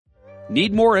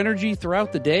Need more energy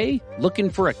throughout the day? Looking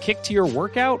for a kick to your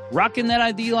workout?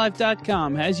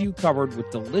 RockinThatIDLife.com has you covered with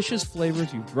delicious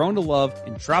flavors you've grown to love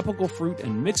in tropical fruit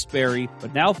and mixed berry,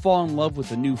 but now fall in love with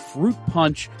the new fruit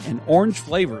punch and orange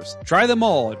flavors. Try them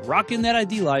all at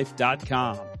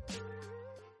RockinThatIDLife.com.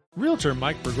 Realtor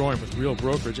Mike Burgoyne with Real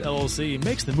Brokerage LLC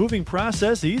makes the moving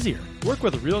process easier. Work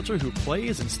with a realtor who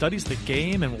plays and studies the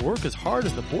game and will work as hard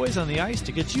as the boys on the ice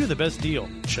to get you the best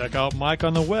deal. Check out Mike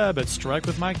on the web at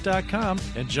strikewithmike.com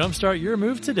and jumpstart your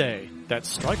move today. That's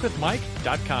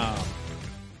strikewithmike.com.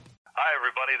 Hi,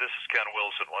 everybody. This is Ken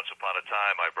Wilson. Once upon a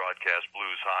time, I broadcast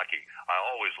blues hockey. I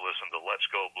always listen to Let's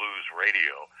Go Blues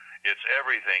Radio. It's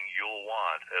everything you'll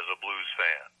want as a blues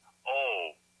fan.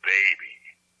 Oh, baby.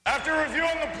 After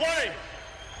reviewing the play,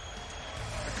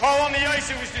 the call on the ice,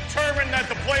 it was determined that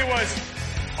the play was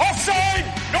offside,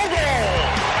 no goal.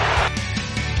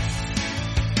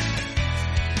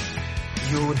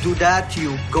 You do that,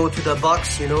 you go to the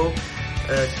box,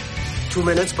 2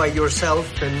 minutes by yourself,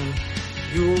 and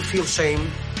you feel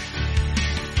shame.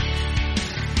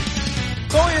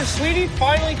 So your sweetie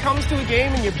finally comes to a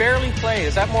game and you barely play.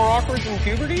 Is that more awkward than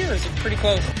puberty, or is it pretty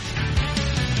close?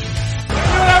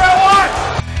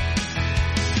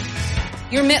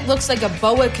 Your mitt looks like a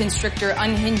boa constrictor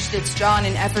unhinged its jaw in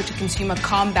an effort to consume a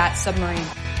combat submarine.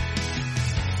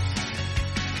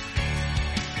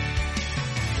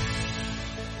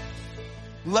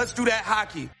 Let's do that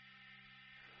hockey.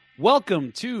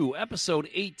 Welcome to episode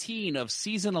 18 of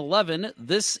season 11.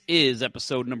 This is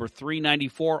episode number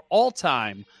 394, all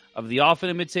time, of the often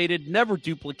imitated, never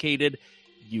duplicated,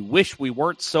 you wish we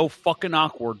weren't so fucking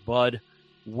awkward, bud.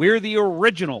 We're the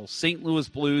original St. Louis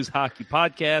Blues hockey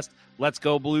podcast. Let's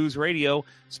Go Blues Radio.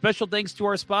 Special thanks to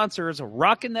our sponsors,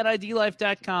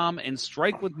 RockinThatIDLife.com and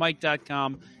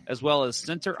StrikeWithMike.com, as well as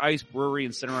Center Ice Brewery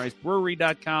and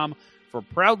CenterIceBrewery.com for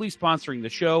proudly sponsoring the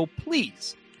show.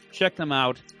 Please check them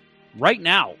out right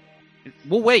now.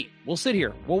 We'll wait. We'll sit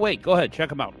here. We'll wait. Go ahead. Check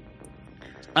them out.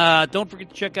 Don't forget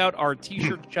to check out our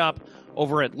t-shirt shop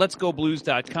over at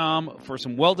letsgoblues.com for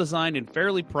some well-designed and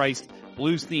fairly priced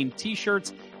blues-themed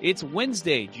t-shirts. It's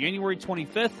Wednesday, January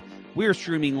 25th. We are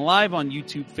streaming live on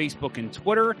YouTube, Facebook, and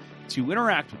Twitter. To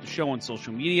interact with the show on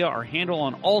social media, our handle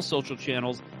on all social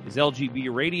channels is LGB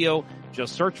Radio.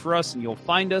 Just search for us and you'll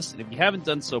find us. And if you haven't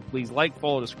done so, please like,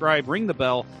 follow, subscribe, ring the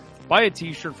bell, buy a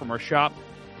t-shirt from our shop,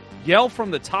 yell from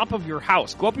the top of your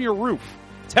house, go up on your roof,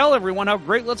 tell everyone how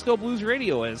great Let's Go Blues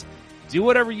Radio is. Do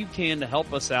whatever you can to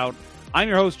help us out. I'm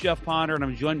your host, Jeff Ponder, and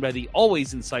I'm joined by the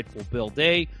always insightful Bill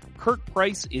Day. Kurt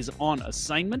Price is on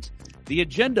assignment. The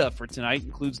agenda for tonight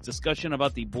includes discussion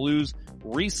about the Blues'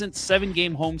 recent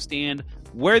 7-game homestand,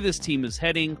 where this team is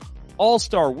heading,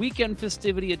 All-Star Weekend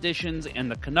festivity editions,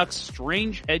 and the Canucks'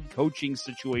 strange head coaching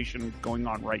situation going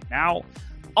on right now.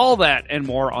 All that and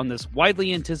more on this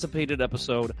widely anticipated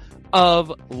episode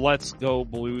of Let's Go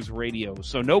Blues Radio.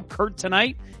 So no Kurt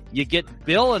tonight. You get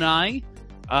Bill and I.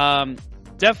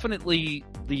 Definitely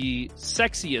the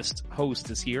sexiest host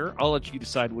is here. I'll let you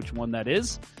decide which one that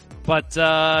is. But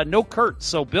no Kurt.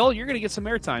 So, Bill, you're going to get some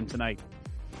airtime tonight.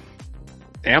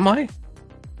 Am I?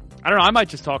 I don't know. I might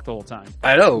just talk the whole time.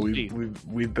 I know.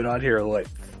 We've been on here like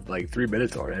 3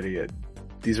 minutes already, and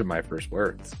these are my first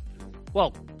words.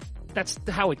 Well, that's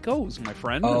how it goes, my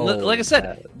friend. Oh, like I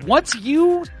said, once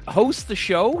you host the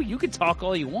show, you can talk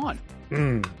all you want.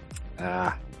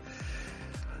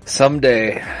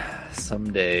 Someday.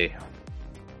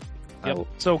 Yep.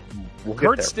 So we'll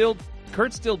Kurt's still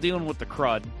dealing with the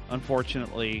crud,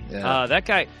 unfortunately. Yeah. That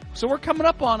guy. So we're coming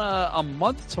up on a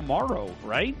month tomorrow,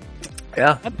 right?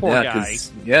 Yeah. That poor guy.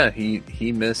 Yeah,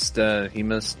 he missed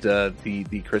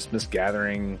the Christmas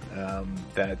gathering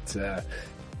that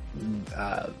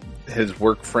his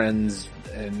work friends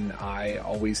and I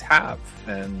always have,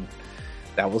 and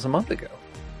that was a month ago.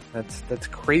 That's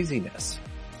craziness.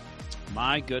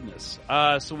 My goodness.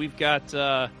 So we've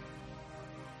got.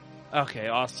 Okay,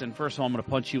 Austin, first of all, I'm going to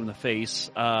punch you in the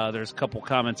face. There's a couple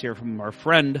comments here from our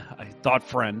friend,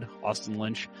 Austin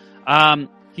Lynch.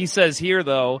 He says here,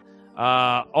 though,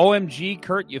 OMG,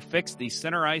 Kurt, you fixed the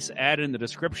center ice ad in the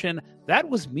description. That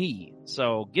was me.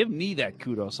 So give me that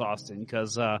kudos, Austin,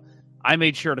 because I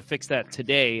made sure to fix that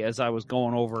today as I was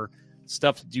going over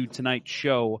stuff to do tonight's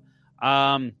show.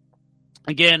 Again,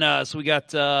 so we got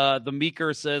the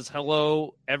Meeker says,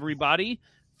 hello, everybody.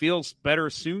 Feels better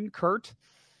soon, Kurt.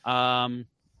 And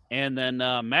then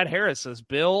Matt Harris says,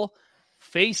 Bill,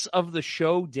 face of the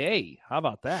show day. How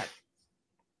about that?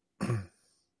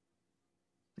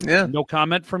 Yeah. No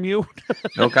comment from you?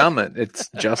 No comment. It's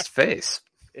just face.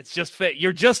 It's just face.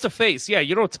 You're just a face. Yeah,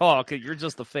 you don't talk. You're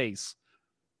just a face.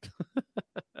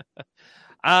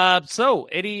 So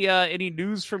any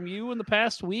news from you in the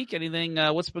past week? Anything?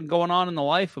 What's been going on in the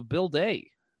life of Bill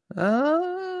Day?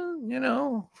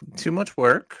 Too much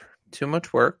work,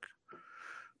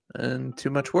 and too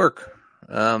much work.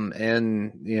 I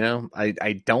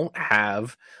don't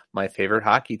have my favorite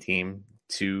hockey team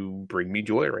to bring me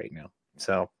joy right now.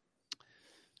 So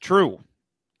true.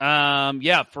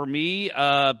 Yeah, for me,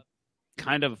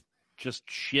 kind of just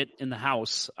shit in the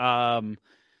house. The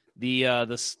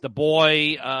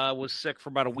boy was sick for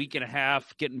about a week and a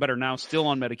half, getting better now, still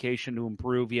on medication to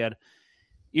improve. He had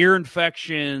ear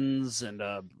infections and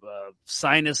a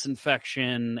sinus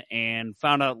infection, and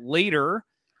found out later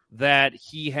that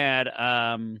he had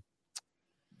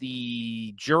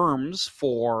the germs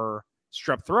for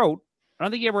strep throat. I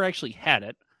don't think he ever actually had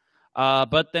it,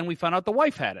 but then we found out the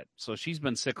wife had it, so she's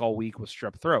been sick all week with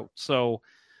strep throat. So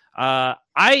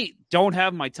I don't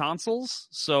have my tonsils,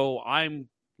 so I'm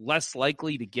less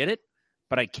likely to get it,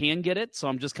 but I can get it. So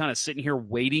I'm just kind of sitting here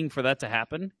waiting for that to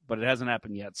happen, but it hasn't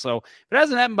happened yet. So if it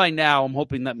hasn't happened by now, I'm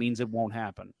hoping that means it won't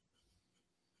happen.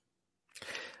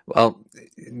 Well,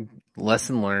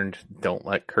 lesson learned, don't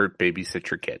let Kurt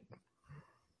babysit your kid.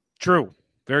 True.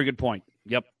 Very good point.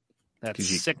 Yep. That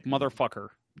sick motherfucker.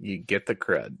 You get the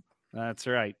cred. That's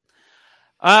right.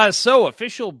 So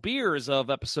official beers of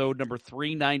episode number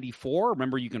 394.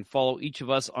 Remember, you can follow each of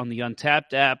us on the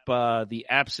Untapped app. The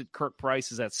app's at Kirk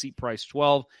Price is at Seat Price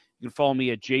 12. You can follow me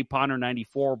at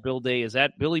JPonner94. Bill Day is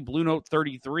at Billy Blue Note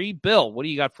 33. Bill, what do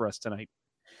you got for us tonight?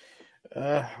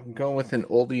 I'm going with an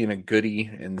oldie and a goodie,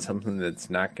 and something that's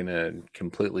not going to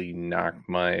completely knock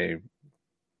my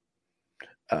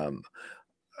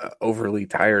overly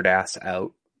tired ass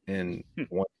out in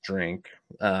one drink.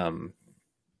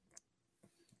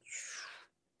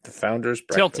 The Founder's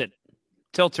Breakfast.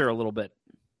 Tilt her a little bit.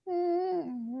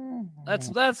 That's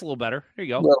a little better. Here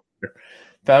you go.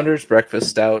 Founder's Breakfast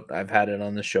Stout. I've had it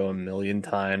on the show a million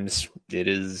times. It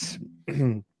is.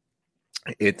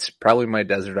 It's probably my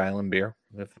desert island beer.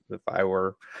 If I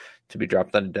were to be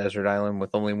dropped on a desert island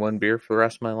with only one beer for the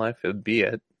rest of my life, it would be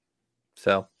it.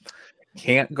 So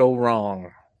can't go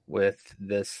wrong with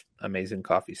this amazing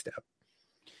coffee stout.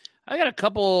 I got a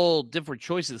couple different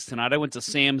choices tonight. I went to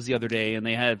Sam's the other day, and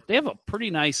they have a pretty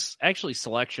nice, actually,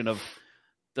 selection of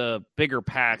the bigger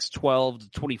packs, 12 to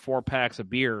 24 packs of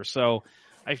beer. So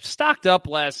I stocked up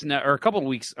a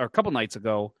couple nights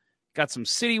ago. Got some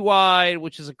Citywide,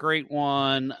 which is a great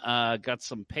one. Got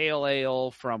some Pale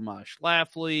Ale from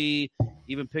Schlafly.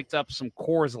 Even picked up some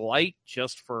Coors Light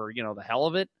just for the hell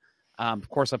of it. Of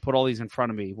course, I put all these in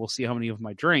front of me. We'll see how many of them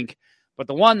I drink. But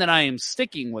the one that I am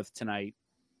sticking with tonight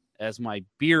as my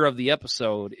beer of the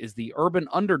episode is the Urban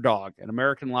Underdog, an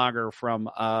American lager from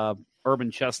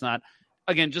Urban Chestnut.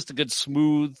 Again, just a good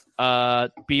smooth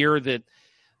beer that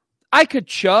I could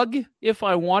chug if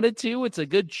I wanted to. It's a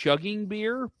good chugging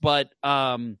beer, but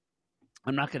I'm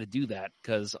not going to do that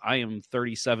because I am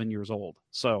 37 years old.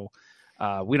 So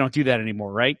we don't do that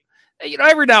anymore, right?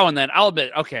 Every now and then I'll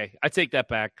admit, okay, I take that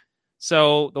back.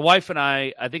 So the wife and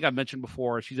I think I mentioned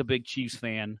before, she's a big Chiefs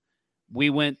fan. We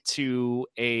went to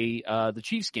the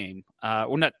Chiefs game.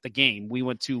 Well, not the game. We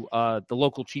went to the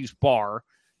local Chiefs bar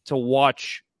to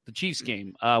watch the Chiefs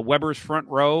game. Weber's Front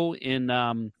Row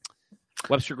in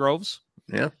Webster Groves.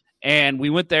 Yeah. And we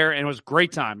went there, and it was a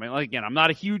great time. And again, I'm not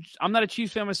a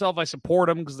Chiefs fan myself. I support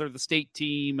them because they're the state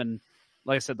team. And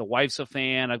like I said, the wife's a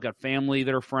fan. I've got family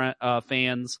that are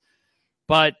fans.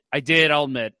 But I'll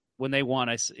admit, when they won,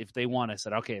 if they won, I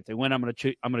said, okay, if they win, I'm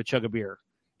gonna chug a beer.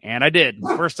 And I did.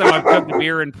 First time I've chugged a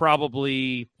beer in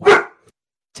probably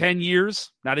 10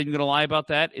 years. Not even going to lie about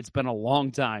that. It's been a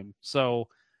long time. So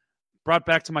brought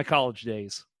back to my college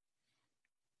days.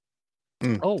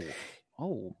 Oh.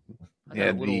 I got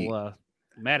a little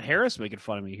Matt Harris making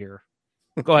fun of me here.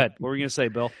 Go ahead. What were you going to say,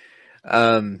 Bill?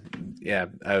 Yeah,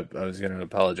 I was going to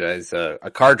apologize. A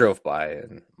car drove by,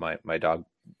 and my dog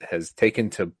has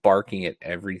taken to barking at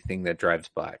everything that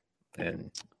drives by. And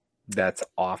that's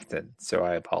often, so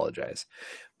I apologize.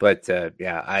 But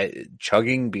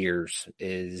chugging beers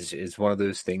is one of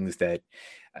those things that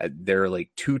there are like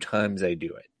 2 times I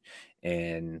do it,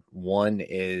 and one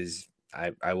is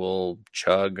I will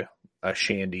chug a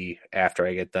shandy after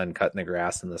I get done cutting the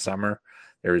grass in the summer.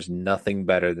 There's nothing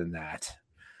better than that.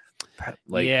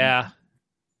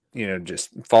 Just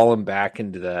falling back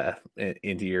into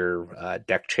your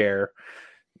deck chair,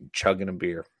 chugging a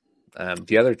beer.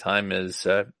 The other time is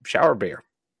shower beer,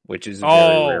 which is a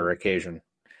very rare occasion.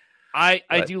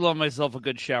 I do love myself a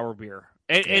good shower beer.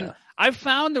 And I've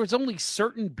found there's only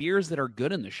certain beers that are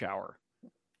good in the shower.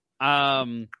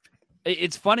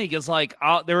 It's funny because I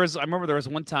remember there was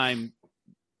one time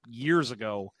years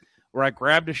ago where I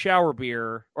grabbed a shower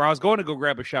beer, or I was going to go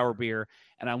grab a shower beer,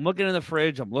 and I'm looking in the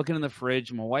fridge. And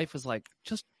my wife was like,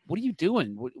 "Just what are you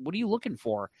doing? What are you looking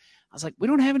for?" I was like, "We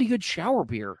don't have any good shower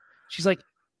beer." She's like,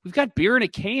 "We've got beer in a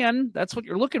can. That's what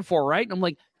you're looking for, right?" And I'm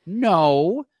like,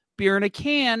 "No, beer in a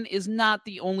can is not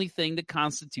the only thing that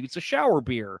constitutes a shower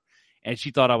beer." And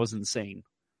she thought I was insane.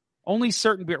 Only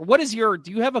certain beer.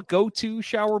 Do you have a go-to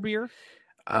shower beer?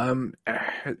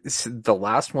 The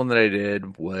last one that I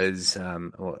did was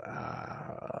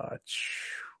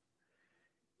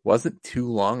wasn't too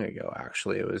long ago,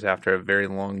 actually. It was after a very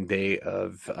long day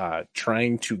of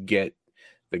trying to get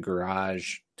the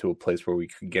garage to a place where we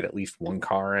could get at least one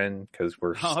car in, because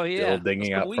we're still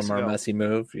digging out from our messy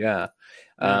move. Yeah.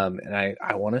 And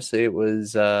I want to say it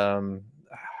was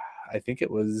I think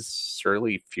it was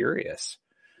Surly Furious.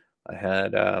 I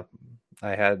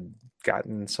had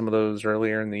gotten some of those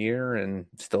earlier in the year and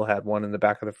still had one in the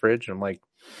back of the fridge. And I'm like,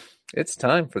 it's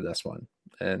time for this one.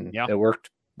 And it worked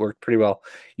pretty well.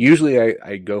 Usually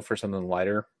I go for something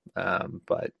lighter.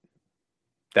 But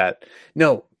I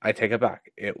take it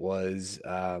back. It was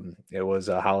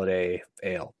a holiday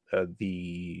ale,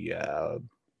 the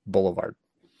Boulevard.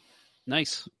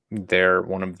 Nice. They're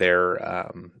one of their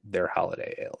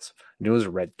holiday ales. And it was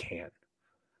a red can,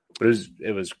 but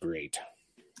it was great.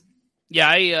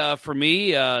 Yeah, for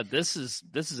me, this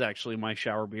is actually my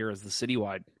shower beer, is the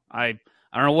Citywide. I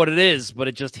don't know what it is, but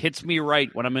it just hits me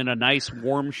right when I'm in a nice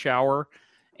warm shower,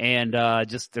 and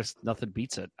just there's nothing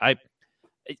beats it. I've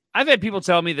had people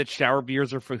tell me that shower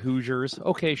beers are for Hoosiers.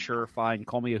 Okay, sure, fine,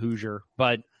 call me a Hoosier,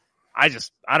 but I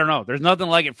don't know. There's nothing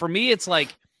like it. For me, it's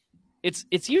like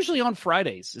it's usually on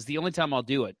Fridays is the only time I'll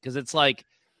do it, because it's like,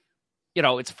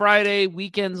 it's Friday,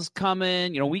 weekend's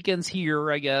coming, weekend's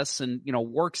here, I guess, and,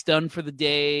 work's done for the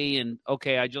day, and,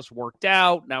 okay, I just worked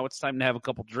out, now it's time to have a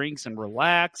couple drinks and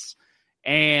relax,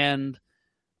 and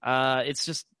it's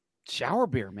just shower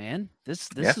beer, man. This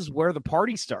is where the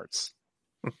party starts.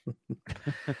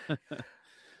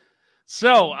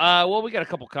 So, we got a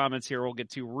couple comments here we'll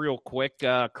get to real quick.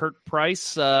 Kurt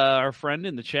Price, our friend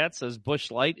in the chat, says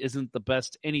Busch Light isn't the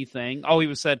best anything. Oh,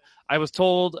 he said, I was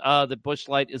told that Busch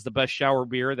Light is the best shower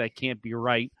beer. That can't be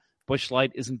right. Busch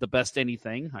Light isn't the best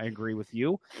anything. I agree with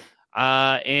you.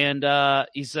 And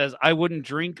he says, I wouldn't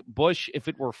drink Busch if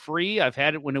it were free. I've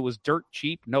had it when it was dirt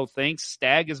cheap. No thanks.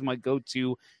 Stag is my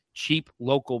go-to cheap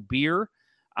local beer.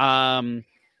 And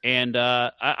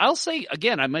I'll say,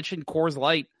 again, I mentioned Coors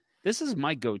Light. This is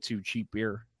my go-to cheap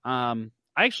beer. I'm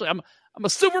a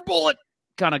Silver Bullet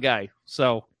kind of guy,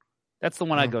 so that's the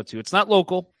one I go to. It's not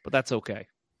local, but that's okay.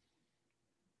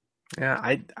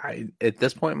 Yeah, I at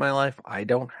this point in my life, I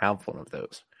don't have one of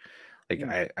those. Like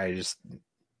I just,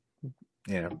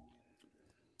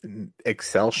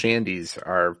 Excel Shandies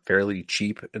are fairly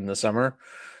cheap in the summer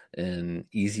and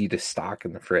easy to stock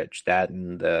in the fridge. That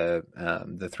and the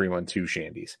 312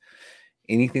 Shandies,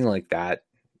 anything like that.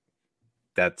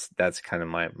 That's kind of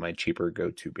my cheaper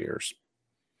go-to beers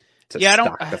to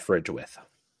stock the fridge with.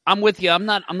 I'm with you. I'm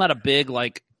not a big,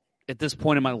 like, at this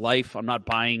point in my life, I'm not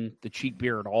buying the cheap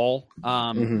beer at all.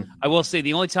 I will say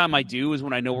the only time I do is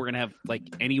when I know we're going to have, like,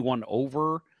 anyone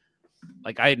over.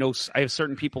 Like, I have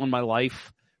certain people in my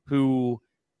life who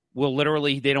will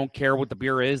literally, they don't care what the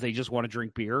beer is. They just want to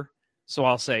drink beer. So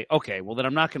I'll say, okay, well, then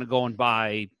I'm not going to go and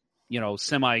buy,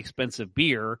 semi-expensive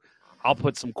beer. I'll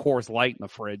put some Coors Light in the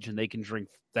fridge and they can drink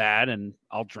that and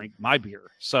I'll drink my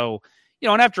beer. So,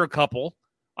 and after a couple,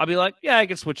 I'll be like, yeah, I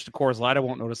can switch to Coors Light. I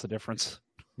won't notice the difference.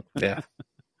 Yeah.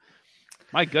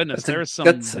 My goodness, there's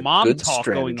some mom talk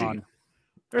going on.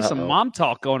 There's some mom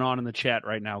talk going on in the chat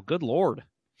right now. Good Lord.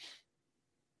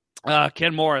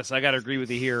 Ken Morris, I got to agree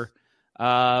with you here.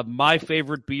 My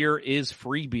favorite beer is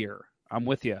free beer. I'm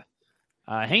with you.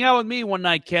 Hang out with me one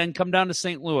night, Ken. Come down to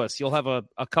St. Louis. You'll have a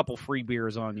couple free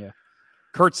beers on you.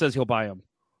 Kurt says he'll buy them.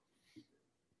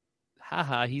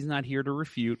 Haha, he's not here to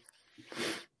refute. He's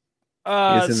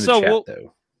in the chat,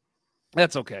 though.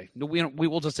 That's okay. We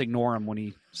will just ignore him when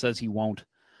he says he won't.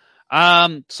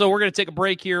 So we're going to take a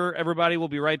break here, everybody. We'll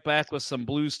be right back with some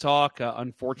Blues talk,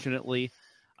 unfortunately.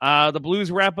 The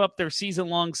Blues wrap up their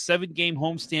season-long 7-game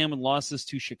homestand with losses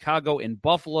to Chicago and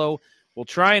Buffalo. We'll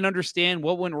try and understand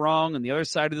what went wrong on the other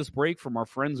side of this break from our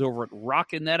friends over at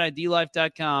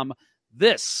RockinThatIDLife.com.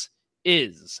 This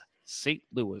is St.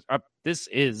 Louis. This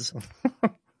is...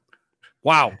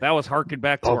 Wow, that was harking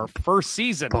back to our first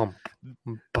season.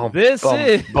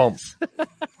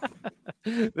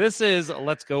 This is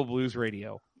Let's Go Blues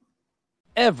Radio.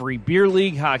 Every beer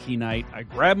league hockey night, I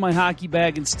grab my hockey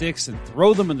bag and sticks and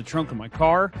throw them in the trunk of my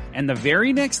car, and the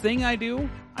very next thing I do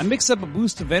I mix up a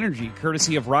boost of energy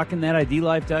courtesy of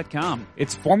RockinThatIDLife.com.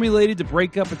 It's formulated to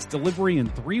break up its delivery in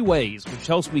 3 ways, which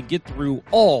helps me get through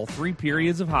all 3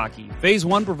 periods of hockey. Phase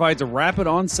 1 provides a rapid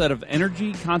onset of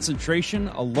energy, concentration,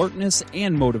 alertness,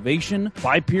 and motivation.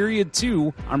 By period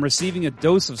 2, I'm receiving a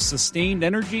dose of sustained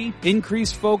energy,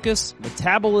 increased focus,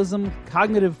 metabolism,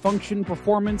 cognitive function,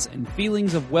 performance, and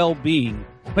feelings of well-being,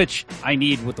 which I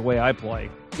need with the way I play.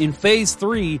 In Phase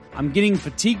 3, I'm getting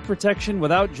fatigue protection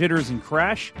without jitters and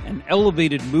crash, an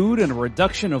elevated mood, and a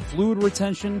reduction of fluid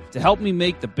retention to help me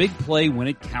make the big play when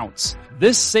it counts.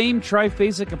 This same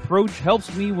triphasic approach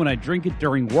helps me when I drink it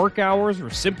during work hours or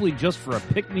simply just for a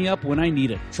pick-me-up when I need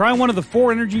it. Try one of the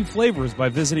 4 energy flavors by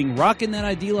visiting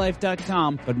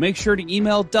RockinThatIDLife.com, but make sure to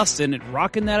email Dustin at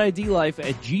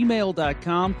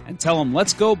RockinThatIDLife@gmail.com and tell him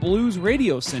Let's Go Blues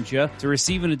Radio sent you to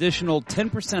receive an additional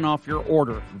 10% off your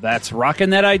order. That's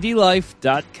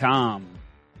RockinThatIDLife.com.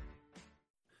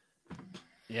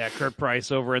 Yeah, Kurt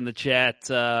Price over in the chat.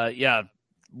 That's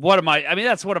one of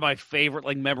my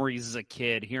favorite memories as a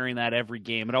kid, hearing that every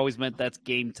game. It always meant that's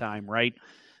game time, right?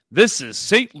 This is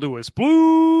St. Louis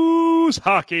Blues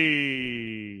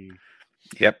hockey.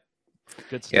 Yep.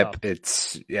 Good stuff.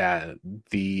 Yep.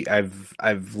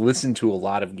 I've listened to a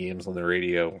lot of games on the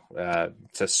radio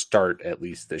to start at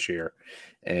least this year.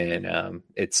 And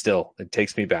it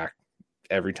takes me back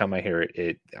every time I hear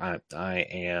it. I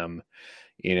am,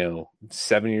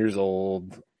 7 years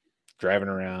old, driving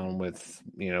around with,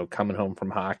 coming home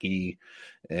from hockey,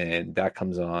 and that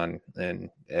comes on, and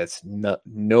it's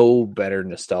no better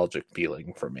nostalgic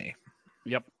feeling for me.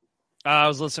 Yep. I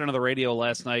was listening to the radio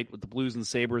last night with the Blues and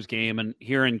Sabres game and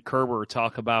hearing Kerber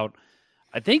talk about,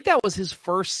 I think that was his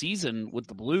first season with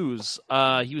the Blues.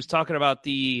 He was talking about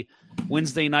the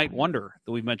Wednesday night wonder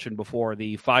that we mentioned before,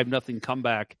 the 5-0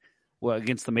 comeback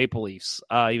against the Maple Leafs.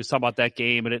 He was talking about that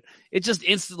game, and it just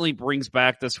instantly brings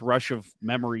back this rush of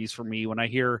memories for me when I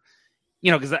hear,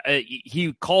 because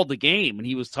he called the game and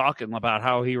he was talking about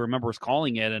how he remembers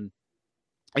calling it. And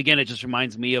again, it just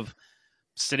reminds me of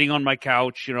sitting on my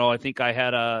couch. I think I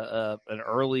had an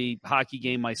early hockey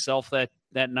game myself that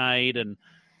night, and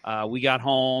we got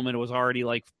home and it was already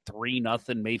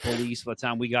 3-0 Maple Leafs by the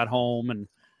time we got home. And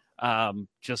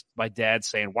just my dad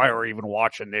saying, "Why are we even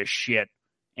watching this shit?"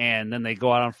 And then they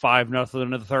go out on 5-0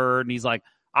 in the third, and he's like,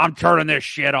 "I'm turning this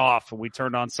shit off." And we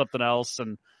turned on something else.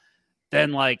 And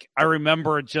then, I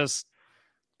remember just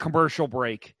commercial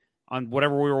break on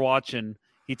whatever we were watching.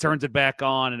 He turns it back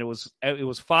on, and it was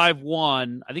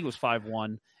 5-1. I think it was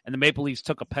 5-1. And the Maple Leafs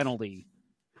took a penalty.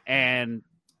 And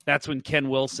that's when Ken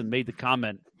Wilson made the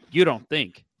comment, "You don't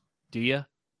think, do you?" Do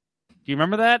you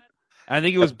remember that? And I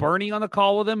think it was Bernie on the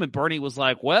call with him, and Bernie was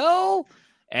like, "Well,"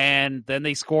 and then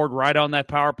they scored right on that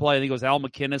power play. I think it was Al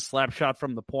McInnes slap shot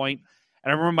from the point.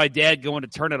 And I remember my dad going to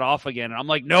turn it off again. And I'm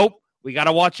like, "Nope, we got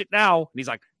to watch it now." And he's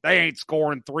like, "They ain't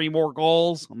scoring 3 more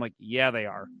goals." I'm like, "Yeah, they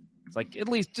are." It's like, at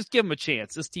least just give them a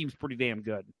chance. This team's pretty damn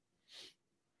good.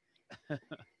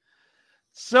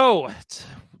 So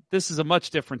this is a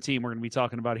much different team we're going to be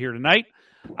talking about here tonight.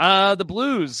 The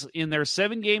Blues, in their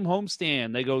 7-game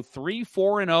homestand, they go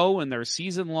 3-4-0 in their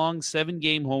season-long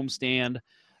 7-game homestand.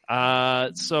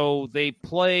 So they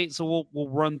play. So we'll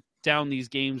run down these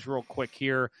games real quick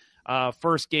here.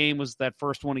 First game was that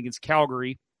first one against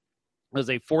Calgary. It was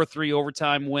a 4-3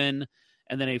 overtime win,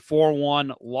 and then a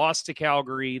 4-1 loss to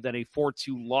Calgary, then a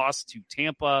 4-2 loss to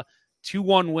Tampa,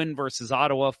 2-1 win versus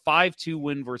Ottawa, 5-2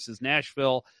 win versus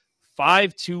Nashville,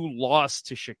 5-2 loss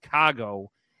to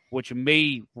Chicago, which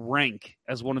may rank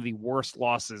as one of the worst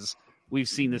losses we've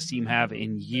seen this team have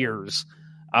in years.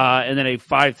 And then a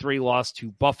 5-3 loss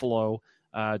to Buffalo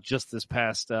just this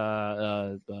past,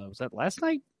 was that last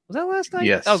night? Was that last night?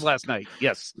 Yes. That was last night.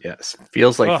 Yes. Yes.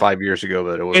 Feels like 5 years ago,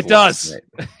 but it was. It does.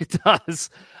 It does.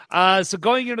 So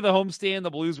going into the homestand, the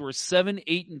Blues were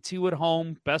 7-8-2 at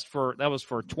home. That was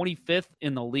for 25th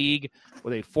in the league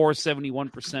with a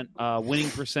 .471% winning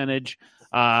percentage.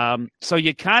 So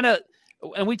you kind of,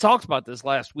 and we talked about this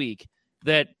last week,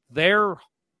 that their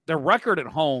record at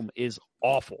home is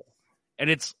awful. And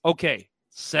it's okay.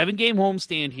 7-game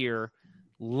homestand here.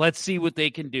 Let's see what they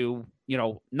can do.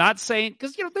 Not saying,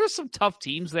 because, there's some tough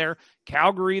teams there.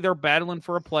 Calgary, they're battling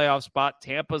for a playoff spot.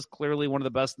 Tampa's clearly one of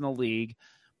the best in the league.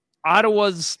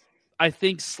 Ottawa's, I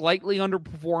think, slightly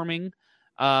underperforming.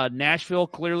 Nashville,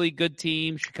 clearly good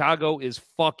team. Chicago is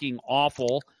fucking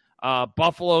awful.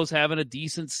 Buffalo's having a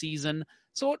decent season.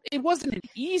 So it wasn't an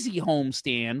easy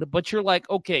homestand, but you're like,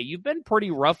 okay, you've been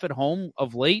pretty rough at home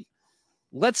of late.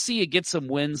 Let's see you get some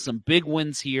wins, some big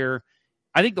wins here.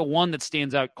 I think the one that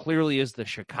stands out clearly is the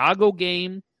Chicago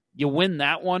game. You win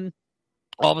that one,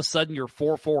 all of a sudden you're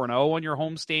 4-4-0 on your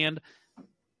homestand.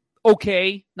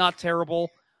 okay, not terrible,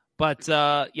 but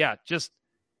just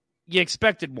you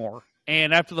expected more.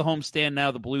 And after the homestand,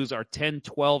 now the Blues are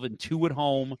 10-12-2 at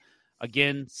home.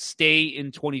 Again, stay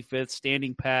in 25th,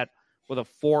 standing pat with a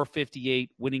 .458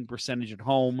 winning percentage at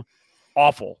home.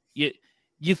 Awful.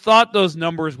 You thought those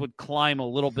numbers would climb a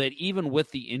little bit, even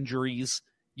with the injuries.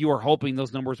 You were hoping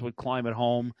those numbers would climb at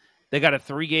home. They got a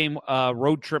 3-game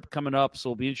road trip coming up, so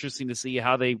it'll be interesting to see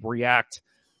how they react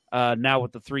now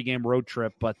with the 3-game road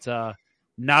trip. But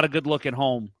not a good look at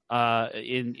home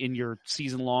in your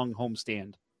season-long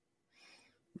homestand.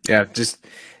 Yeah, just,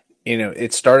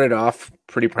 it started off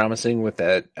pretty promising with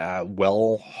that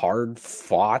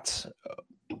hard-fought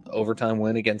overtime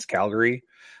win against Calgary.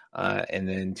 And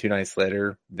then 2 nights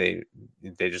later, they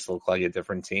just look like a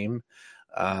different team.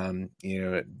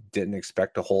 Didn't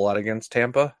expect a whole lot against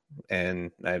Tampa,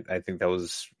 and I think that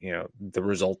was, the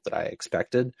result that I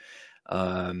expected.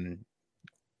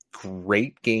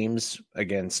 Great games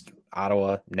against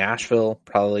Ottawa, Nashville,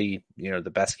 probably, the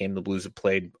best game the Blues have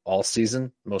played all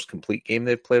season, most complete game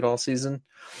they've played all season.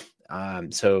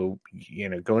 So,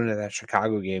 going into that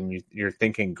Chicago game, you're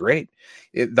thinking, great.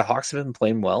 The Hawks have been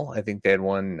playing well. I think they had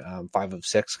won 5 of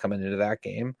 6 coming into that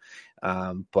game.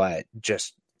 But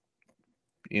just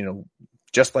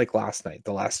like last night,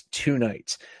 the last 2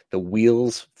 nights, the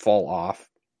wheels fall off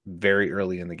very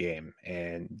early in the game,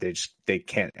 and they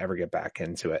can't ever get back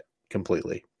into it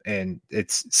completely. And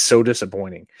it's so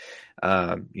disappointing.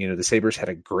 The Sabres had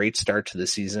a great start to the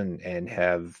season and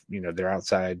have, they're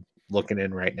outside looking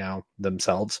in right now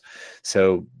themselves.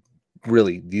 So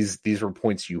really, these were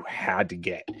points you had to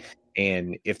get.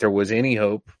 And if there was any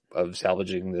hope of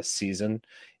salvaging this season,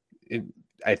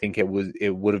 I think it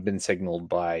would have been signaled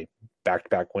by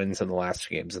back-to-back wins in the last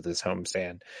 2 games of this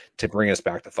homestand to bring us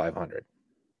back to 500.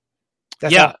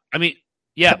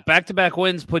 Back-to-back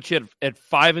wins put you at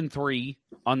 5-3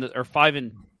 on the, or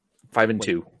 5-2.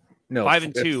 No,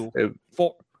 5-2.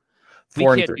 4. We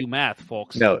can't do math,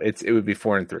 folks. No, it would be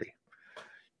 4-3.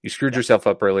 You screwed yourself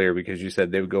up earlier because you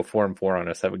said they would go 4-4 on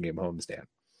a 7-game homestand.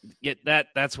 Yeah,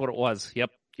 that's what it was. Yep,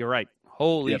 you're right.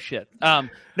 Holy shit. And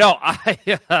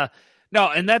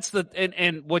that's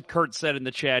and what Kurt said in the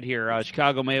chat here.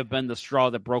 Chicago may have been the straw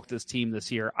that broke this team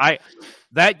this year.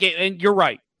 That game, and you're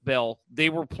right, Bill. The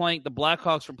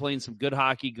Blackhawks were playing some good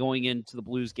hockey going into the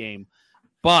Blues game,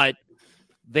 but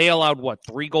they allowed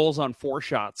 3 goals on 4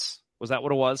 shots. Was that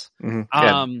what it was? Mm-hmm.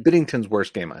 Yeah, Binnington's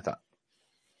worst game, I thought.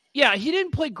 Yeah, he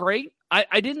didn't play great.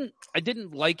 I didn't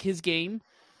like his game,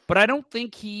 but I don't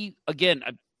think I'm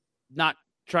not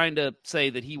trying to say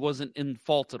that he wasn't in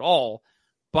fault at all,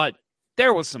 but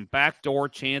there was some backdoor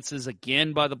chances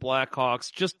again by the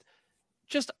Blackhawks. Just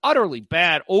utterly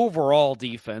bad overall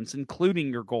defense, including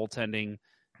your goaltending,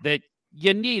 that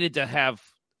you needed to have.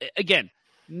 Again,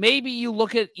 maybe you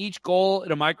look at each goal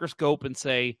in a microscope and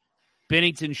say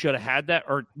Binnington should have had that,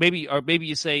 or maybe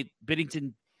you say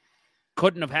Binnington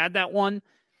couldn't have had that one.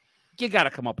 You got to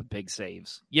come up with big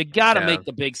saves. You got to make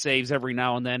the big saves every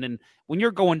now and then. And when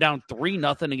you're going down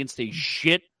 3-0 against a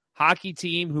shit hockey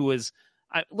team who is,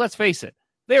 let's face it,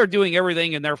 they are doing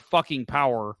everything in their fucking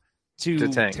power to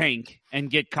tank and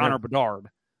get Connor Bedard.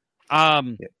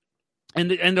 And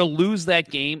to lose that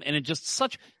game, and it just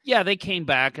they came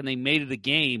back and they made it a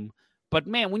game. But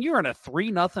man, when you're in a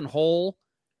 3-0 hole,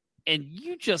 and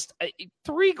you just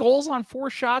 3 goals on 4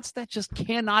 shots, that just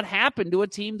cannot happen to a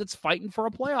team that's fighting for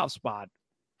a playoff spot.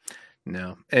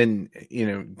 No. And,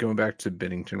 going back to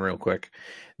Binnington real quick,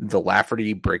 the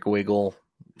Lafferty breakaway goal,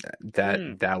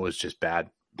 that was just bad.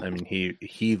 I mean,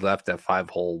 he left that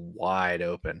 5-hole wide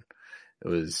open. It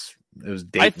was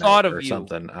date night or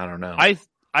something. I don't know.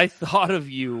 I thought of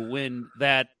you when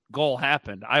that goal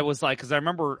happened. I was like, because I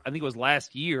remember, I think it was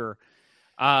last year,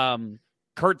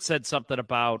 Kurt said something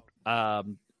about,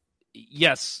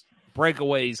 yes,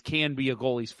 breakaways can be a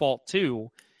goalie's fault too.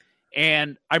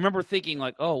 And I remember thinking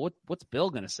like, oh, what's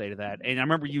Bill going to say to that? And I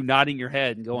remember you nodding your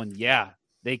head and going, yeah,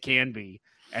 they can be.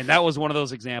 And that was one of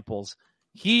those examples.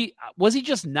 Was he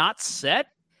just not set?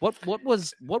 What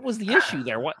was the issue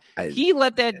there? He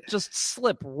let that just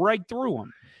slip right through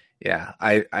him. Yeah,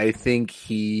 I think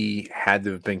he had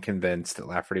to have been convinced that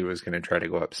Lafferty was going to try to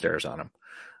go upstairs on him.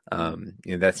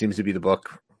 That seems to be the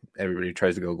book. Everybody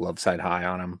tries to go glove side high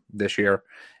on him this year,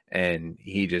 and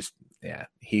he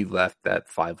left that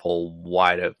 5-hole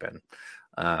wide open.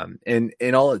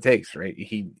 And all it takes, right?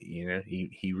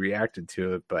 He reacted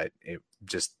to it, but it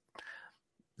just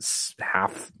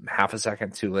half a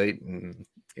second too late, and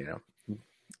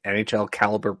NHL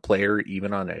caliber player,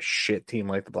 even on a shit team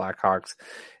like the Blackhawks,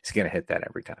 is going to hit that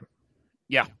every time.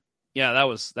 Yeah, that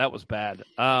was bad.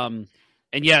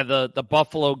 And yeah, the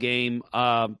Buffalo game.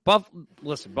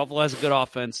 Buffalo has a good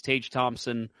offense. Tage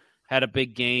Thompson had a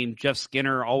big game. Jeff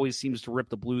Skinner always seems to rip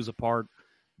the Blues apart.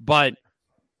 But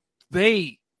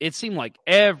it seemed like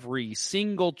every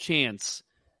single chance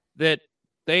that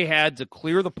they had to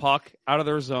clear the puck out of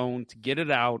their zone to get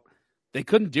it out, they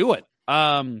couldn't do it.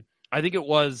 I think it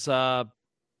was. I'm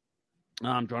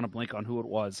drawing a blank on who it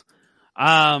was.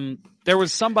 There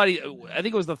was somebody. I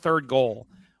think it was the third goal.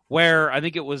 Where I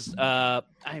think it was,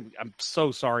 I'm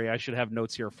so sorry. I should have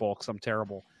notes here, folks. I'm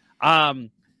terrible. The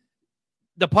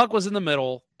puck was in the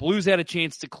middle. Blues had a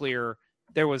chance to clear.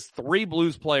 There was 3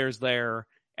 Blues players there,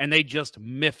 and they just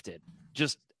miffed it.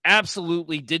 Just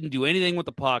absolutely didn't do anything with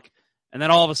the puck. And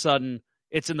then all of a sudden,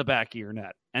 it's in the back of your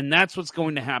net. And that's what's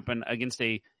going to happen against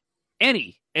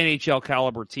any NHL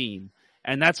caliber team.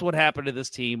 And that's what happened to this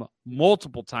team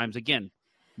multiple times. Again,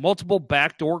 multiple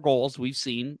backdoor goals we've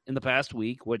seen in the past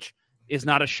week, which is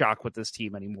not a shock with this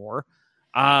team anymore.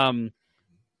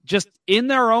 Just in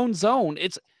their own zone.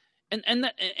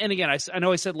 And again, I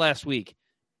know I said last week,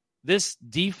 this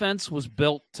defense was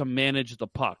built to manage the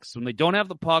pucks. When they don't have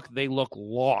the puck, they look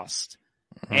lost.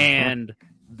 And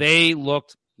they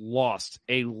looked lost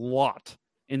a lot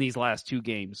in these last 2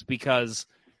 games because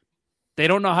they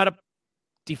don't know how to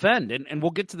defend. And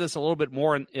we'll get to this a little bit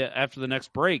more after the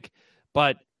next break.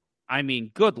 But, I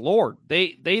mean, good Lord,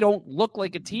 they don't look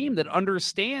like a team that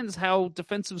understands how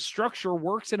defensive structure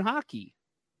works in hockey.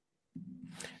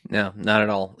 No, not at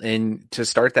all. And to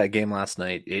start that game last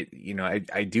night,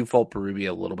 I do fault Berube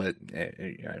a little bit.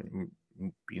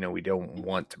 We don't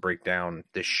want to break down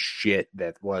the shit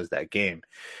that was that game.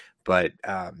 But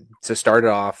to start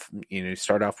off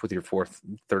with your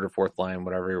third or fourth line,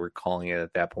 whatever you were calling it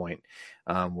at that point,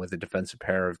 with a defensive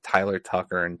pair of Tyler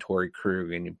Tucker and Torrey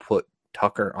Krug, and you put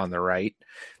Tucker on the right,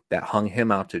 that hung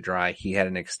him out to dry. He had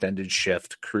an extended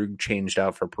shift. Krug changed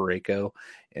out for Parayko,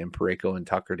 and Parayko and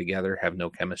Tucker together have no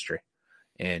chemistry.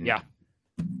 And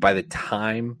by the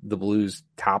time the Blues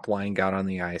top line got on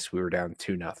the ice, we were down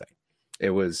 2-0. It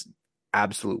was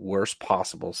absolute worst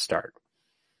possible start.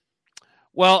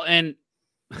 Well, and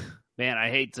man, I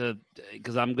hate to,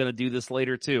 because I'm going to do this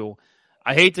later too.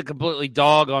 I hate to completely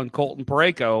dog on Colton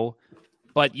Parayko,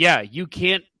 but yeah, you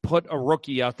can't put a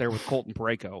rookie out there with Colton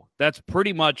Parayko. That's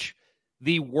pretty much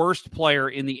the worst player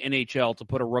in the NHL to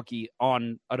put a rookie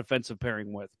on a defensive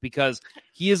pairing with, because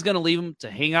he is going to leave him to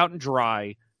hang out and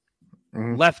dry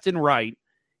left and right.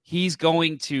 He's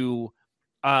going to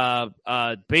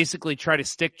basically try to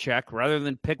stick check rather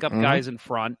than pick up guys in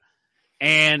front.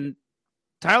 And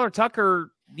Tyler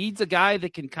Tucker needs a guy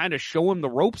that can kind of show him the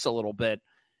ropes a little bit.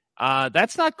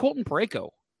 That's not Colton Parayko.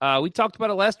 We talked about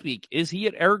it last week. Is he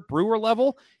at Eric Brewer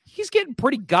level? He's getting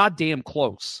pretty goddamn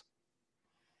close.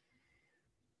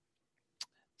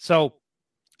 So,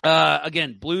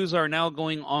 again, Blues are now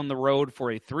going on the road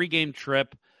for a 3-game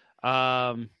trip.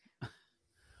 I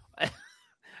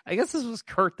guess this was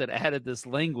Kurt that added this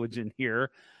language in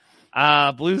here.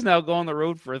 Blues now go on the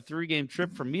road for a 3-game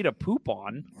trip for me to poop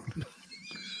on.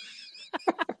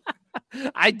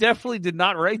 I definitely did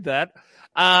not write that.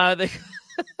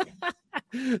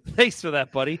 Thanks for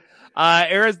that, buddy.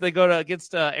 They go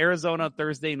against Arizona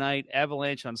Thursday night,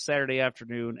 Avalanche on Saturday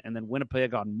afternoon, and then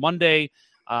Winnipeg on Monday.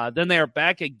 Then they are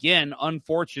back again,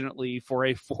 unfortunately, for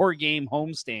a 4-game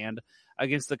homestand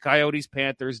against the Coyotes,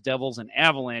 Panthers, Devils, and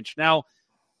Avalanche. Now,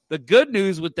 the good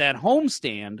news with that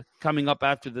homestand coming up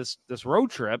after this road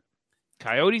trip,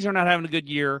 Coyotes are not having a good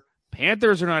year.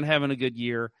 Panthers are not having a good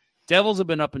year. Devils have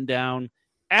been up and down.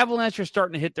 Avalanche are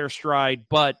starting to hit their stride,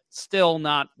 but still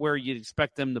not where you'd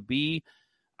expect them to be.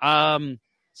 So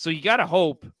you got to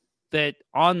hope that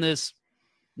on this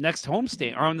next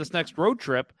homestand or on this next road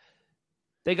trip,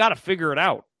 they got to figure it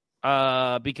out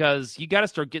because you got to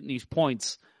start getting these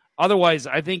points. Otherwise,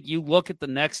 I think you look at the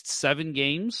next 7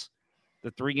 games,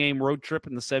 the 3-game road trip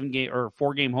and the 7-game or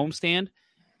 4-game homestand.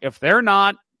 If they're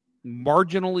not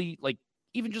marginally, like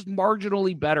even just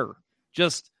marginally better,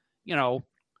 just 5-2,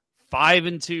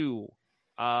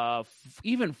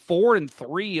 even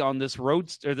 4-3 on this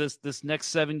road or this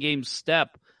next 7-game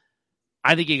step,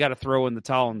 I think you got to throw in the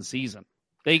towel in the season.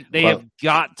 They have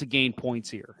got to gain points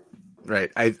here.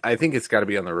 Right. I think it's got to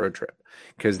be on the road trip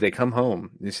because they come home.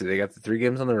 You see, they got the 3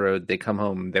 games on the road. They come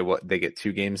home. They get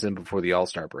 2 games in before the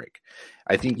All-Star break.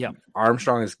 I think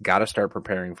Armstrong has got to start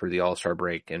preparing for the All-Star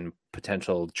break and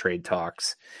potential trade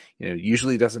talks.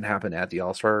 Usually doesn't happen at the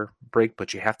All-Star break,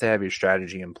 but you have to have your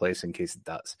strategy in place in case it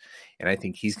does. And I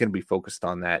think he's going to be focused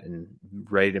on that and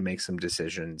ready to make some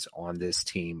decisions on this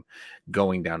team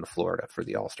going down to Florida for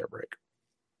the All-Star break.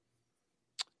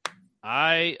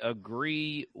 I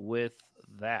agree with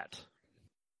that.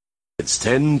 It's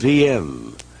 10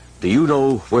 p.m. Do you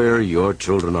know where your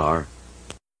children are?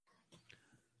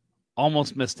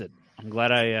 Almost missed it. I'm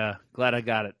glad I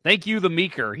got it. Thank you, the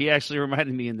Meeker. He actually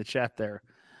reminded me in the chat there.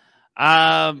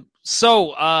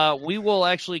 So we will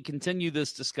actually continue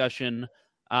this discussion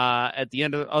at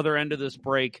the other end of this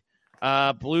break.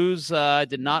 Blues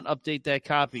did not update that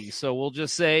copy, so we'll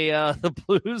just say the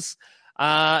Blues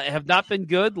have not been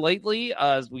good lately.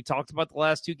 As we talked about the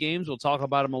last two games, we'll talk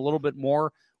about them a little bit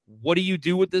more. What do you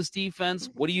do with this defense?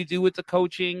 What do you do with the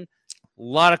coaching? A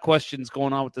lot of questions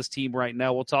going on with this team right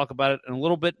now. We'll talk about it in a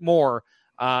little bit more,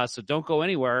 so don't go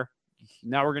anywhere.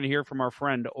 Now we're going to hear from our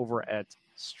friend over at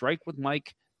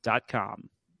strikewithmike.com.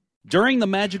 During the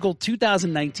magical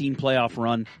 2019 playoff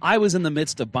run, I was in the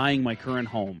midst of buying my current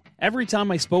home. Every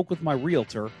time I spoke with my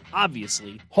realtor,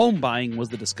 obviously, home buying was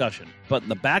the discussion. But in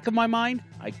the back of my mind,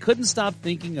 I couldn't stop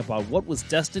thinking about what was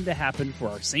destined to happen for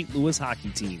our St. Louis hockey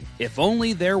team. If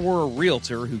only there were a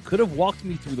realtor who could have walked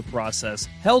me through the process,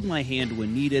 held my hand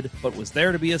when needed, but was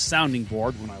there to be a sounding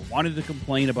board when I wanted to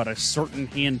complain about a certain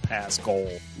hand pass goal.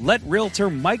 Let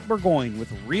realtor Mike Burgoyne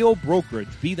with Real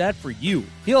Brokerage be that for you.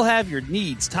 He'll have your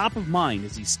needs top of mind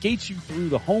as he skates you through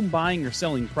the home buying or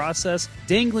selling process,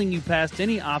 dangling you past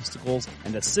any obstacles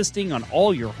and assisting on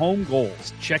all your home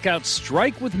goals. Check out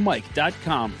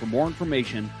strikewithmike.com for more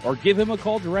information or give him a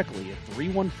call directly at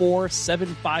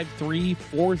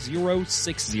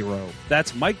 314-753-4060.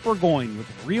 That's Mike Burgoyne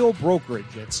with Real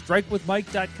Brokerage at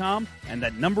strikewithmike.com, and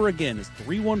that number again is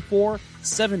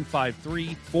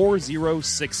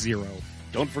 314-753-4060.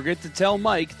 Don't forget to tell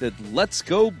Mike that Let's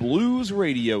Go Blues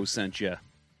Radio sent you.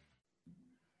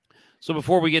 So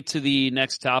before we get to the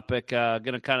next topic, going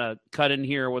to kind of cut in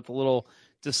here with a little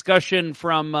discussion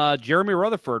from Jeremy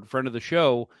Rutherford, friend of the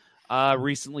show,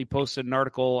 recently posted an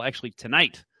article, actually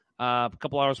tonight, a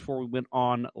couple hours before we went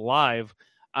on live.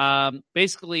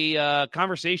 Basically, a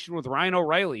conversation with Ryan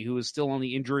O'Reilly, who is still on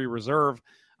the injury reserve.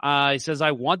 He says,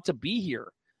 I want to be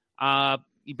here.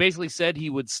 He basically said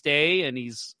he would stay, and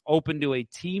he's open to a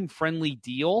team-friendly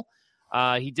deal.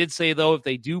 He did say, though, if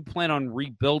they do plan on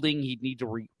rebuilding, he'd need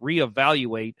to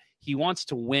reevaluate. He wants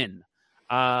to win.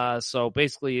 So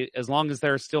basically, as long as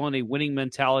they're still in a winning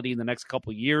mentality in the next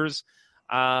couple of years.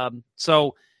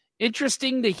 So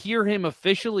interesting to hear him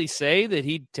officially say that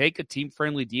he'd take a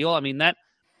team-friendly deal. I mean,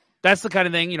 that's the kind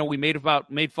of thing, we made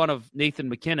fun of Nathan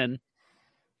McKinnon,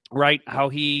 right? How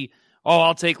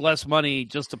I'll take less money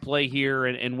just to play here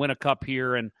and win a cup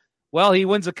here. And, well, he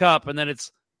wins a cup, and then it's,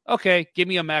 okay, give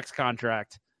me a max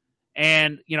contract.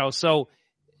 And, so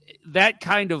that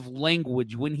kind of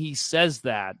language, when he says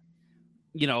that,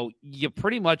 you're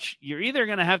either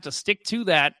going to have to stick to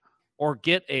that or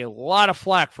get a lot of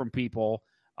flack from people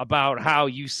about how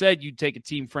you said you'd take a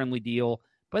team-friendly deal,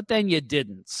 but then you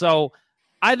didn't. So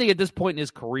I think at this point in his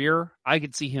career, I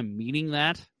could see him meaning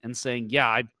that and saying,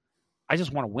 yeah, I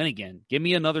just want to win again. Give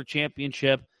me another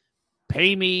championship.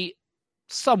 Pay me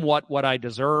somewhat what I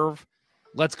deserve.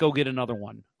 Let's go get another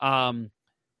one. I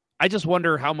just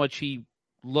wonder how much he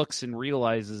looks and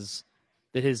realizes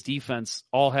that his defense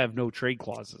all have no trade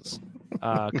clauses,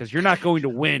 because you're not going to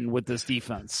win with this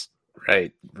defense.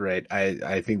 Right.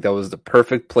 I think that was the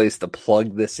perfect place to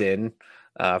plug this in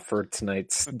for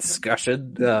tonight's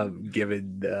discussion,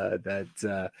 given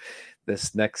that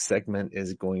this next segment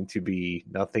is going to be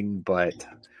nothing but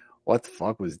what the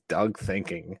fuck was Doug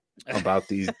thinking about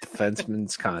these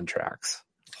defensemen's contracts?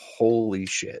 Holy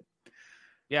shit.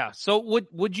 Yeah. So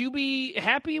would you be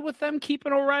happy with them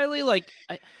keeping O'Reilly?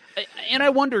 And I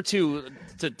wonder too,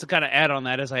 to kind of add on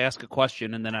that as I ask a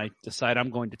question and then I decide I'm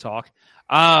going to talk.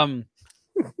 I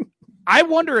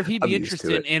wonder if he'd be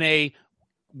interested in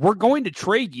we're going to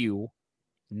trade you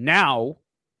now,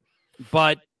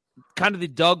 but kind of the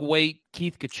Doug Waite,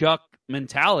 Keith Tkachuk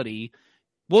mentality.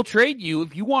 We'll trade you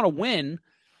if you want to win.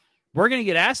 We're going to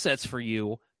get assets for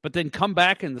you, but then come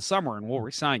back in the summer and we'll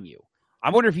resign you. I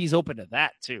wonder if he's open to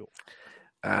that too.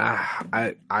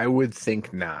 I would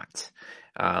think not.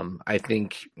 I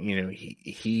think,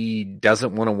 he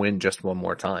doesn't want to win just one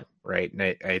more time. Right.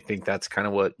 And I think that's kind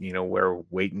of what, where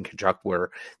Waite and Tkachuk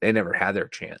were. They never had their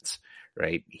chance.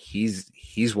 Right. He's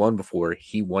won before.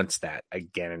 He wants that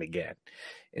again and again.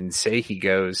 And say he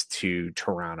goes to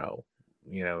Toronto,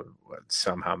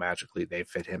 somehow magically they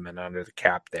fit him in under the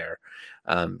cap there.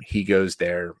 He goes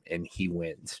there and he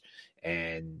wins.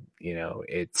 And,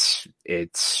 it's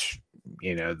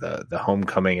the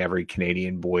homecoming every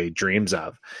Canadian boy dreams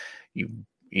of. You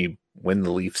win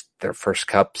the Leafs their first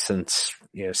cup since,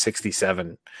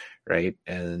 67, right?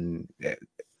 And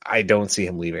I don't see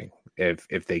him leaving.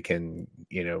 if they can,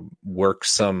 work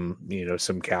some,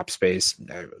 some cap space,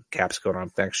 caps going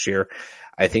up next year,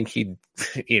 I think he'd,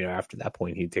 after that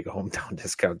point, he'd take a hometown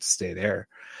discount to stay there.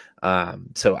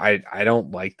 So I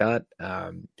don't like that.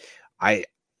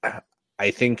 I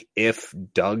think if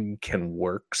Doug can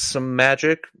work some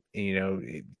magic,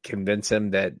 convince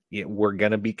him that we're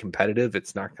going to be competitive.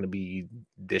 It's not going to be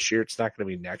this year. It's not going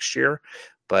to be next year,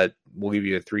 but we'll give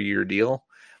you a 3-year deal.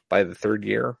 By the 3rd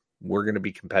year, we're going to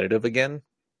be competitive again.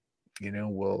 We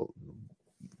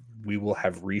will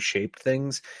have reshaped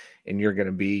things, and you're going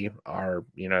to be our,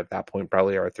 at that point,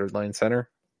 probably our 3rd line center.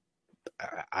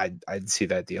 I'd see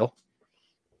that deal.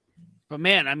 But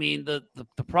man, I mean, the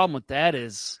problem with that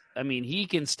is, I mean, he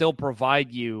can still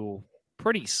provide you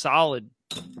pretty solid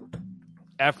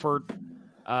effort,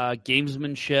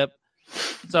 gamesmanship.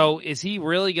 So is he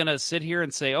really going to sit here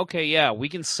and say, okay, yeah, we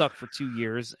can suck for 2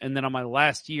 years, and then on my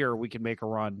last year, we can make a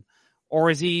run? Or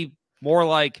is he more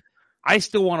like, I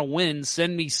still want to win,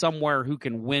 send me somewhere who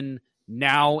can win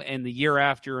now and the year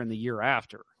after and the year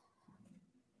after?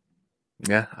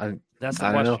 Yeah, that's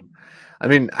the question. Know. I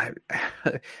mean,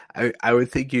 I would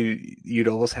think you'd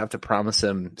almost have to promise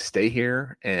him stay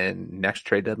here, and next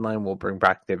trade deadline we'll bring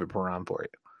back David Perron for you,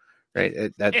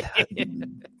 right?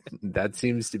 That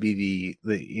seems to be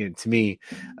the to me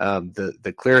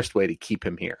the clearest way to keep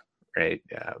him here, right?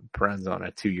 Perron's on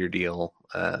a 2-year deal,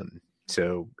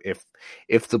 so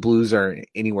if the Blues are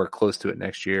anywhere close to it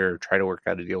next year, try to work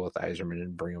out a deal with Yzerman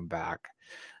and bring him back.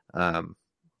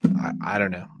 I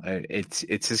don't know. It's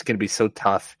just going to be so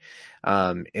tough.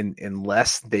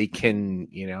 Unless they can,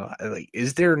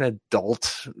 is there an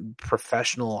adult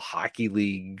professional hockey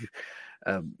league,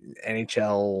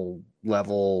 NHL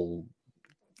level,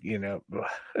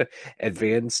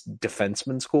 advanced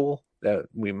defenseman school that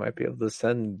we might be able to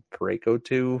send Parayko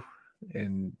to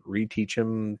and reteach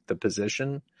him the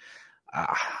position?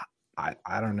 I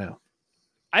don't know.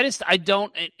 I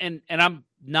don't, and I'm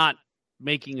not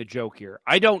making a joke here.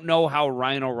 I don't know how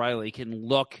Ryan O'Reilly can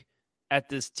look at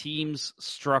this team's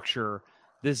structure,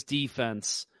 this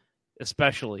defense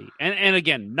especially, and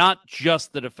again, not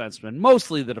just the defenseman,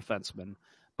 mostly the defenseman,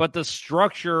 but the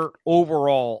structure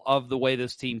overall of the way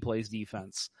this team plays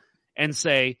defense, and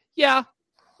say, yeah,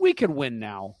 we could win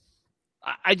now.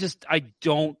 I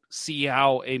don't see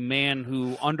how a man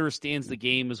who understands the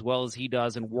game as well as he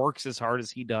does and works as hard as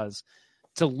he does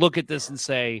to look at this and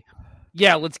say,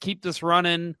 yeah, let's keep this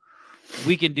running.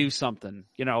 We can do something,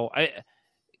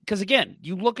 because again,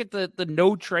 you look at the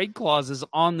no trade clauses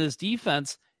on this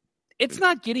defense, it's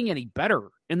not getting any better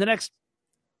in the next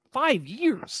 5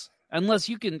 years unless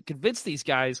you can convince these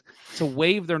guys to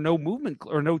waive their no movement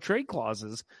or no trade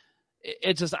clauses.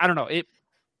 It's just, I don't know.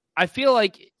 I feel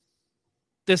like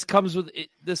this comes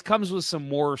with some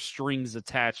more strings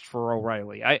attached for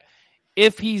O'Reilly.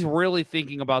 If he's really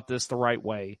thinking about this the right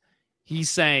way,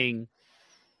 he's saying,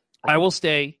 I will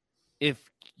stay if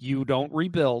you don't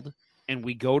rebuild and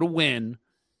we go to win.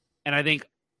 And I think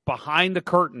behind the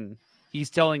curtain,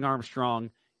 he's telling Armstrong,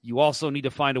 you also need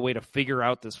to find a way to figure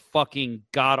out this fucking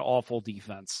god-awful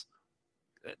defense.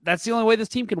 That's the only way this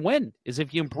team can win, is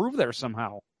if you improve there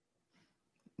somehow.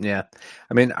 Yeah.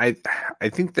 I mean, I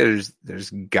think there's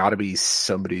got to be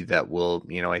somebody that will,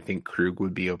 I think Krug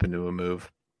would be open to a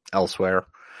move elsewhere.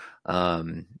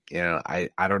 I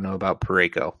don't know about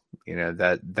Parayko.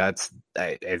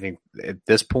 I think at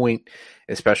this point,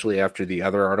 especially after the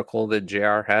other article that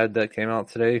JR had that came out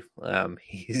today,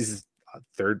 he's a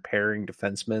 3rd pairing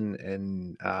defenseman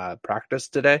in practice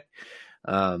today.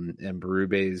 And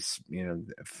Berube's,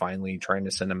 finally trying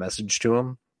to send a message to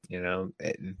him.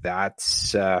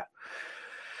 That's, I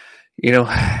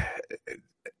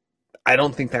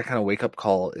don't think that kind of wake up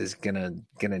call is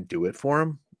gonna do it for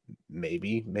him.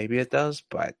 Maybe it does,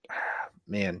 but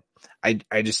man, I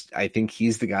think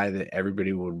he's the guy that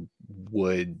everybody would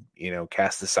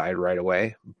cast aside right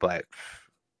away. But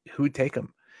who would take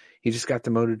him? He just got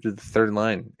demoted to the 3rd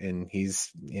line, and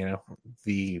he's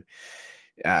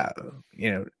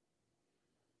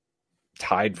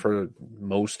tied for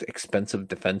most expensive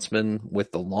defenseman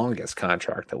with the longest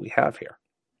contract that we have here.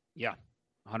 Yeah,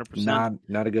 100%.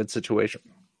 Not a good situation.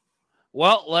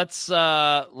 Well, let's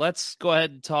go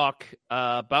ahead and talk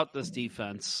about this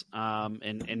defense,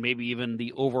 and maybe even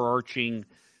the overarching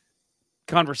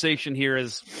conversation here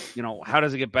is, how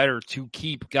does it get better to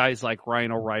keep guys like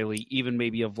Ryan O'Reilly, even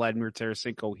maybe a Vladimir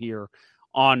Tarasenko here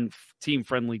on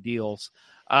team-friendly deals.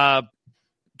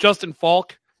 Justin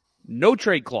Falk, no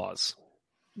trade clause.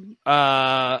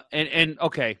 And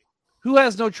okay, who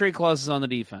has no trade clauses on the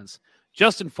defense?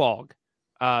 Justin Falk,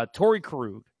 Torrey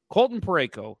Krug, Colton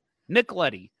Parayko, Nick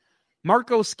Leddy,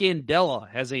 Marco Scandella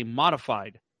has a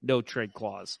modified no-trade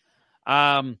clause.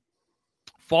 Falk,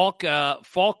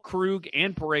 Krug,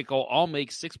 and Parayko all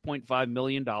make $6.5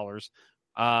 million,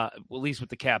 at least with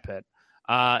the cap hit.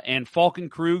 And Falk and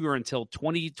Krug are until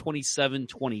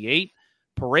 2027-28.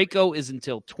 Parayko is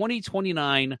until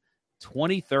 2029-2030.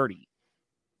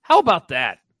 How about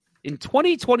that? In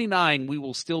 2029, we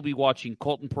will still be watching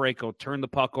Colton Parayko turn the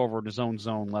puck over in his own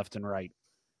zone left and right.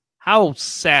 How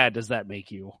sad does that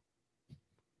make you?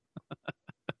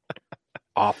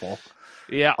 Awful.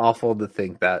 Yeah. Awful to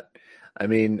think that. I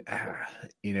mean,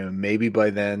 maybe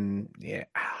by then,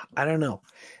 I don't know.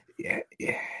 Yeah.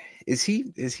 Is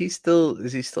he still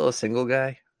a single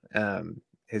guy?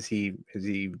 Has he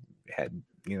had,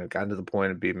 gotten to the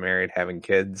point of being married, having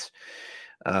kids?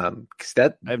 Because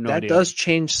that does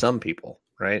change some people,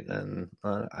 right? And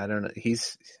I don't know. He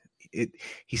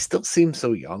still seems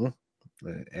so young,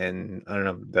 and I don't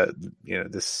know that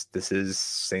this is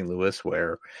St. Louis,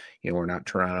 where we're not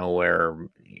Toronto, where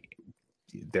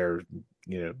there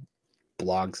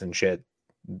blogs and shit,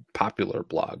 popular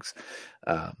blogs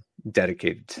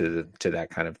dedicated to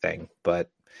that kind of thing. But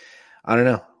I don't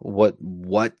know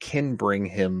what can bring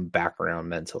him back around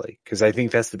mentally, because I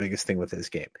think that's the biggest thing with his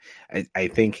game. I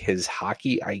think his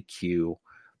hockey IQ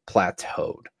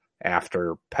plateaued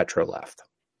after Petro left.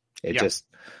 I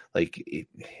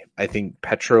think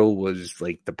Petro was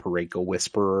like the Parayko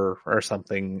whisperer or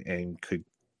something, and could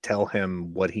tell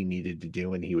him what he needed to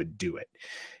do, and he would do it.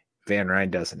 Van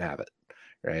Ryn doesn't have it,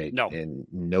 right? No, and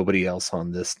nobody else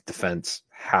on this defense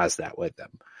has that with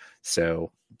them.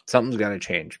 So something's got to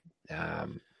change. I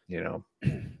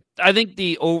think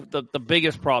the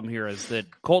biggest problem here is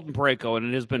that Colton Parayko, and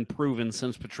it has been proven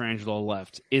since Pietrangelo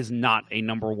left, is not a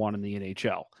number one in the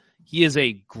NHL. He is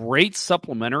a great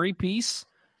supplementary piece.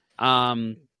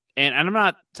 And I'm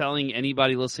not telling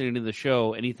anybody listening to the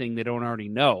show anything they don't already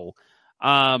know.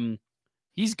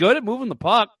 He's good at moving the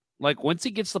puck. Like, once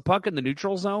he gets the puck in the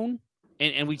neutral zone,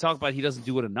 and we talk about he doesn't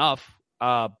do it enough,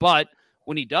 but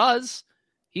when he does,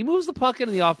 he moves the puck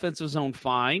into the offensive zone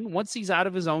fine. Once he's out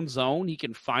of his own zone, he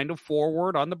can find a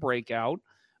forward on the breakout.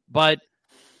 But,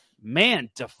 man,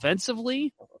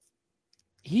 defensively,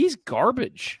 he's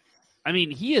garbage. I mean,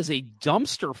 he is a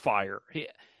dumpster fire.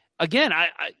 Again, I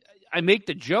make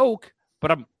the joke,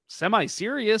 but I'm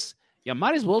semi-serious. You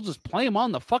might as well just play him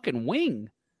on the fucking wing,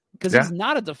 because he's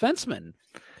not a defenseman.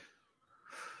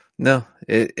 No,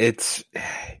 it's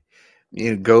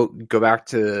go back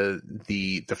to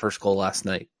the first goal last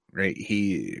night, right?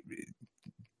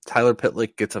 Tyler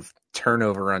Pitlick gets a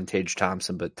turnover on Tage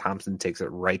Thompson, but Thompson takes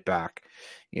it right back.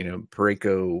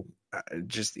 Parayko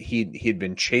he'd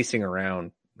been chasing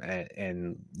around,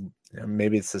 and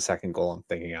maybe it's the second goal I'm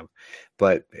thinking of,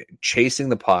 but chasing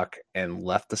the puck and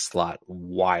left the slot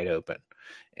wide open.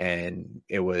 And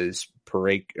it was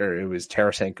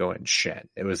Tarasenko and Shen.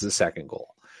 It was the second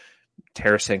goal.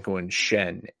 Tarasenko and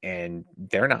Shen, and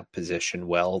they're not positioned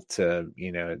well to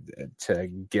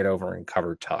get over and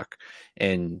cover Tuck,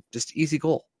 and just easy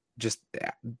goal. Just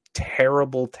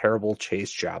terrible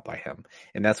chase job by him.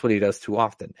 And that's what he does too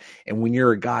often. And when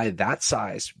you're a guy that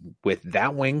size with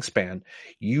that wingspan,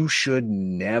 you should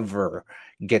never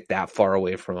get that far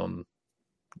away from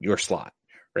your slot,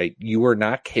 right? You are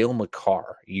not Cale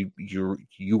Makar. You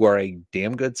are a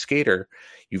damn good skater.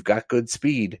 You've got good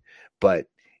speed, but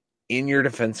in your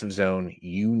defensive zone,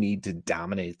 you need to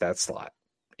dominate that slot.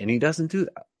 And he doesn't do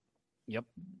that. Yep.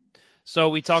 So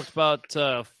we talked about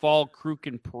Falk, Krug,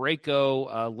 and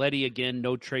Parayko. Leddy, again,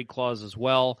 no trade clause as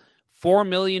well. $4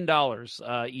 million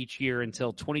each year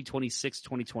until 2026,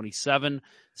 2027.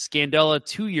 Scandella,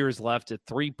 2 years left at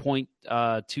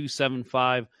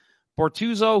 3.275.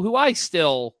 Bortuzzo, who I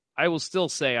will still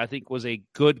say I think was a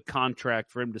good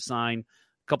contract for him to sign a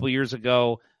couple years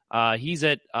ago. He's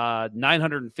at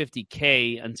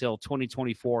 $950K until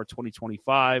 2024,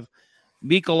 2025.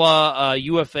 Mikkola,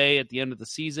 UFA at the end of the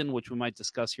season, which we might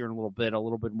discuss here in a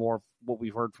little bit more of what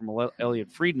we've heard from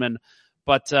Elliot Friedman.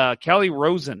 But Calle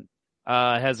Rosen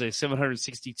has a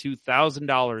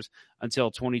 $762,000 until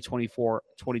 2024,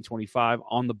 2025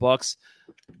 on the books.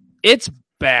 It's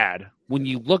bad when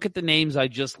you look at the names I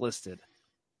just listed.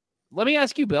 Let me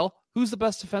ask you, Bill, who's the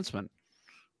best defenseman?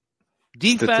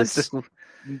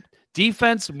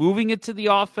 Defense, moving it to the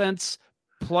offense,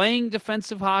 playing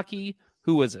defensive hockey.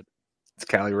 Who is it? It's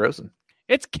Calle Rosen.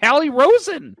 It's Calle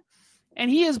Rosen.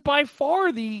 And he is by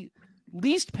far the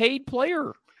least paid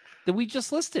player that we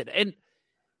just listed. And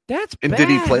that's bad. And did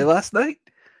he play last night?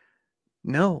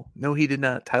 No, he did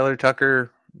not. Tyler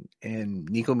Tucker and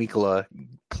Nico Mikkola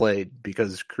played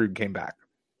because Krug came back.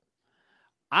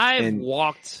 I've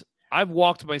walked I've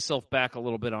walked myself back a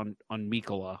little bit on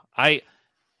Mikkola.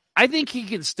 I think he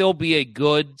can still be a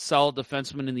good, solid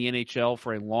defenseman in the NHL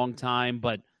for a long time,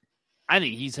 but I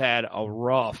think he's had a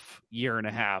rough year and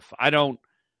a half. I don't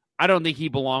think he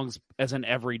belongs as an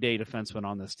everyday defenseman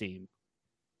on this team.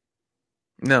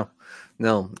 No.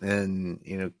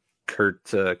 And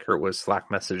Kurt was Slack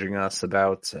messaging us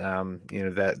about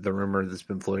that the rumor that's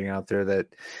been floating out there that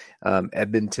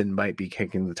Edmonton might be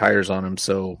kicking the tires on him,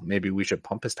 so maybe we should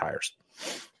pump his tires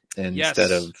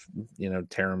instead of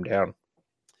tear him down.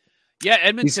 Yeah,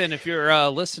 Edmonton, if you're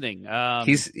listening,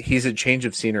 he's a change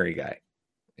of scenery guy.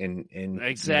 And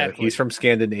exactly, he's from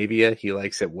Scandinavia. He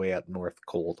likes it way up north,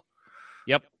 cold.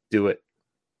 Yep, do it.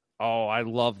 Oh, I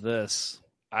love this.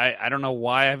 I don't know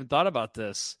why I haven't thought about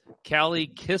this. Callie,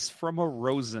 kiss from a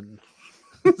Rosen,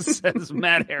 says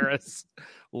Matt Harris.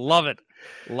 Love it.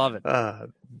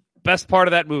 Best part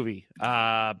of that movie,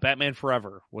 Batman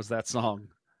Forever, was that song.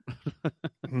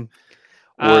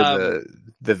 Or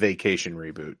the Vacation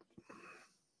reboot.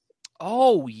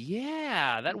 Oh,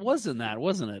 yeah. That was in that,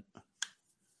 wasn't it?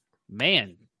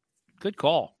 Man, good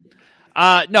call.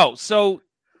 No, so,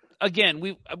 again,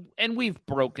 we've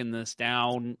broken this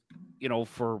down,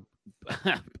 for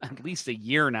at least a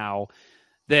year now,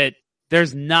 that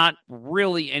there's not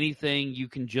really anything you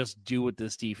can just do with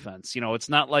this defense. It's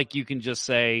not like you can just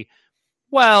say,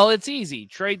 well, it's easy.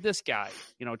 Trade this guy.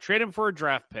 Trade him for a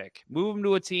draft pick. Move him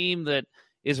to a team that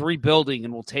is rebuilding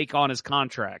and will take on his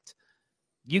contract.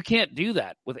 You can't do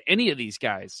that with any of these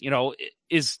guys.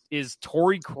 Is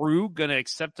Torrey Krug going to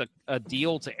accept a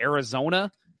deal to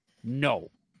Arizona?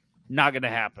 No, not going to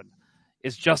happen.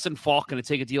 Is Justin Falk going to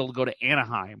take a deal to go to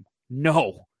Anaheim?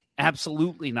 No,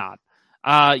 absolutely not.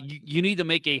 You need to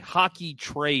make a hockey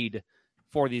trade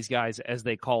for these guys, as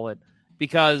they call it,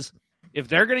 because if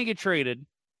they're going to get traded,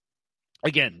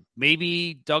 again,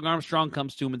 maybe Doug Armstrong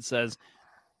comes to him and says,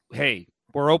 hey,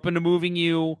 we're open to moving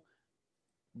you.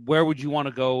 Where would you want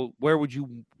to go? Where would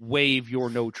you waive your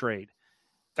no trade?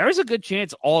 There's a good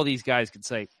chance all of these guys could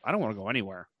say, I don't want to go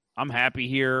anywhere. I'm happy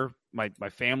here. My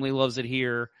family loves it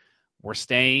here. We're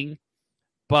staying.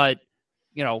 But,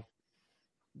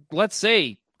 let's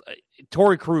say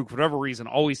Torrey Krug, for whatever reason,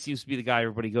 always seems to be the guy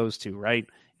everybody goes to, right?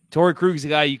 Torrey Krug's the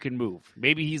guy you can move.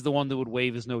 Maybe he's the one that would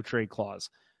waive his no trade clause.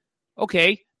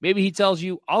 Okay, maybe he tells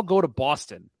you, I'll go to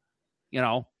Boston.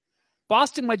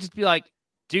 Boston might just be like,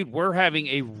 dude, we're having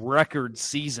a record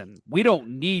season. We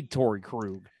don't need Torrey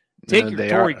Krug. Take your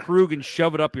Torrey Krug and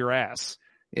shove it up your ass.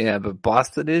 Yeah, but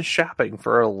Boston is shopping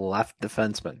for a left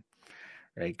defenseman,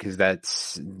 right? Because that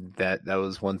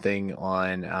was one thing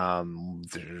on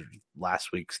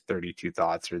last week's 32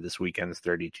 Thoughts, or this weekend's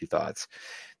 32 Thoughts,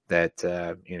 that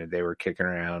they were kicking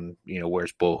around.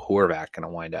 Where's Bo Horvath going to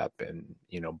wind up in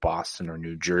Boston or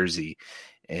New Jersey?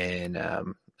 And I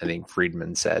think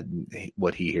Friedman said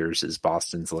what he hears is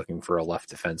Boston's looking for a left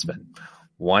defenseman.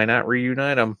 Why not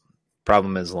reunite them?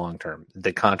 Problem is long term.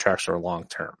 The contracts are long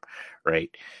term, right?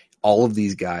 All of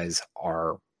these guys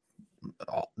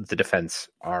the defense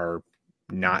are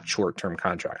not short term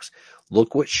contracts.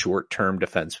 Look what short term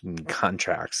defenseman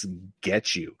contracts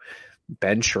get you.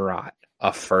 Ben Sherratt,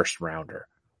 a first rounder.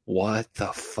 What the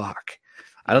fuck?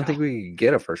 I don't think we can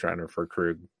get a first rounder for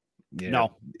Krug.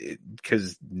 No,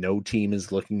 because no team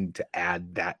is looking to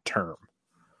add that term.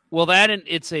 Well, and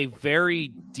it's a very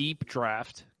deep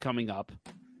draft coming up.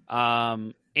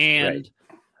 And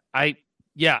right.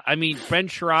 I mean, Ben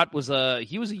Sherratt was a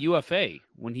UFA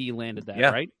when he landed that,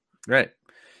 right? Right.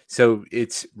 So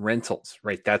it's rentals,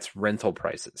 right? That's rental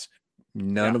prices.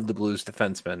 None of the Blues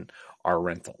defensemen are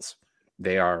rentals.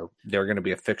 They're going to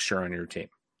be a fixture on your team.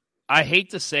 I hate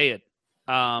to say it,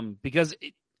 because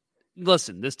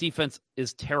listen, this defense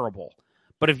is terrible.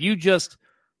 But if you just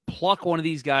pluck one of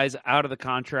these guys out of the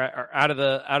contract or out of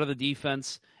the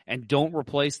defense and don't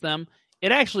replace them,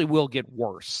 it actually will get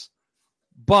worse.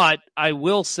 But I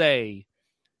will say,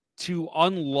 to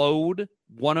unload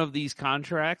one of these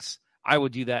contracts, I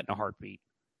would do that in a heartbeat.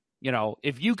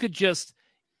 If you could just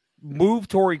move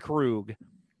Torrey Krug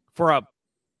for a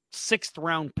 6th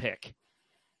round pick,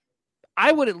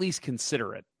 I would at least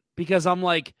consider it, because I'm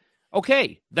like,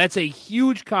 okay, that's a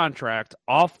huge contract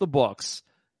off the books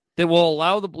that will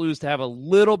allow the Blues to have a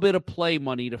little bit of play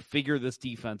money to figure this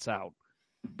defense out.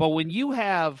 But when you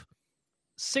have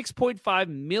 $6.5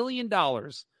 million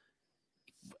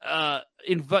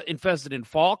invested in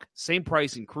Falk, same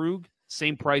price in Krug,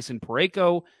 same price in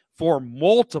Parayko for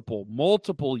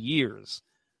multiple years,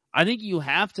 I think you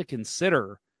have to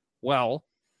consider, well,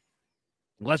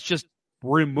 let's just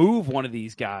remove one of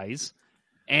these guys,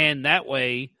 and that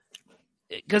way,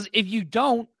 because if you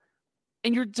don't,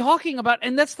 And you're talking about,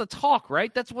 and that's the talk,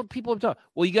 right? That's what people have done.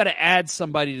 Well, you got to add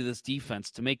somebody to this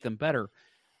defense to make them better.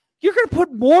 You're going to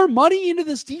put more money into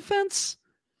this defense?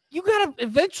 You got to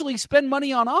eventually spend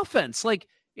money on offense. Like,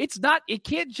 it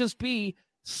can't just be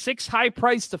 6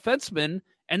 high-priced defensemen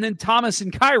and then Thomas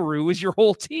and Kyrou is your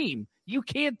whole team. You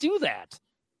can't do that.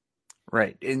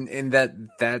 Right. And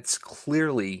that's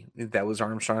clearly, that was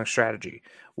Armstrong's strategy,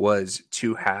 was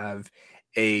to have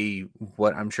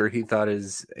what I'm sure he thought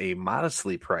is a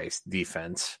modestly priced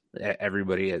defense,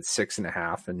 everybody at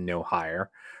 6.5 and no higher.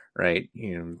 Right.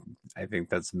 I think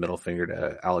that's middle finger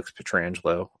to Alex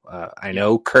Pietrangelo. I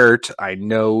know Kurt, I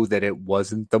know that it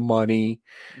wasn't the money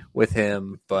with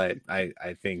him, but I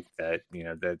think that,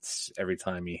 that's every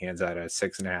time he hands out a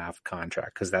 6.5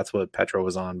 contract, because that's what Petro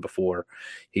was on before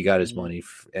he got his money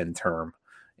in term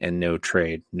and no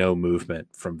trade, no movement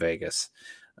from Vegas.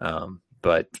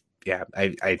 But yeah,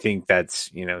 I think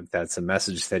that's a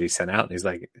message that he sent out. And he's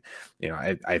like,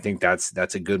 I think that's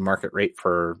a good market rate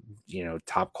for,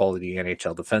 top quality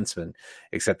NHL defensemen,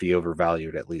 except he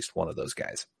overvalued at least one of those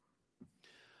guys.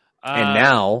 And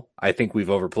now I think we've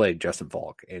overplayed Justin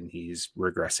Falk and he's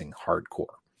regressing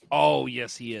hardcore. Oh,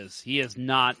 yes, he is. He is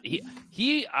not.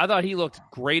 I thought he looked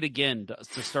great again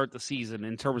to start the season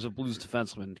in terms of Blues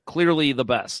defensemen. Clearly the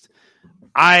best.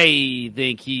 I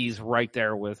think he's right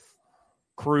there with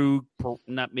Krug,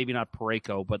 maybe not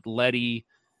Parayko, but Leddy,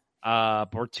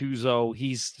 Bortuzzo.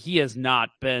 He has not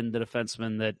been the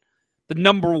defenseman the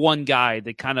number one guy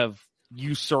that kind of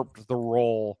usurped the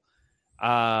role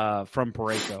from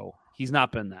Parayko. He's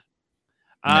not been that.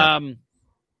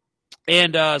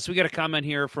 No. So we got a comment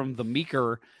here from the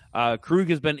Meeker. Krug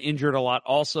has been injured a lot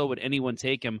also. Would anyone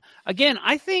take him? Again,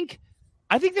 I think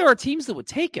there are teams that would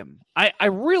take him. I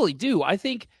really do. I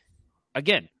think,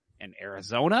 again, in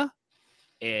Arizona,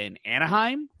 in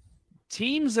Anaheim,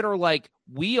 teams that are like,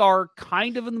 we are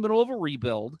kind of in the middle of a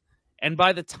rebuild, and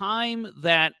by the time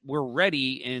that we're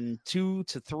ready in 2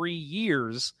 to 3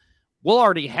 years, we'll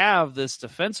already have this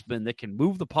defenseman that can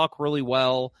move the puck really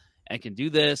well and can do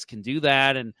this, can do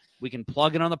that, and we can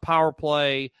plug it on the power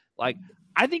play. Like,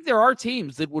 I think there are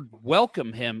teams that would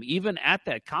welcome him even at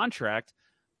that contract,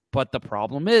 but the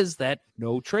problem is that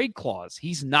no trade clause.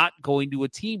 He's not going to a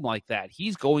team like that.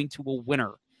 He's going to a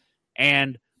winner.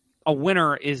 And a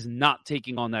winner is not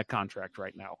taking on that contract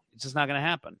right now. It's just not going to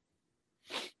happen.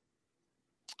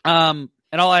 And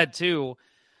I'll add too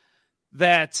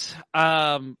that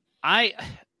and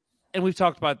we've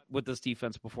talked about with this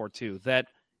defense before too, that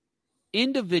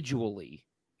individually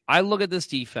I look at this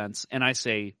defense and I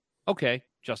say, okay,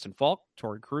 Justin Falk,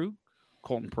 Torrey Krug,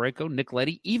 Colton Parayko, Nick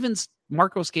Leddy, even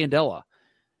Marco Scandella.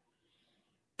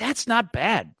 That's not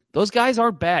bad. Those guys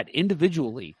aren't bad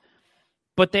individually.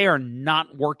 But they are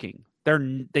not working.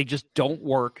 They just don't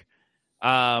work.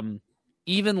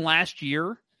 Even last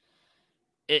year,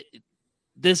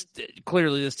 this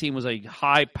team was a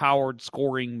high-powered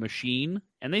scoring machine,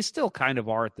 and they still kind of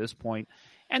are at this point.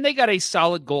 And they got a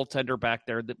solid goaltender back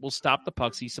there that will stop the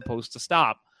pucks he's supposed to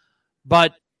stop.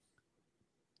 But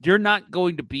you're not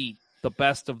going to beat the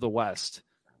best of the West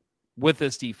with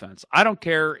this defense. I don't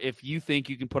care if you think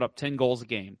you can put up 10 goals a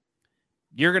game.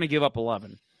 You're going to give up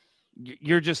 11.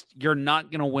 You're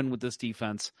not going to win with this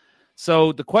defense.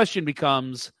 So the question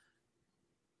becomes,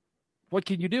 what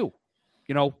can you do?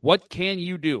 What can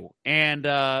you do? And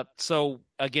so,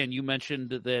 again, you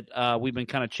mentioned that we've been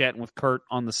kind of chatting with Kurt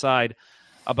on the side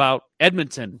about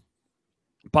Edmonton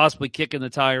possibly kicking the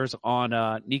tires on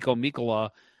Niko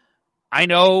Mikkola. I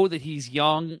know that he's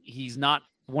young. He's not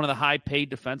one of the high-paid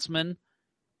defensemen.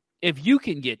 If you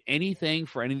can get anything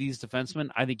for any of these defensemen,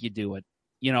 I think you do it.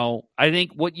 I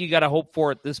think what you got to hope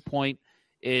for at this point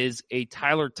is a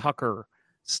Tyler Tucker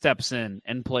steps in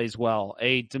and plays well.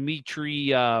 A Dmitry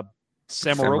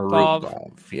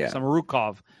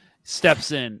Samorukov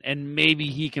steps in, and maybe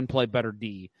he can play better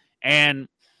D. And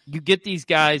you get these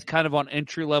guys kind of on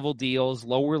entry-level deals,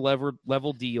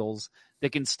 lower-level deals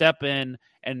that can step in,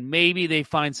 and maybe they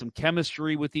find some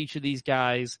chemistry with each of these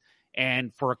guys,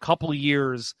 and for a couple of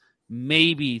years,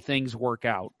 maybe things work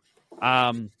out.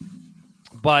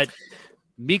 But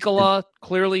Mikkola,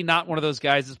 clearly not one of those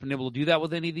guys that's been able to do that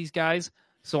with any of these guys.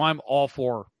 So I'm all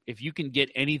for, if you can get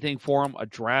anything for him, a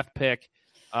draft pick,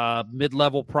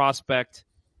 mid-level prospect,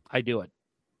 I do it.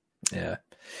 Yeah.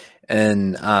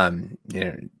 And,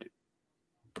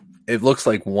 it looks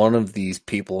like one of these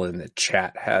people in the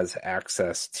chat has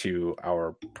access to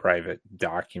our private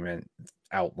document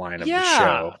outline of the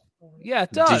show. Yeah,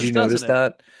 it does. Did you notice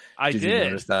that? I did. Did you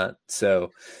notice that?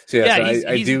 So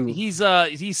I do.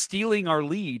 He's stealing our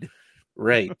lead.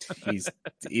 Right. He's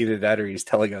either that or he's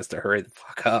telling us to hurry the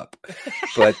fuck up.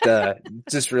 But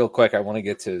just real quick, I want to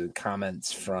get to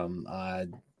comments from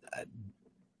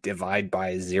Divide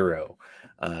by Zero.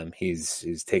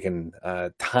 He's taken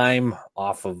time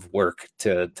off of work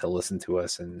to listen to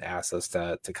us and ask us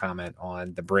to comment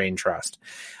on the brain trust.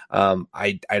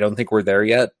 I don't think we're there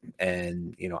yet,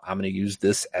 and I'm going to use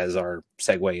this as our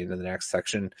segue into the next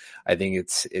section. I think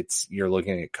it's you're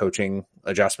looking at coaching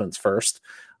adjustments first.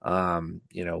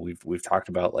 We've talked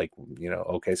about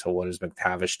okay, so what is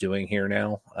McTavish doing here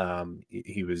now?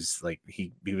 He was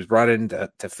brought in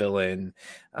to fill in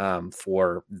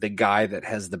for the guy that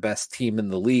has the best team in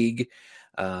the league.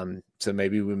 So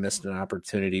maybe we missed an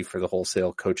opportunity for the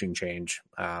wholesale coaching change.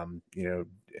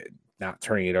 Not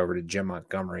turning it over to Jim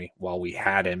Montgomery while we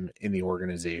had him in the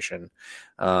organization.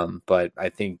 But I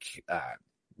think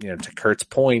to Kurt's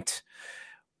point,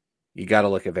 you got to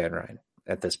look at Van Ryn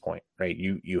at this point, right?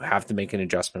 You have to make an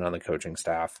adjustment on the coaching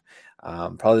staff.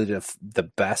 Probably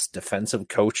the best defensive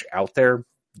coach out there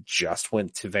just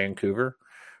went to Vancouver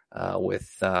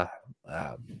with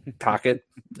Tocchet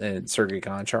and Sergei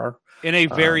Gonchar. In a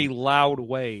very loud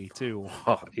way, too.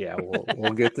 Oh, yeah,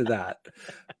 we'll get to that.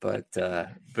 But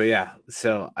yeah,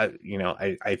 so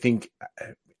I think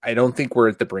I don't think we're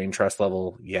at the brain trust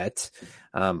level yet.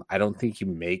 I don't think you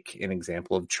make an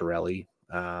example of Chiarelli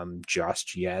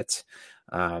just yet.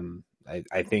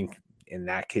 I think in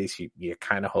that case, you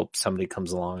kind of hope somebody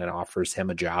comes along and offers him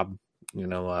a job,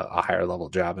 a higher level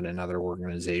job in another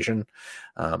organization.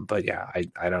 But yeah,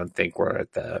 I don't think we're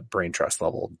at the brain trust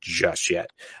level just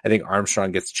yet. I think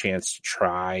Armstrong gets a chance to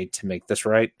try to make this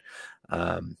right.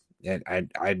 And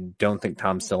I don't think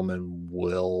Tom Stillman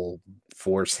will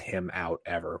force him out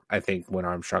ever. I think when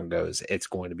Armstrong goes, it's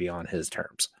going to be on his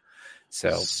terms.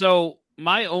 So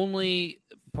my only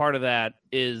part of that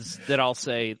is that I'll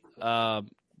say,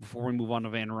 before we move on to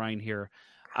Van Ryn here,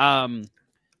 I'm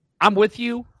with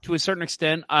you to a certain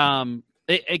extent.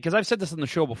 Because I've said this on the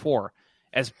show before,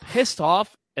 as pissed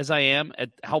off as I am at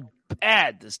how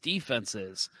bad this defense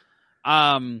is,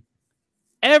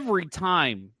 every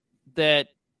time that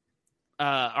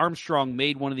Armstrong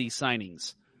made one of these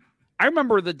signings, I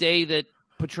remember the day that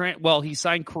he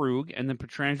signed Krug and then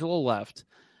Pietrangelo left.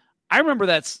 I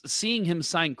remember seeing him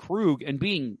sign Krug and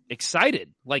being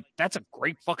excited. Like, that's a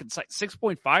great fucking site.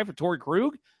 6.5 for Torrey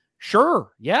Krug?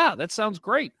 Sure. Yeah, that sounds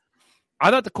great.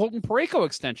 I thought the Colton Parayko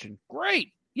extension,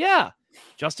 great. Yeah.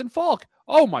 Justin Falk.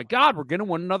 Oh, my God, we're going to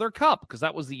win another cup, because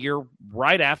that was the year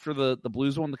right after the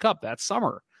Blues won the cup that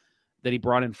summer that he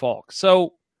brought in Falk.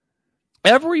 So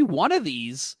every one of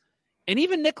these, and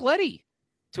even Nick Leddy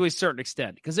to a certain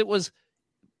extent, because it was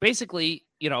basically,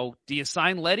 do you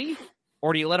sign Leddy?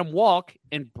 Or do you let him walk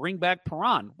and bring back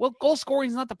Perron? Well, goal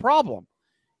scoring is not the problem.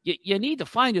 You need to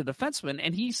find a defenseman,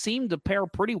 and he seemed to pair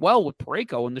pretty well with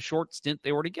Parayko in the short stint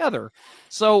they were together.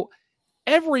 So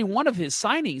every one of his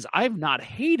signings I've not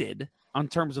hated on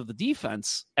terms of the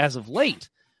defense as of late.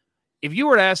 If you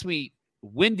were to ask me,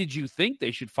 when did you think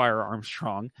they should fire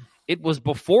Armstrong? It was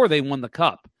before they won the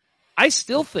cup. I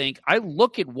still think, I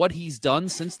look at what he's done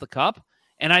since the cup,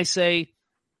 and I say,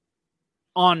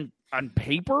 on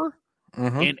paper,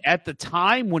 and at the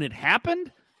time when it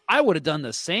happened, I would have done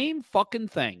the same fucking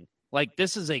thing. Like,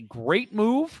 this is a great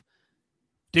move.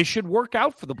 This should work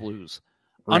out for the Blues.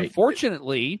 Right.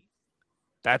 Unfortunately,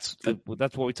 that's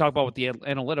what we talk about with the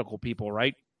analytical people,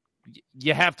 right?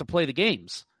 You have to play the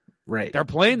games. Right. They're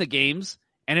playing the games,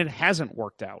 and it hasn't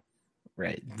worked out.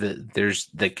 Right.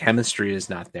 The chemistry is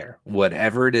not there.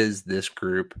 Whatever it is, this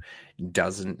group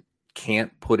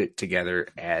can't put it together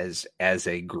as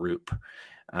a group.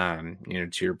 To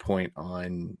your point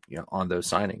on those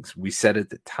signings, we said at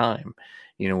the time,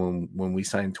 when we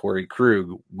signed Torrey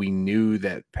Krug, we knew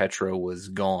that Petro was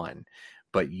gone,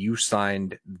 but you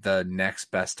signed the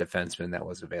next best defenseman that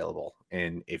was available.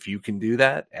 And if you can do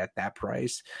that at that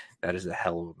price, that is a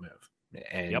hell of a move.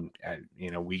 And,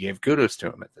 we gave kudos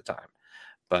to him at the time,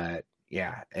 but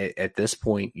yeah, at this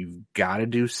point, you've got to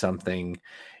do something.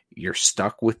 You're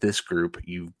stuck with this group.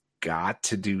 You've got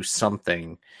to do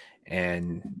something.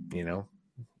 And,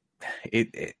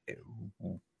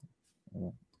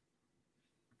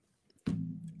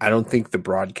 I don't think the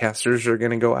broadcasters are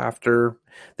going to go after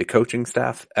the coaching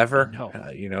staff ever,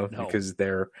 no. Because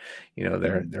they're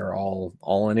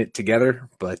all in it together.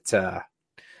 But,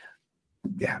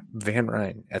 yeah, Van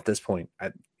Ryn at this point,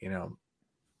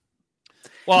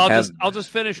 Well, I'll just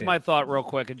finish my thought real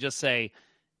quick and just say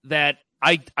that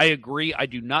I agree. I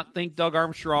do not think Doug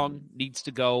Armstrong needs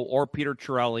to go, or Peter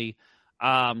Chiarelli.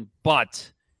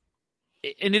 But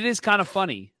it is kind of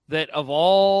funny that of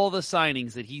all the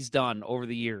signings that he's done over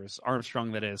the years,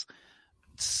 Armstrong that is,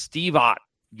 Steve Ott,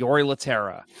 Yori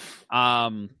Laterra.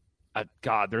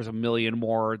 God, there's a million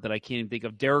more that I can't even think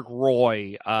of. Derek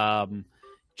Roy.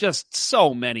 Just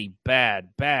so many bad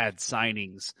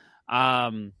signings.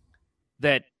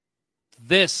 That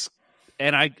this,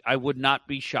 and I would not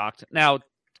be shocked. Now,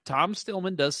 Tom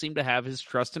Stillman does seem to have his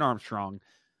trust in Armstrong,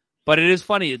 but it is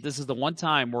funny that this is the one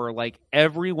time where, like,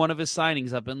 every one of his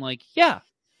signings I've been like, yeah,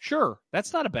 sure,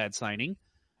 that's not a bad signing.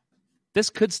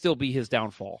 This could still be his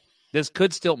downfall. This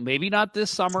could still, maybe not this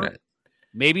summer,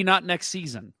 maybe not next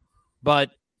season,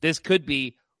 but this could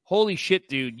be, holy shit,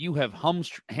 dude, you have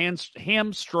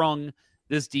hamstrung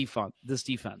this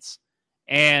defense.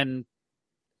 And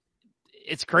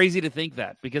it's crazy to think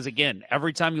that, because, again,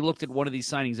 every time you looked at one of these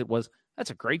signings, it was, that's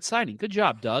a great signing. Good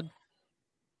job, Doug.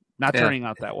 Not turning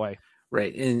out that way.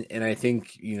 Right. And I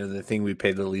think, the thing we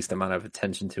paid the least amount of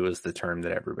attention to is the term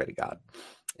that everybody got.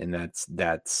 And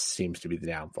that seems to be the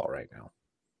downfall right now.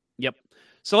 Yep.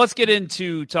 So let's get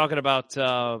into talking about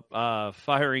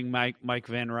firing Mike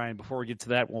Van Ryn. Before we get to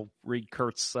that, we'll read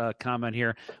Kurt's comment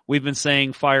here. We've been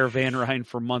saying fire Van Ryn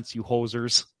for months, you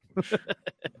hosers.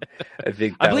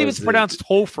 I believe it's pronounced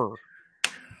Hofer.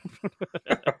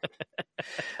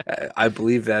 I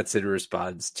believe that's in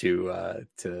response to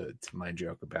my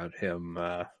joke about him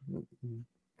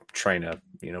trying to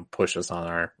push us on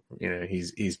our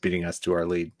he's beating us to our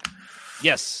lead.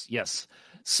 Yes.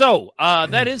 So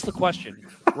that is the question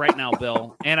right now,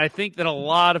 Bill, and I think that a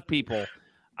lot of people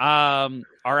are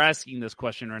asking this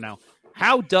question right now.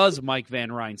 How does Mike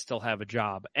Van Ryn still have a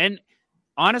job? And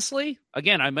honestly,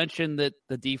 again, I mentioned that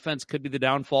the defense could be the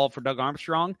downfall for Doug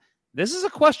Armstrong. This is a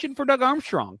question for Doug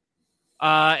Armstrong.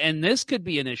 And this could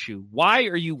be an issue. Why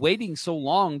are you waiting so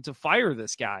long to fire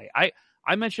this guy?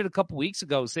 I mentioned a couple weeks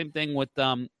ago, same thing with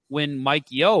when Mike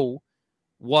Yeo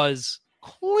was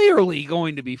clearly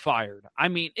going to be fired. I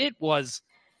mean, it was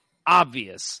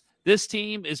obvious. This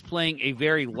team is playing a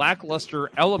very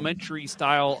lackluster elementary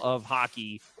style of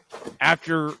hockey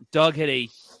after Doug had a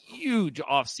huge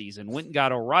offseason. Went and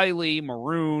got O'Reilly,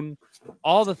 Maroon,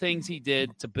 all the things he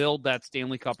did to build that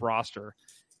Stanley Cup roster.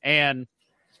 And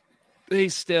they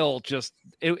still just,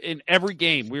 in every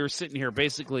game, we were sitting here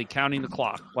basically counting the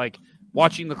clock, like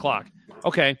watching the clock.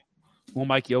 Okay, will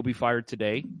Mike Yeo be fired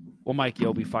today? Will Mike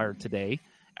Yeo be fired today?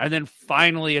 And then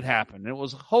finally it happened. It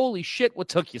was, holy shit, what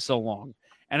took you so long?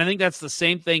 And I think that's the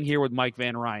same thing here with Mike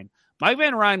Van Ryn. Mike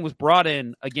Van Ryn was brought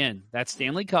in, again, that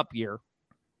Stanley Cup year.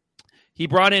 He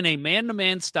brought in a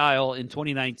man-to-man style in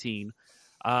 2018,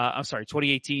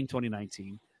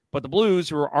 2019. But the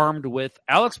Blues were armed with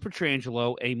Alex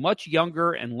Pietrangelo, a much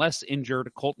younger and less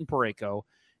injured Colton Parayko,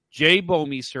 Jay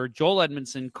Bouwmeester, Joel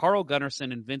Edmondson, Carl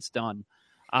Gunnarsson, and Vince Dunn.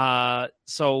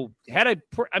 So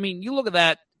you look at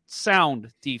that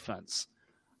sound defense.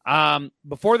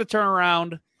 Before the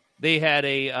turnaround, they had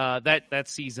that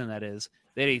season, that is,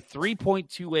 they had a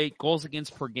 3.28 goals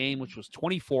against per game, which was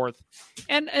 24th,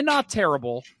 and not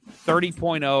terrible,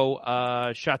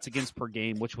 30.0 shots against per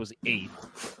game, which was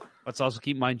 8th. Let's also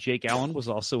keep in mind Jake Allen was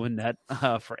also in net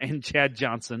and Chad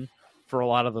Johnson for a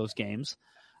lot of those games.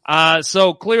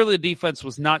 So clearly the defense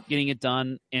was not getting it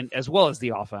done, and as well as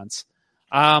the offense.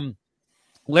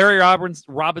 Larry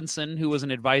Robinson, who was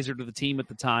an advisor to the team at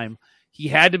the time, he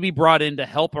had to be brought in to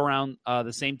help around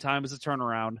the same time as the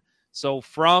turnaround. So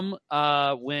from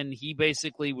when he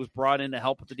basically was brought in to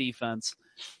help with the defense,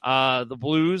 the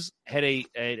Blues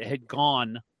had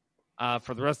gone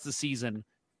for the rest of the season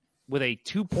with a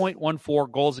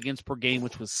 2.14 goals against per game,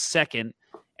 which was second,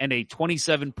 and a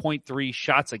 27.3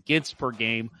 shots against per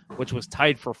game, which was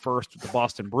tied for first with the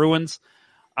Boston Bruins.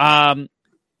 And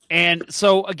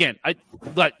so, again,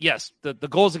 but yes, the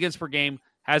goals against per game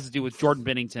has to do with Jordan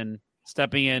Binnington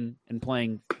stepping in and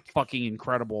playing fucking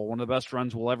incredible. One of the best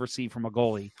runs we'll ever see from a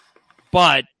goalie.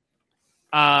 But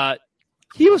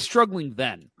he was struggling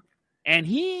then. And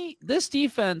this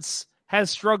defense has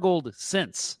struggled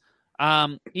since.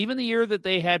 Even the year that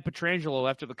they had Pietrangelo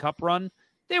after the Cup run,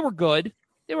 they were good.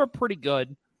 They were pretty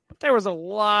good. But there was a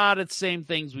lot of the same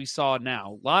things we saw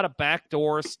now. A lot of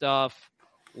backdoor stuff.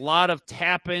 A lot of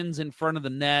tap-ins in front of the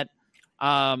net.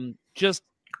 Just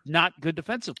not good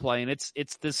defensive play. And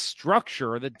it's this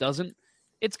structure that doesn't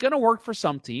 – it's going to work for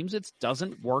some teams. It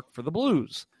doesn't work for the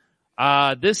Blues.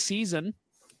 This season,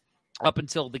 up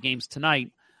until the games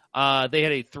tonight, they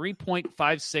had a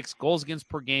 3.56 goals against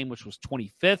per game, which was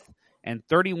 25th, and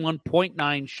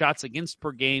 31.9 shots against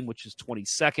per game, which is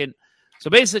 22nd. So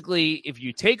basically, if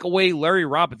you take away Larry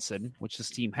Robinson, which this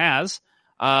team has,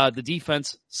 the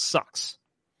defense sucks.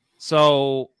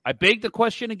 So I beg the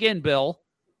question again, Bill.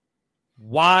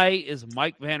 Why is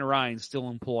Mike Van Ryn still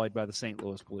employed by the St.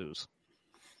 Louis Blues?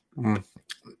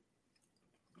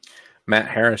 Matt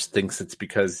Harris thinks it's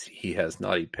because he has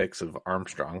naughty pics of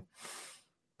Armstrong.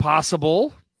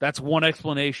 Possible. That's one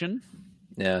explanation.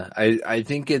 Yeah, I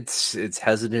think it's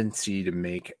hesitancy to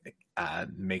make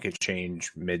a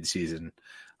change midseason,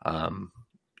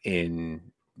 in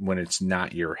when it's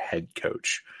not your head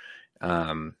coach.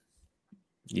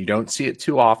 You don't see it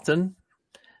too often,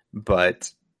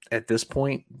 but at this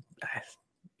point,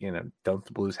 don't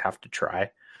the Blues have to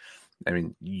try? I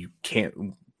mean, you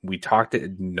can't. We talked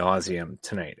ad nauseum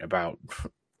tonight about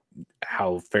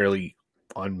how fairly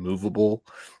unmovable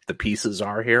the pieces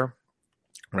are here.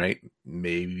 Right?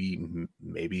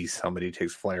 Maybe somebody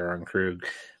takes flyer on Krug.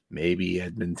 Maybe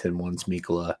Edmonton wants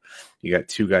Mikkola. You got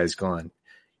two guys gone.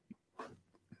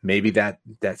 Maybe that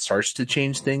starts to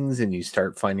change things and you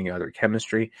start finding other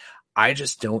chemistry. I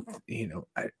just don't,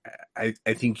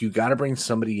 I think you got to bring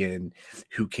somebody in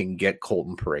who can get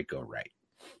Colton Parayko right.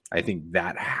 I think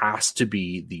that has to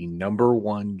be the number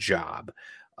one job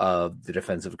of the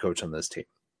defensive coach on this team.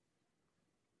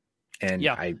 And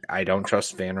yeah. I don't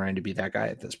trust Van Ryn to be that guy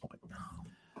at this point.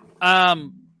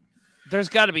 There's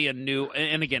got to be a new,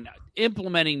 and again,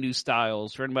 implementing new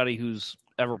styles for anybody who's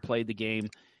ever played the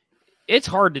game. It's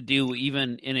hard to do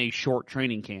even in a short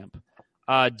training camp.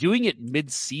 Doing it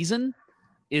mid-season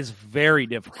is very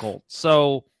difficult.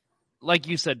 So, like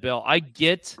you said, Bill, I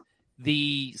get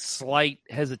the slight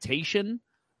hesitation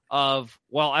of,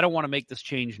 well, I don't want to make this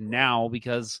change now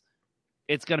because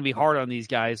it's going to be hard on these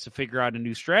guys to figure out a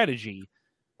new strategy.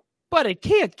 But it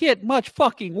can't get much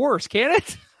fucking worse, can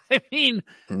it? I mean,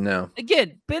 no.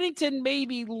 Again, Binnington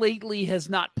maybe lately has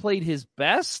not played his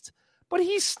best, but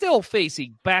he's still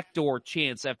facing backdoor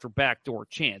chance after backdoor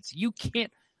chance. You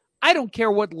can't, I don't care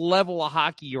what level of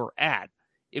hockey you're at.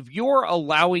 If you're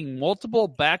allowing multiple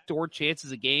backdoor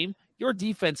chances a game, your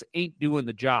defense ain't doing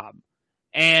the job.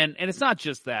 And it's not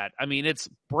just that. I mean, it's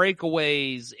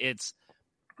breakaways, it's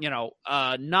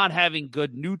not having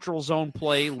good neutral zone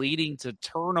play leading to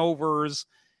turnovers.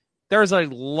 There's a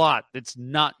lot that's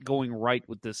not going right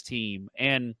with this team.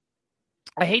 And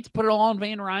I hate to put it all on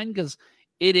Van Ryn because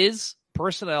it is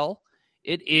personnel.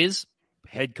 It is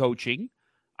head coaching.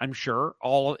 I'm sure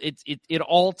it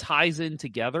all ties in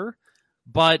together.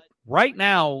 But right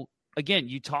now, again,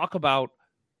 you talk about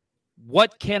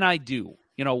what can I do?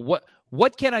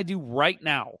 What can I do right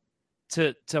now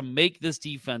to make this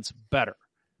defense better?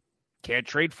 Can't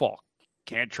trade Falk.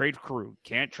 Can't trade Krug.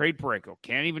 Can't trade Parayko.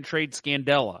 Can't even trade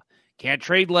Scandella. Can't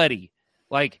trade Leddy.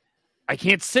 Like, I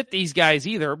can't sit these guys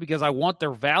either because I want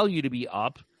their value to be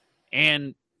up.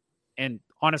 And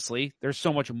honestly, there's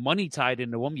so much money tied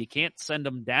into them. You can't send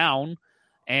them down.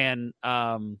 And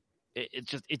it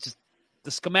just the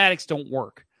schematics don't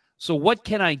work. So what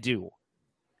can I do?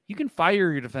 You can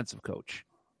fire your defensive coach.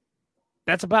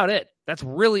 That's about it. That's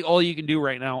really all you can do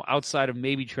right now outside of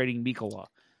maybe trading Mikkola,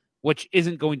 which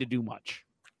isn't going to do much.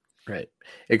 Right.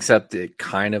 Except it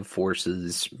kind of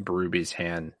forces Berube's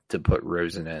hand to put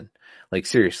Rosen in. Like,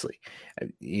 seriously,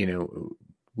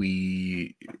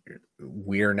 we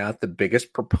are not the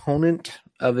biggest proponent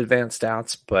of advanced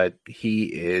stats, but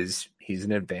he's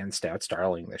an advanced stats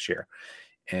darling this year.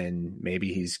 And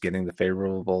maybe he's getting the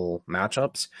favorable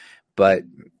matchups, but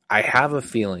I have a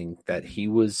feeling that he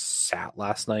was sat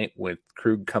last night with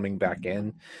Krug coming back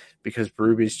in because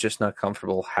Berube's just not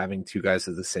comfortable having two guys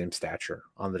of the same stature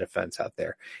on the defense out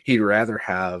there. He'd rather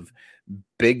have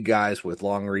big guys with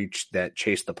long reach that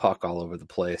chase the puck all over the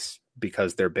place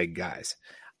because they're big guys.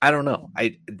 I don't know.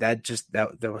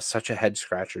 That was such a head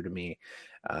scratcher to me,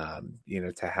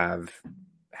 to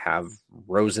have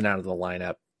Rosen out of the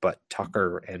lineup, but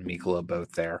Tucker and Mikkola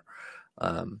both there.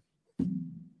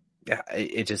 Yeah,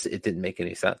 it didn't make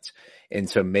any sense. And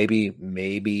so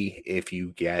maybe if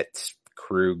you get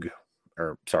Mikkola,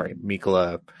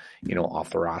 off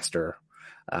the roster,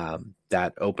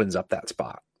 that opens up that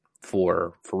spot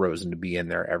for Rosen to be in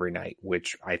there every night,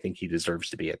 which I think he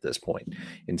deserves to be at this point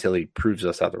until he proves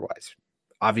us otherwise.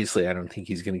 Obviously, I don't think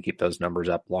he's going to keep those numbers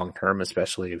up long term,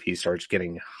 especially if he starts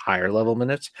getting higher level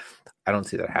minutes. I don't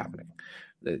see that happening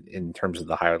in terms of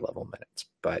the higher level minutes,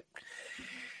 but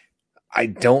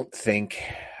I still think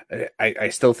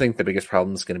the biggest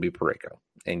problem is going to be Parayko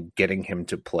and getting him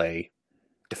to play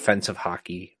defensive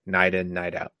hockey night in,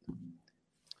 night out.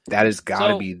 That has got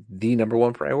to be the number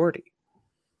one priority.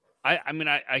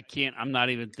 I can't, I'm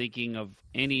not even thinking of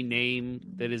any name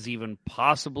that is even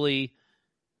possibly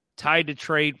tied to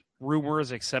trade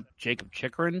rumors except Jacob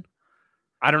Chikrin.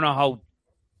 I don't know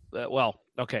how,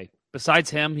 okay. Besides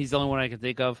him, he's the only one I can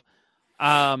think of.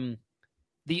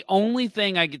 The only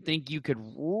thing I could think you could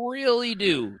really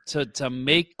do to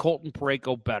make Colton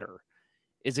Parayko better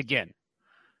is, again,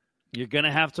 you're going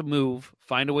to have to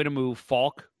find a way to move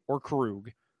Falk or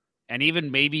Krug, and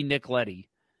even maybe Nick Leddy.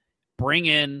 Bring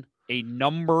in a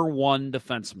number one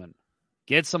defenseman.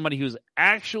 Get somebody who's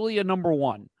actually a number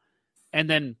one, and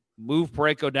then move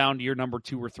Parayko down to your number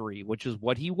 2 or 3, which is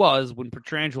what he was when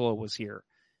Pietrangelo was here.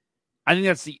 I think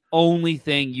that's the only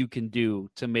thing you can do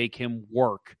to make him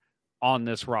work on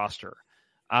this roster.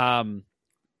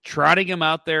 Trotting him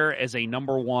out there as a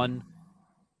number one,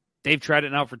 they've tried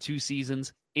it now for 2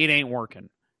 seasons. It ain't working.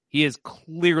 He is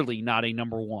clearly not a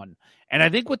number one. And I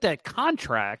think with that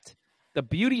contract, the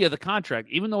beauty of the contract,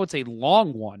 even though it's a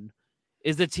long one,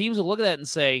 is that teams will look at that and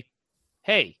say,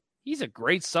 hey, he's a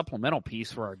great supplemental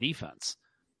piece for our defense.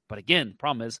 But again, the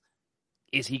problem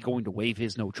is he going to waive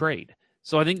his no trade?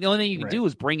 So I think the only thing you can do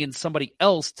is bring in somebody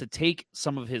else to take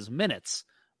some of his minutes.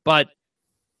 But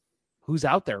who's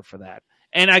out there for that?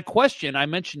 And I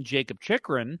mentioned Jacob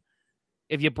Chikrin.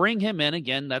 If you bring him in,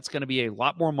 again, that's going to be a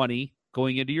lot more money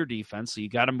going into your defense. So you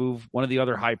got to move one of the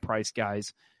other high-priced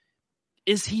guys.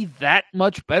 Is he that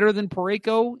much better than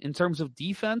Parayko in terms of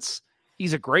defense?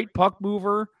 He's a great puck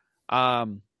mover,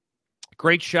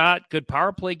 great shot, good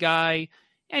power play guy,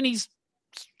 and he's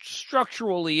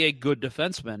structurally a good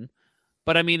defenseman.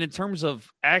 But, I mean, in terms of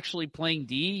actually playing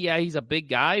D, yeah, he's a big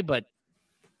guy, but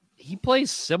he plays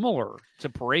similar to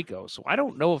Parayko. So I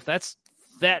don't know if that's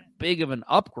that big of an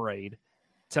upgrade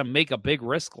to make a big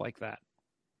risk like that.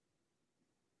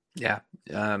 Yeah.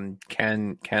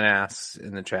 Ken asks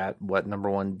in the chat what number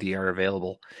one D are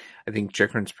available. I think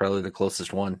Chikrin's probably the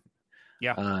closest one.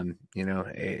 Yeah.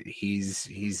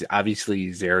 He's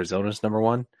obviously Arizona's number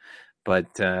one,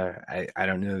 but I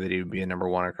don't know that he would be a number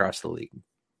one across the league.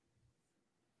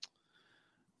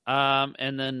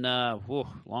 And then,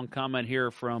 long comment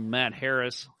here from Matt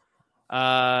Harris.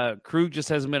 Krug just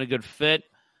hasn't been a good fit.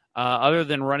 Other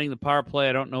than running the power play,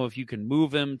 I don't know if you can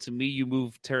move him. To me, you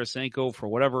move Tarasenko for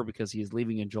whatever because he is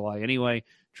leaving in July anyway.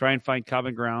 Try and find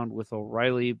common ground with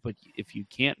O'Reilly, but if you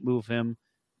can't move him,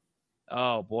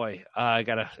 oh boy, I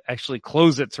got to actually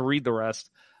close it to read the rest.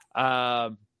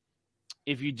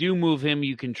 If you do move him,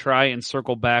 you can try and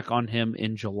circle back on him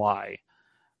in July.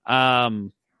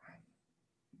 Oh,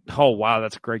 wow,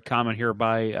 that's a great comment here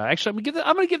by actually,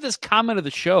 I'm going to give this comment of the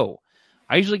show.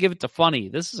 I usually give it to Funny.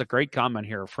 This is a great comment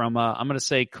here from, I'm going to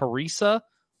say Carissa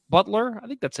Butler. I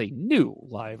think that's a new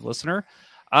live listener.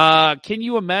 Can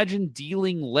you imagine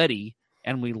dealing Leddy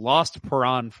and we lost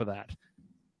Perron for that?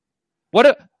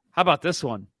 How about this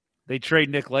one? They trade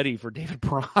Nick Leddy for David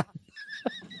Perron.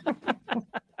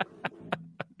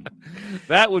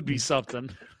 That would be something.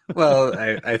 Well,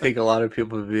 I think a lot of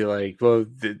people would be like, well,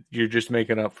 you're just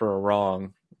making up for a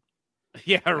wrong.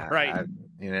 Yeah, right.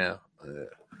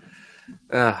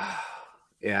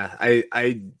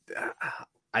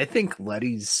 I think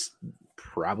Leddy's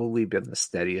probably been the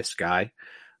steadiest guy.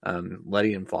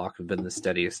 Leddy and Falk have been the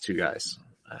steadiest 2 guys.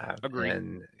 Agreed.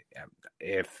 And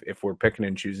if we're picking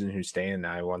and choosing who's staying,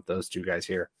 I want those 2 guys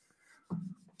here.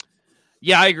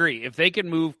 Yeah, I agree. If they can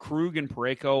move Krug and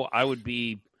Parayko, I would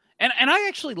be. And I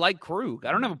actually like Krug.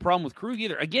 I don't have a problem with Krug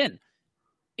either. Again,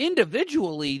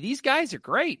 individually, these guys are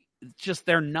great. It's just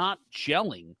they're not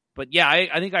gelling. But yeah,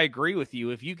 I think I agree with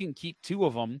you. If you can keep 2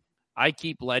 of them, I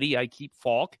keep Leddy, I keep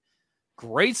Falk.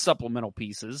 Great supplemental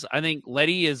pieces. I think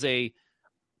Leddy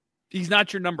he's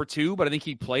not your number 2, but I think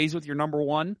he plays with your number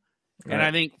 1. Right. And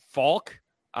I think Falk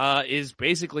is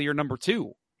basically your number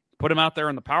 2. Put him out there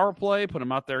on the power play, put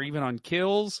him out there even on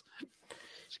kills.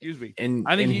 Excuse me. And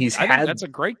I think that's a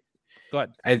great. Go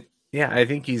ahead. I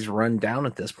think he's run down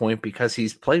at this point because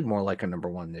he's played more like a number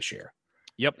 1 this year.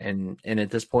 Yep. And at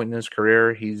this point in his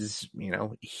career, he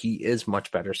is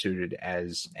much better suited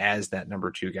as that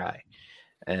number 2 guy.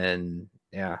 And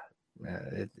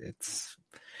it's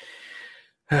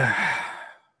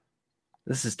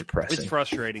this is depressing. It's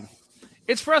frustrating.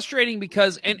 It's frustrating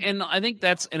because, and I think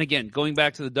that's, and again, going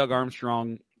back to the Doug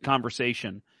Armstrong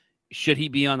conversation, should he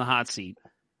be on the hot seat?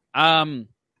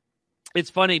 It's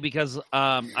funny because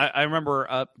I remember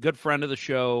a good friend of the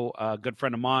show, a good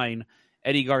friend of mine,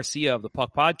 Eddie Garcia of the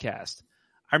Puck Podcast.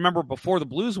 I remember before the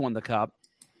Blues won the Cup,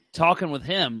 talking with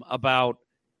him about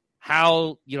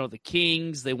how, the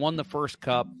Kings, they won the first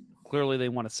Cup. Clearly they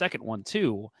won a second one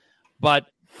too, but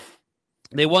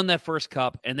they won that first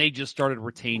Cup and they just started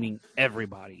retaining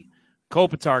everybody.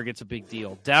 Kopitar gets a big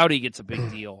deal. Doughty gets a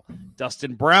big deal.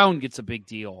 Dustin Brown gets a big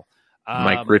deal.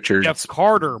 Mike Richards. Jeff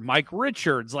Carter, Mike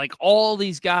Richards, like all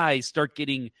these guys start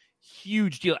getting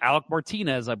huge deal. Alec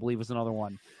Martinez, I believe, was another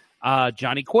one.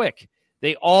 Johnny Quick.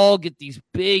 They all get these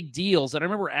big deals. And I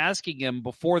remember asking him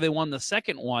before they won the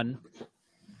second one,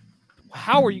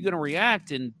 how are you going to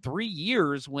react in 3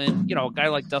 years when, a guy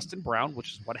like Dustin Brown,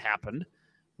 which is what happened,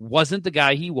 wasn't the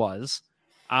guy he was,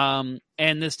 and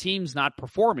this team's not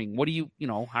performing? What do you,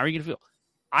 how are you going to feel?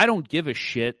 I don't give a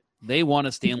shit. They won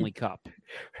a Stanley Cup.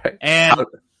 And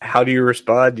how do you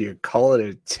respond? Do you call it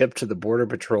a tip to the Border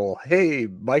Patrol? Hey,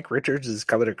 Mike Richards is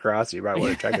coming across. You might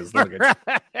want to check his luggage. Yeah,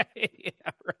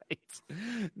 right.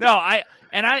 No, I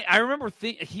remember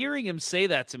hearing him say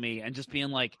that to me and just being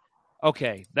like,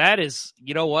 okay, that is,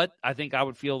 you know what? I think I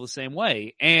would feel the same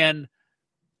way. And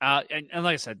like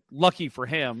I said, lucky for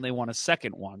him, they won a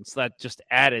second one. So that just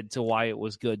added to why it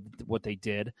was good what they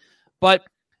did. But,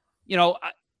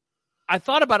 I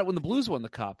thought about it when the Blues won the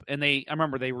Cup, and I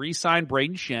remember they re-signed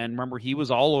Braden Shen. Remember, he was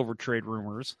all over trade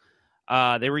rumors.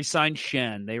 They re-signed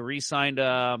Shen. They re-signed,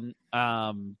 who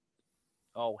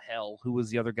was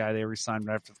the other guy they re-signed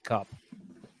after the Cup?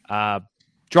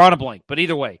 Drawing a blank, but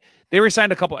either way, they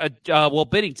re-signed a couple.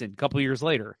 Binnington, a couple of years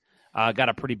later, got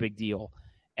a pretty big deal.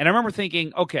 And I remember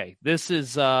thinking, okay, this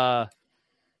is all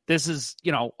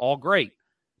great.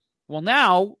 Well,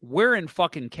 now we're in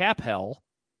fucking cap hell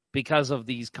because of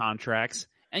these contracts.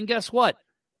 And guess what?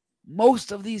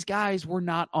 Most of these guys were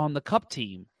not on the Cup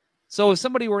team. So if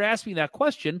somebody were to ask me that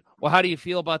question, well, how do you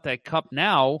feel about that Cup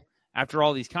now after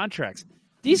all these contracts?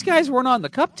 These guys weren't on the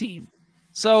Cup team.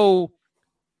 So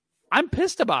I'm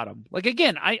pissed about them. Like,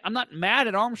 again, I'm not mad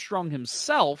at Armstrong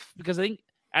himself because I think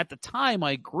at the time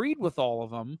I agreed with all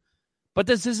of them. But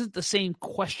this isn't the same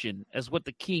question as what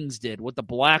the Kings did, what the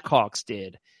Blackhawks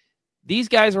did. These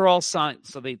guys are all signed.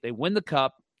 So they win the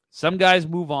Cup. Some guys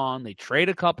move on. They trade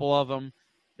a couple of them.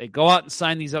 They go out and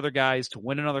sign these other guys to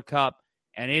win another Cup,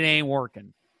 and it ain't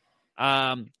working.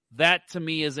 That, to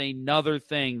me, is another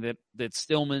thing that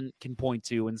Stillman can point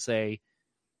to and say,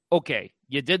 okay,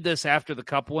 you did this after the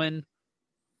Cup win.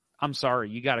 I'm sorry,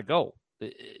 you got to go.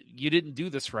 You didn't do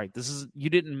this right. You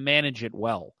didn't manage it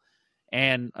well.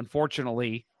 And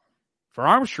unfortunately, for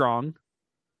Armstrong,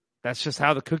 that's just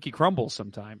how the cookie crumbles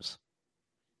sometimes.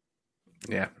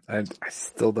 Yeah, I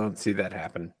still don't see that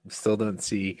happen. Still don't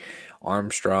see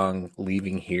Armstrong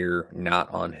leaving here not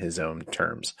on his own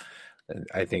terms.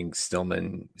 I think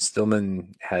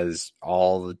Stillman has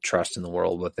all the trust in the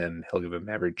world with him. He'll give him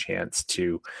every chance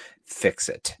to fix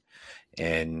it.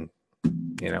 And,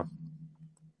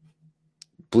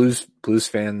 Blues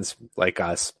fans like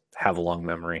us have a long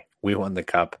memory. We won the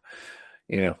Cup.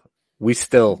 We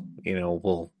still,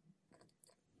 will,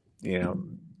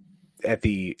 at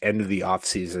the end of the off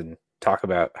season, talk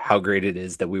about how great it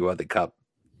is that we won the Cup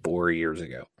 4 years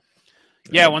ago.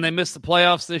 Yeah, when they missed the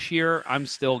playoffs this year, I'm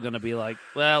still going to be like,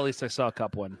 well, at least I saw a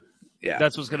Cup win. Yeah.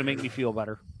 That's what's going to make me feel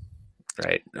better.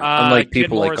 Right. Unlike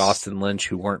people like Austin Lynch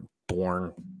who weren't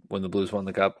born when the Blues won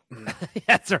the Cup.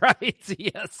 That's right.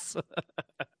 Yes.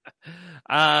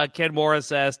 Ken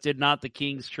Morris asked, did not the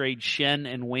Kings trade Shen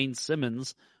and Wayne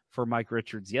Simmons for Mike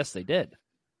Richards? Yes, they did.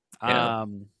 Yeah.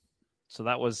 So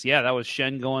that was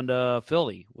Shen going to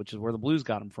Philly, which is where the Blues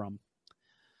got him from.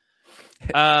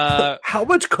 How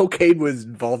much cocaine was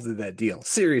involved in that deal?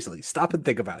 Seriously, stop and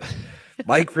think about it.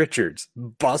 Mike Richards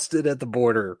busted at the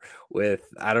border with,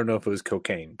 I don't know if it was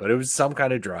cocaine, but it was some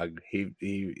kind of drug.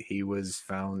 He was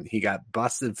found. He got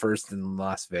busted first in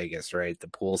Las Vegas, right? The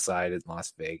poolside in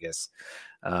Las Vegas,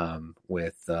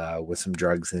 with some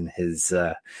drugs in his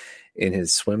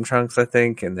swim trunks, I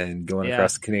think, and then going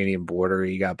across the Canadian border,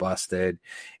 he got busted.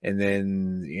 And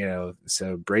then,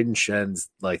 so Braden Shen's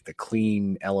like the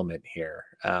clean element here.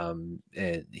 And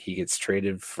he gets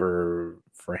traded for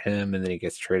him, and then he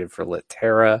gets traded for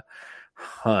Laterra.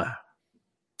 Huh.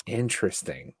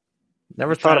 Interesting.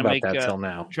 Never thought about that till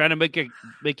now. Trying to make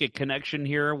a connection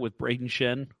here with Braden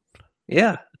Shen.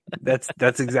 Yeah, that's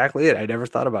exactly it. I never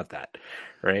thought about that.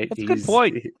 Right? That's a good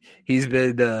point. He's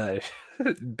been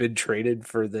traded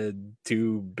for the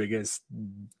two biggest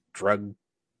drug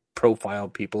profile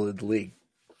people in the league.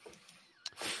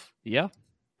 Yeah.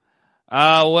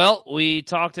 Well, we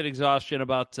talked at exhaustion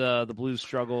about the Blues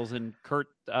struggles, and Kurt,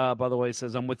 by the way,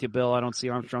 says, I'm with you, Bill. I don't see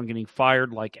Armstrong getting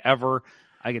fired like ever.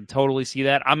 I can totally see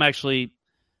that.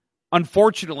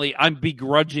 Unfortunately, I'm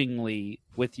begrudgingly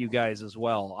with you guys as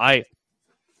well. I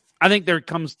think there's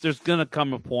going to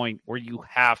come a point where you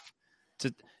have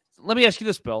to. Let me ask you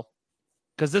this, Bill,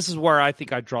 because this is where I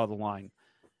think I draw the line.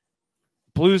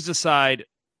 Blues decide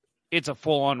it's a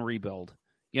full-on rebuild.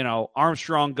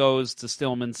 Armstrong goes to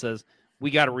Stillman, says,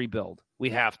 we got to rebuild. We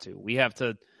have to.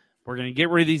 We're going to get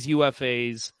rid of these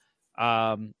UFAs.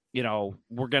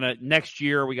 We're going to, next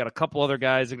year, we got a couple other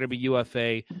guys that are going to be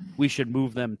UFA. We should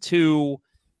move them too.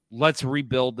 Let's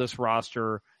rebuild this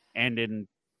roster. And in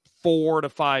 4 to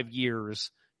 5 years,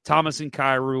 Thomas and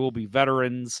Kyrou will be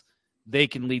veterans. they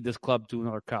can lead this club to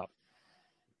another cup.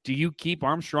 Do you keep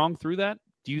Armstrong through that?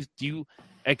 Do you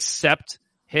accept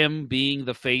him being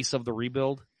the face of the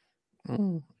rebuild?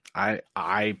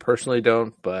 I personally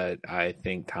don't, but I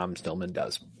think Tom Stillman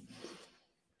does.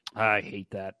 I hate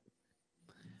that.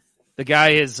 The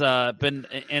guy has been,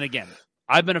 and again,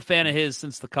 I've been a fan of his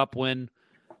since the Cup win.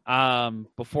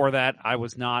 Before that, I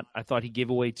was not. I thought he gave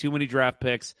away too many draft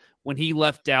picks. When he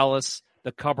left Dallas,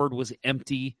 the cupboard was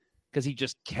empty because he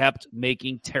just kept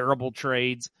making terrible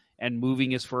trades and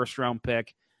moving his first-round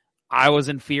pick. I was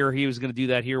in fear he was going to do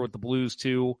that here with the Blues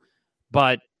too.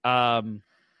 But I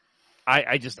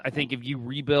think if you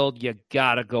rebuild, you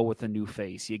got to go with a new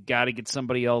face. You got to get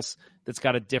somebody else that's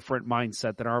got a different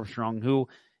mindset than Armstrong, who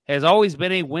has always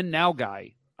been a win-now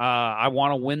guy. I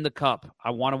want to win the cup. I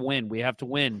want to win. We have to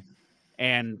win.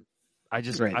 And I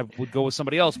would go with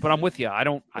somebody else, but I'm with you. I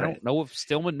don't know if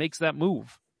Stillman makes that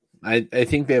move. I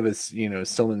think they have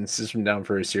Stillman sits him down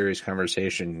for a serious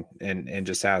conversation and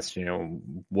just ask,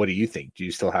 what do you think? Do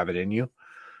you still have it in you?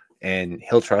 And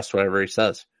he'll trust whatever he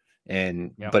says.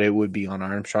 But it would be on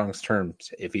Armstrong's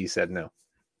terms if he said no.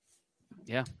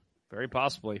 Yeah, very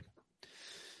possibly.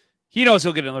 He knows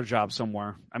he'll get another job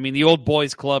somewhere. I mean, the old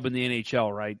boys club in the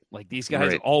NHL, right? Like, these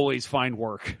guys always find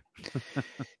work.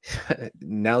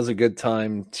 Now's a good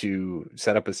time to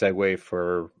set up a segue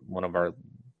for one of our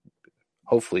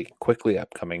hopefully quickly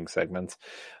upcoming segments.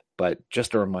 But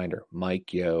just a reminder,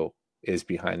 Mike Yeo is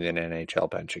behind an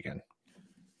NHL bench again.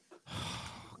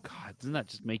 Oh, God, doesn't that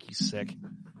just make you sick?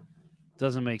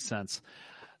 Doesn't make sense.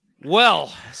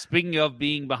 Well, speaking of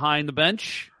being behind the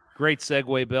bench, great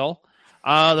segue, Bill.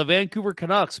 The Vancouver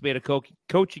Canucks made a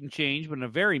coaching change, but in a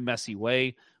very messy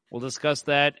way. We'll discuss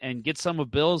that and get some of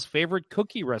Bill's favorite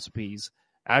cookie recipes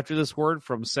after this word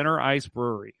from Center Ice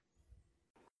Brewery.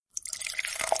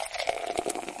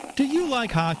 Do you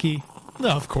like hockey?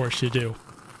 Of course you do.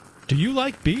 Do you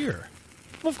like beer?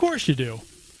 Of course you do.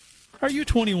 Are you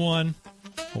 21?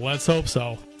 Let's hope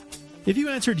so. If you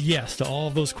answered yes to all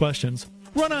of those questions,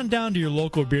 run on down to your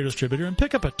local beer distributor and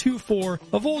pick up a 2-4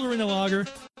 of Old Arena Lager,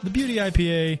 the Beauty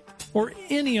IPA, or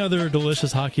any other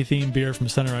delicious hockey-themed beer from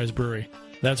Center Ice Brewery.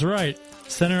 That's right,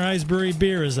 Center Ice Brewery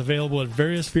beer is available at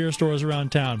various beer stores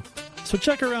around town, so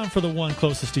check around for the one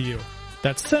closest to you.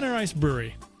 That's Center Ice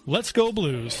Brewery. Let's go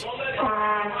Blues!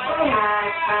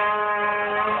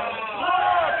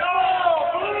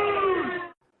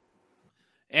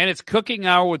 And it's cooking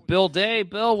hour with Bill Day.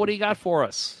 Bill, what do you got for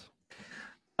us?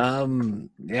 Shortbread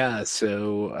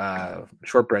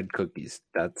cookies.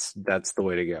 That's the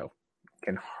way to go.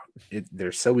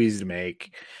 They're so easy to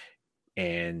make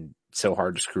and so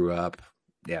hard to screw up.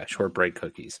 Yeah, shortbread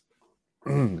cookies.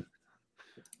 All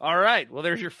right. Well,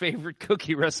 there's your favorite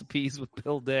cookie recipes with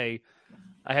Bill Day.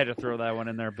 I had to throw that one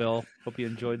in there, Bill. Hope you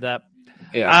enjoyed that.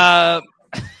 Yeah.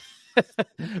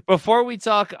 Before we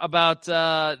talk about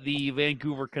the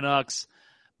Vancouver Canucks,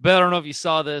 Bill, I don't know if you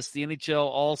saw this. The NHL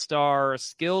All-Star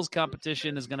Skills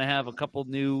Competition is going to have a couple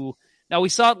new. Now, we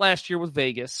saw it last year with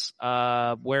Vegas,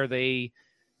 where they,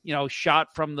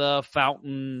 shot from the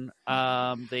fountain.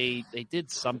 They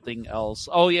did something else.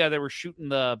 Oh yeah, they were shooting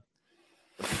the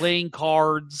playing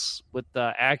cards with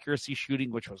the accuracy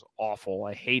shooting, which was awful.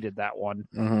 I hated that one.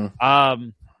 Mm-hmm.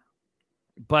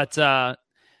 But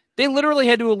they literally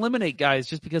had to eliminate guys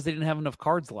just because they didn't have enough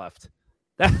cards left.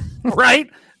 Right?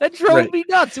 That drove me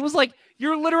nuts. It was like,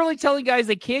 you're literally telling guys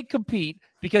they can't compete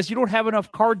because you don't have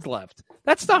enough cards left.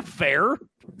 That's not fair.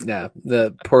 Yeah,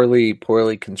 the poorly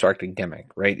constructed gimmick,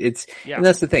 right? And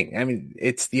that's the thing. I mean,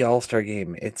 it's the All-Star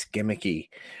game. It's gimmicky,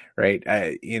 right?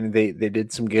 They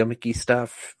did some gimmicky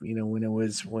stuff, when it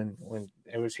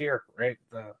was here, right?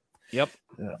 The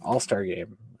All-Star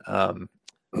game.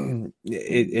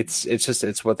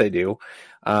 It's what they do.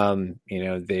 I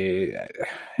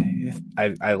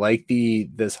like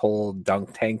this whole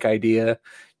dunk tank idea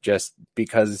just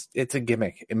because it's a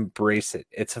gimmick. Embrace it.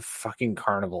 It's a fucking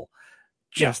carnival.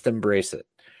 Just embrace it.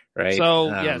 Right.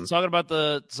 So talking about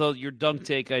your dunk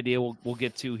tank idea we'll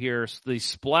get to here. The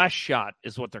splash shot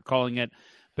is what they're calling it.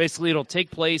 Basically it'll take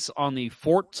place on the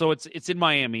Fort. So it's in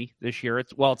Miami this year.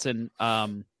 It's in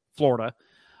Florida.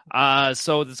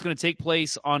 So it's going to take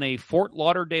place on a Fort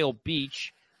Lauderdale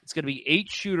beach. It's going to be 8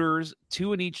 shooters,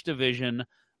 2 in each division.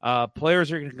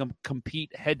 Players are going to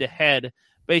compete head to head.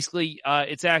 Basically,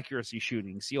 it's accuracy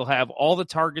shooting. So you'll have all the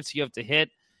targets you have to hit.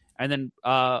 And then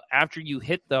after you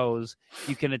hit those,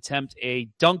 you can attempt a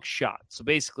dunk shot. So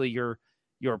basically your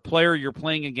player you're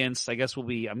playing against, I guess, will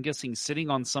be, I'm guessing, sitting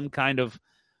on some kind of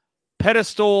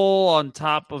pedestal on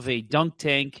top of a dunk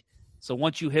tank. So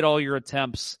once you hit all your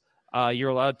attempts, you're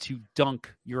allowed to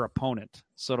dunk your opponent.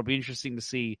 So it'll be interesting to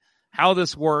see how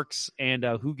this works and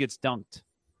who gets dunked.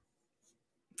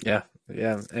 Yeah.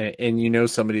 And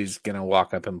somebody's gonna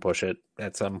walk up and push it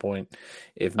at some point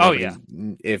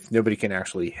if nobody can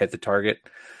actually hit the target.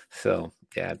 So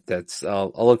yeah,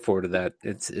 I'll look forward to that.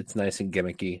 It's nice and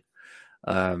gimmicky.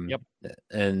 Yep.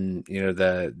 And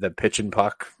the pitch and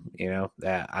puck,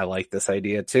 that I like this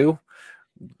idea too.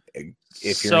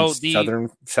 If you're in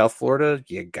South Florida,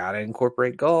 you gotta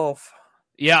incorporate golf.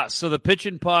 Yeah, so the pitch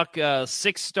and puck,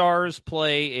 6 stars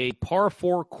play a par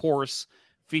 4 course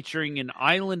featuring an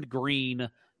island green.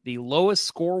 The lowest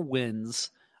score wins.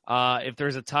 If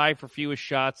there's a tie for fewest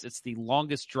shots, it's the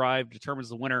longest drive determines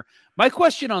the winner. My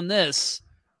question on this,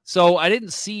 so I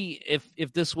didn't see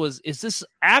if this is this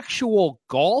actual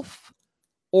golf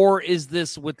or is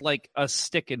this with like a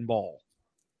stick and ball?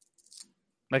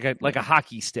 Like a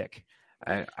hockey stick.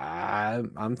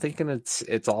 I'm thinking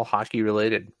it's all hockey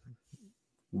related.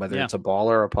 Whether it's a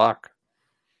ball or a puck.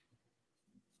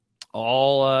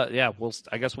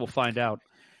 I guess we'll find out.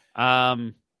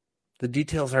 The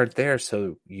details aren't there,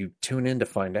 so you tune in to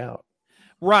find out.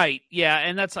 Right, yeah,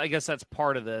 and I guess that's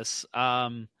part of this.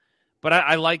 But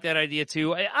I like that idea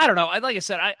too. I don't know. Like I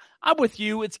said, I'm with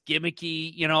you. It's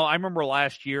gimmicky. I remember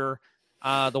last year,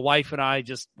 the wife and I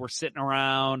just were sitting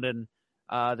around, and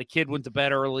the kid went to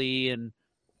bed early, and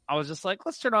I was just like,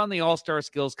 let's turn on the All-Star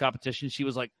Skills competition. She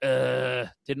was like,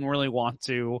 didn't really want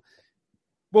to.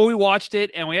 Well, we watched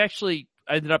it, and we actually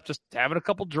ended up just having a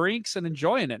couple drinks and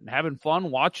enjoying it and having fun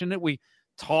watching it. We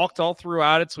talked all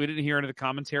throughout it, so we didn't hear any of the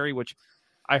commentary, which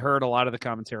I heard a lot of the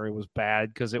commentary was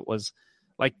bad because it was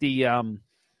like the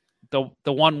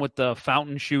one with the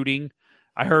fountain shooting.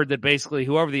 I heard that basically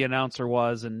whoever the announcer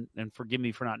was, and forgive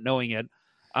me for not knowing it,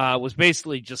 was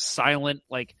basically just silent,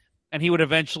 and he would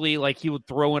eventually, he would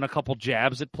throw in a couple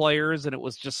jabs at players, and it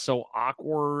was just so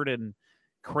awkward and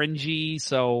cringy.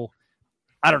 So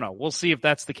I don't know. We'll see if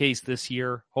that's the case this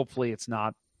year. Hopefully it's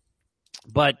not.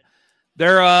 But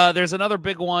there's another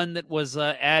big one that was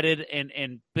added,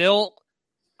 and Bill,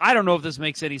 I don't know if this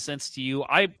makes any sense to you.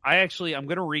 I'm going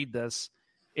to read this.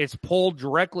 It's pulled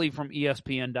directly from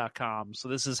ESPN.com. So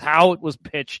this is how it was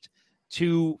pitched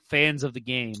to fans of the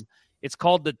game. It's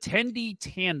called the Tendy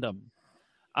Tandem.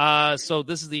 So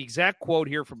this is the exact quote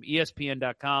here from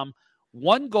ESPN.com.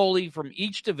 One goalie from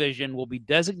each division will be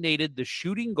designated the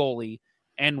shooting goalie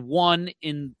and one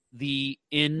in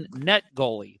net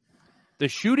goalie. The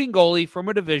shooting goalie from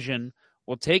a division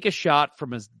will take a shot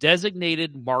from his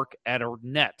designated mark at a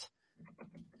net.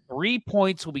 3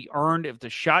 points will be earned if the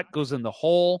shot goes in the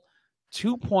hole,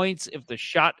 2 points if the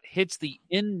shot hits the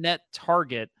in-net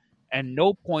target, and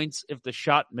no points if the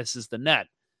shot misses the net.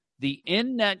 The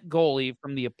in-net goalie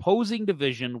from the opposing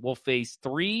division will face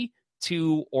 3,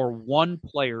 2, or 1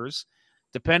 players,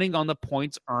 depending on the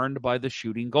points earned by the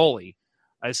shooting goalie.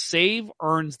 A save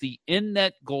earns the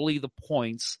in-net goalie the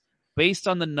points based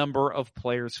on the number of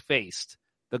players faced.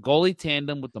 The goalie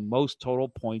tandem with the most total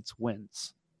points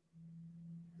wins.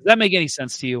 Does that make any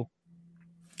sense to you?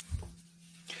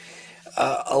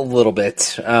 A little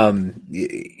bit.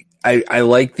 I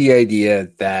like the idea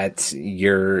that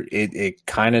it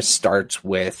kind of starts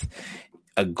with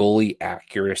a goalie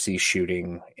accuracy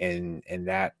shooting, and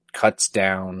that cuts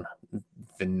down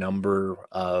the number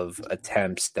of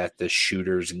attempts that the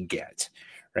shooters get,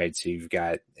 right? So you've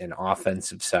got an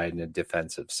offensive side and a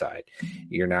defensive side.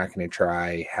 You're not going to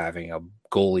try having a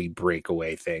goalie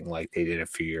breakaway thing like they did a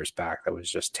few years back. That was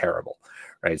just terrible,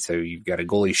 right? So you've got a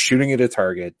goalie shooting at a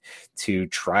target to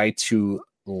try to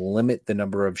limit the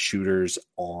number of shooters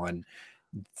on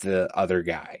the other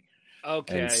guy.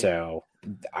 Okay. And so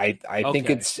I think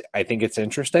it's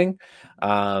interesting.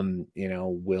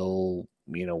 Will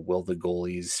the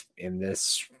goalies in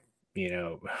this,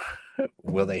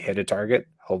 will they hit a target?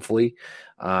 Hopefully.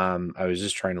 I was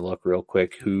just trying to look real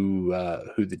quick who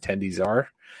the tendies are.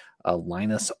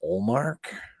 Linus Ullmark,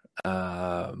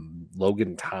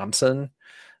 Logan Thompson,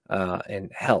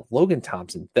 and hell, Logan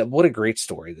Thompson. What a great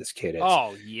story this kid is.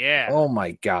 Oh yeah. Oh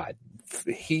my God.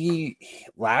 He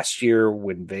last year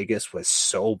when Vegas was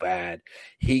so bad,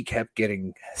 he kept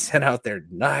getting sent out there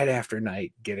night after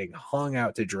night, getting hung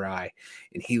out to dry,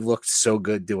 and he looked so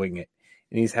good doing it.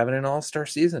 And he's having an all-star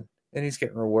season, and he's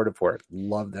getting rewarded for it.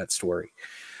 Love that story.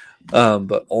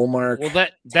 But Ullmark, well,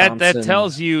 that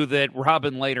tells you that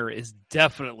Robin Lehter is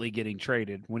definitely getting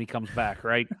traded when he comes back,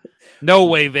 right? No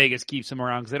way Vegas keeps him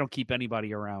around because they don't keep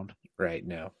anybody around. Right?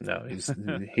 No,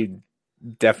 he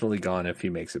definitely gone if he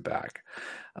makes it back.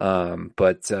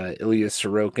 But Ilya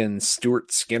Sorokin,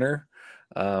 Stuart Skinner,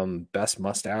 best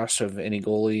mustache of any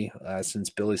goalie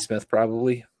since Billy Smith,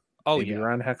 probably. Oh, maybe yeah.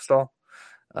 Ron Hextall.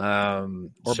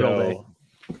 Or Bill Day.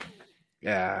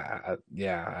 Maybe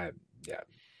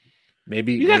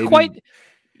You got maybe, quite.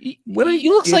 What It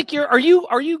looks like you're. Are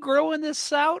you growing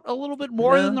this out a little bit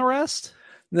more than the rest?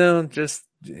 No, just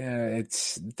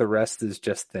it's the rest is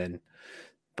just thin.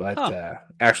 But Huh.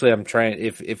 actually, I'm trying.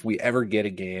 If we ever get a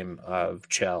game of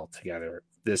Chell together,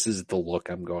 this is the look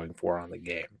I'm going for on the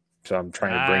game. So I'm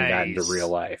trying to bring that into real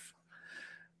life.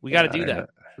 We got to do that.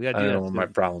 We got to do that. I don't know what my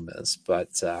problem is,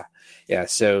 but yeah.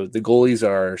 So the goalies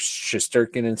are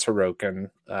Shesterkin and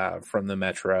Sorokin from the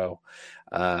Metro,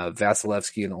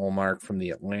 Vasilevsky and Olmark from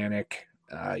the Atlantic,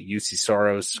 UC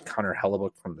Soros, Connor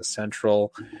Hellebuck from the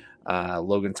Central,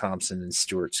 Logan Thompson and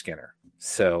Stuart Skinner.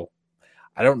 So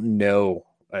I don't know.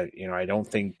 I don't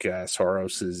think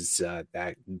Soros is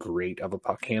that great of a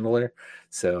puck handler.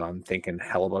 So I'm thinking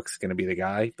Hellebuck's going to be the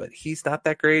guy, but he's not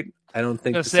that great. I don't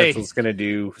think the Central's going to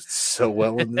do so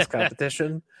well in this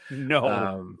competition.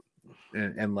 No.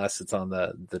 Unless it's on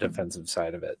the defensive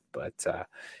side of it. But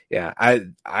yeah,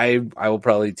 I will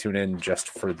probably tune in just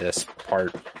for this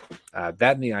part.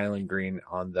 That and the Island Green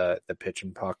on the pitch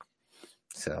and puck.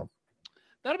 So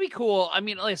that'll be cool. I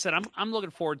mean, like I said, I'm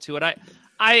looking forward to it.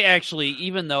 I actually,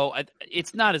 even though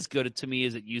it's not as good to me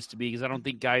as it used to be, because I don't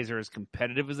think guys are as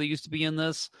competitive as they used to be in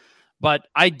this, but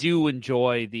I do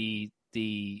enjoy the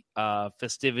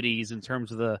festivities in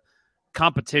terms of the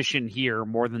competition here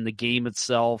more than the game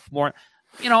itself. More,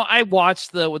 I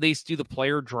watched when they used to do the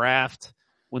player draft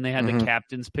when they had the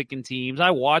captains picking teams.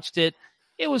 I watched it.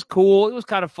 It was cool. It was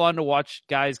kind of fun to watch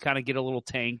guys kind of get a little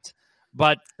tanked.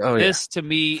 But this to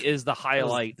me is the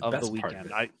highlight of the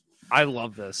weekend. I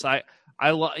love this.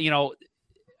 I love,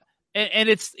 and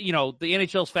it's, the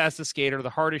NHL's fastest skater, the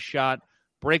hardest shot,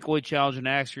 breakaway challenge, and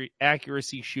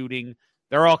accuracy shooting.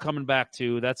 They're all coming back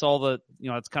too. That's all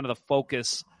it's kind of the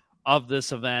focus of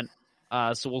this event.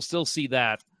 So we'll still see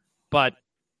that. But,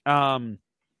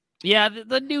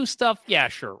 the new stuff, yeah,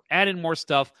 sure. Add in more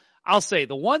stuff. I'll say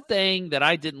the one thing that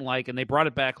I didn't like, and they brought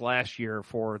it back last year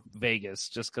for Vegas,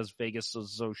 just because Vegas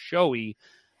was so showy.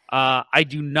 I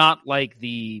do not like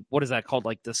what is that called?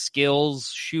 Like the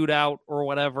skills shootout or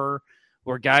whatever,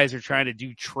 where guys are trying to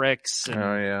do tricks.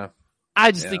 And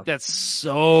I just think that's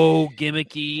so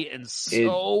gimmicky and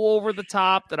so over the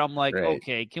top that I'm like,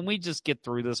 okay, can we just get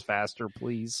through this faster,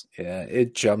 please? Yeah,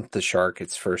 it jumped the shark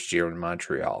its first year in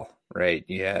Montreal, right?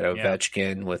 You had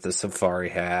Ovechkin with the safari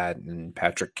hat and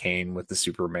Patrick Kane with the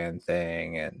Superman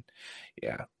thing, and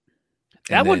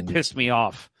that one pissed me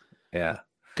off. Yeah.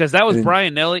 Because that was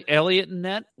Brian Elliott in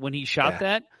net when he shot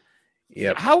that.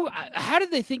 Yep. How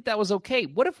did they think that was okay?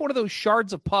 What if one of those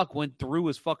shards of puck went through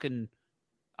his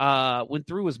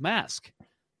mask?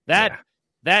 That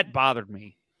bothered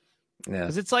me. Yeah.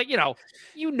 Because it's like,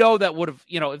 that would have,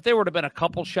 if there would have been a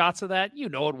couple shots of that, it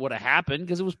would have happened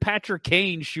because it was Patrick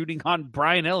Kane shooting on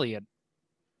Brian Elliott.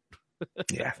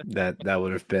 Yeah, that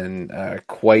would have been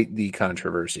quite the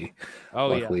controversy.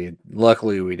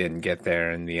 Luckily we didn't get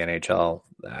there, and the NHL,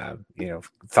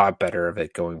 thought better of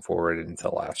it going forward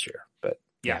until last year. But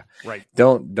right.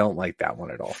 Don't like that one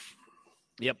at all.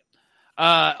 Yep.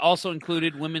 Also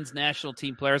included women's national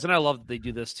team players, and I love that they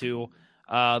do this too.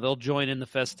 They'll join in the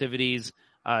festivities.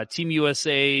 Team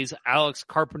USA's Alex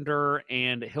Carpenter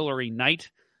and Hillary Knight,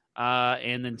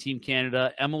 and then Team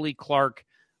Canada, Emily Clark,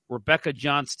 Rebecca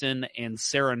Johnston, and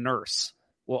Sarah Nurse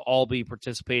will all be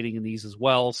participating in these as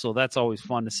well. So that's always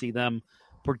fun to see them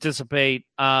participate.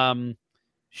 We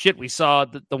saw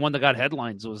the one that got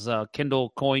headlines was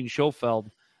Kendall Coyne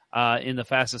Schofeld in the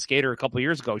fastest skater a couple of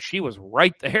years ago. She was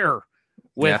right there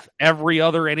with every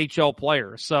other NHL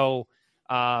player. So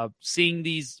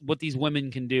seeing what these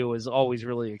women can do is always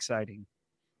really exciting.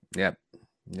 Yep.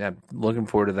 Yeah, looking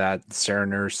forward to that. Sarah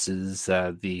Nurse is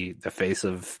the face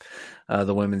of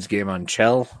the women's game on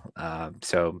Chell.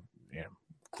 So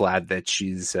glad that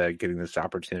she's getting this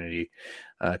opportunity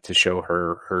to show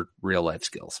her real life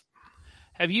skills.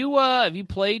 Have you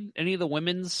played any of the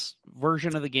women's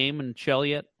version of the game in Chell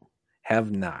yet? Have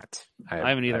not. I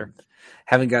haven't either.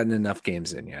 Haven't gotten enough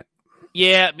games in yet.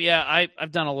 Yeah.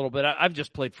 I've done a little bit. I've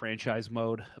just played franchise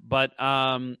mode, but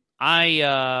when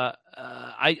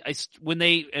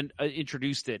they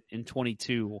introduced it in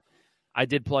 22, I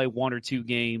did play one or two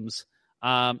games.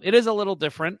 It is a little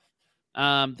different.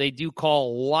 They do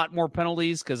call a lot more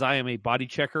penalties because I am a body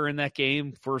checker in that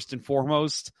game, first and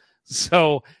foremost.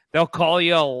 So they'll call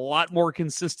you a lot more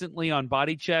consistently on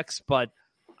body checks, but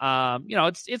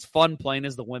it's fun playing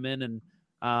as the women, and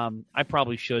I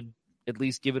probably should at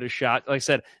least give it a shot. Like I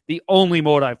said, the only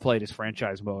mode I've played is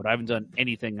franchise mode. I haven't done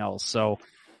anything else. So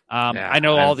I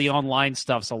know all the online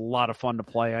stuff's a lot of fun to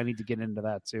play. I need to get into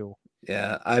that too.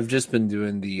 Yeah, I've just been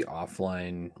doing the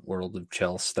offline World of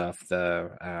Chill stuff,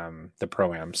 the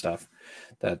Pro-Am stuff.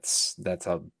 That's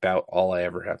about all I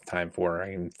ever have time for.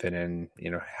 I can fit in,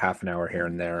 half an hour here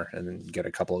and there and then get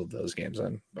a couple of those games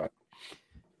in. But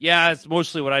Yeah, it's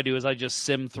mostly what I do is I just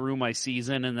sim through my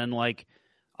season, and then like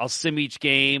I'll sim each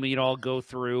game, and I'll go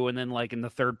through, and then like in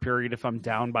the third period, if I'm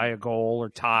down by a goal or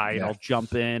tied, I'll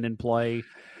jump in and play.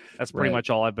 That's pretty much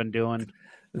all I've been doing.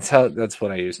 That's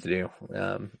what I used to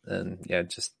do. And yeah,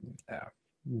 just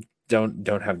don't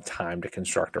have time to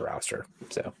construct a roster.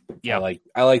 So yeah,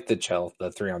 I like the chill. The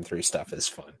 3-on-3 stuff is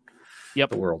fun. Yep,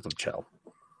 the World of Chill.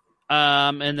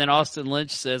 And then Austin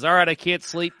Lynch says, "All right, I can't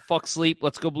sleep. Fuck sleep.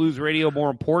 Let's go Blues Radio. More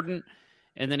important."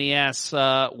 And then he asks,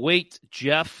 "Wait,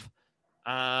 Jeff,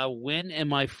 when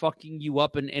am I fucking you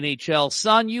up in NHL,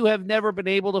 son? You have never been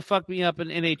able to fuck me up in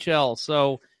NHL,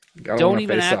 so don't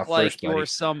even act like you're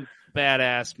some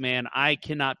badass, man. I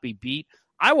cannot be beat.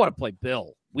 I want to play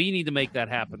Bill. We need to make that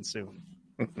happen soon.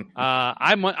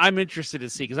 I'm interested to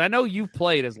see because I know you've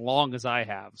played as long as I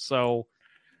have, so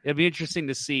it'll be interesting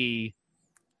to see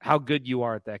how good you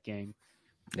are at that game.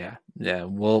 Yeah.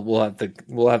 We'll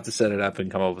have to set it up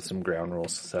and come up with some ground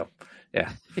rules. So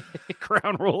yeah,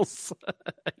 ground rules.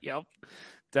 Yep,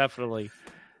 definitely.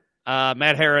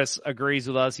 Matt Harris agrees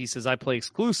with us. He says, "I play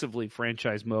exclusively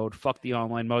franchise mode. Fuck the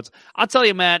online modes." I'll tell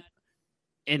you, Matt,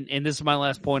 and this is my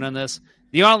last point on this.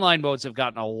 The online modes have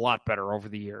gotten a lot better over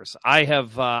the years.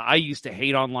 I used to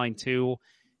hate online too.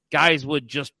 Guys would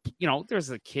just, there's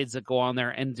the kids that go on there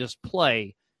and just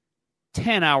play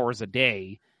 10 hours a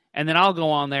day. And then I'll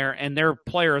go on there and their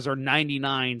players are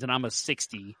 99s and I'm a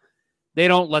 60. They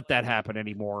don't let that happen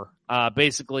anymore.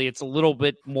 Basically, it's a little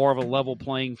bit more of a level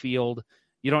playing field.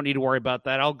 You don't need to worry about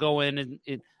that. I'll go in and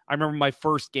I remember my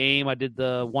first game, I did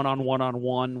the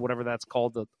one-on-one, whatever that's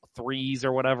called, the threes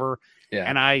or whatever. Yeah.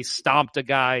 And I stomped a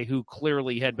guy who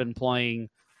clearly had been playing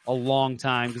a long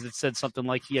time because it said something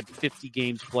like he had 50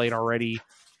 games played already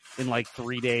in like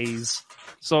 3 days.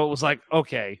 So it was like,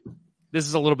 okay, this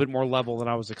is a little bit more level than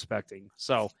I was expecting.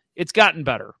 So it's gotten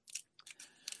better.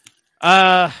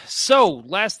 So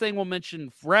last thing we'll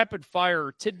mention, rapid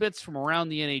fire tidbits from around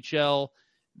the NHL.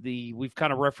 We've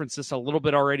kind of referenced this a little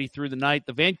bit already through the night.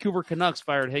 The Vancouver Canucks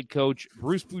fired head coach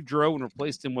Bruce Boudreau and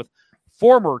replaced him with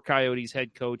former Coyotes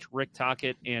head coach Rick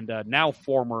Tocchet and now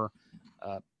former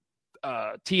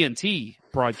TNT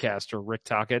broadcaster Rick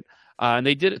Tocchet. And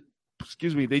they did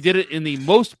it in the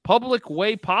most public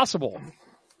way possible.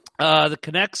 The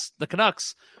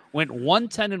Canucks went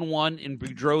 1-10-1 in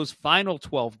Boudreau's final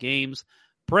 12 games.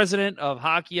 President of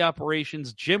Hockey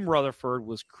Operations Jim Rutherford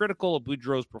was critical of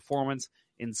Boudreau's performance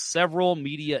in several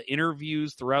media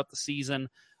interviews throughout the season.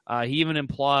 He even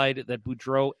implied that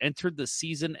Boudreau entered the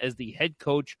season as the head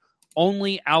coach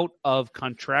only out of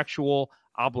contractual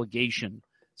obligation.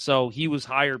 So he was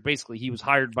hired by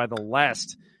the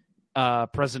last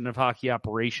president of Hockey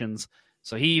Operations.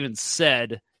 So he even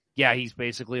said, yeah, he's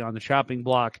basically on the chopping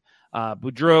block.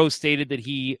 Boudreau stated that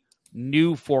he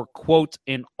knew for, quote,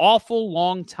 an awful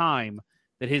long time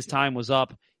that his time was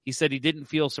up. He said he didn't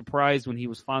feel surprised when he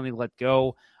was finally let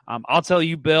go. I'll tell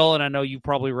you, Bill, and I know you've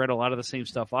probably read a lot of the same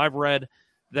stuff I've read,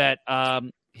 that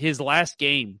his last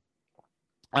game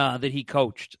that he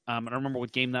coached, I don't remember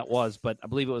what game that was, but I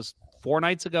believe it was 4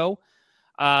 nights ago.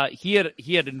 He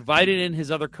had invited in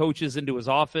his other coaches into his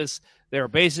office. They were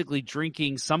basically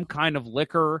drinking some kind of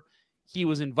liquor. He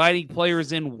was inviting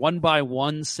players in one by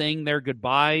one, saying their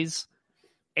goodbyes,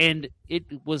 and it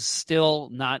was still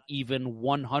not even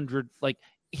 100. Like,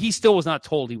 he still was not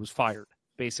told he was fired,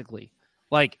 basically.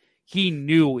 Like, he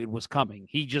knew it was coming.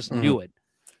 He just knew it.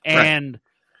 And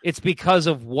it's because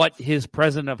of what his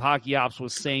president of Hockey Ops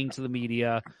was saying to the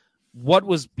media, what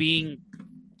was being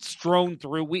strewn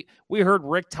through. We heard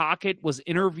Rick Tocchet was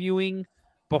interviewing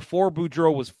before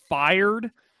Boudreau was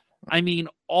fired. I mean,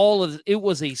 it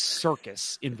was a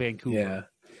circus in Vancouver. Yeah.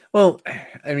 Well,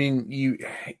 I mean,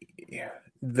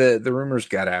 the rumors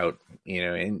got out,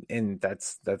 and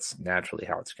that's naturally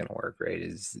how it's going to work, right?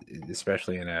 Is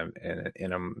especially in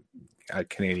a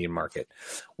Canadian market,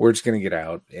 word's going to get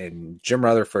out, and Jim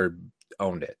Rutherford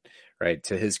owned it, right?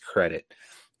 To his credit,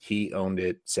 he owned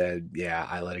it. Said, "Yeah,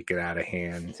 I let it get out of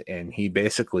hand," and he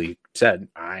basically said,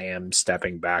 "I am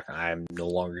stepping back. I'm no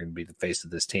longer going to be the face of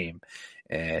this team."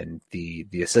 And the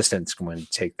assistant's going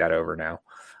to take that over now.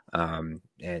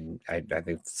 And I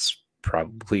think it's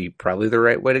probably the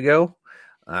right way to go.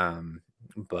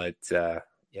 But I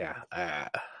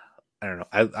don't know.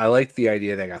 I like the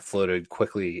idea that got floated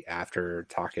quickly after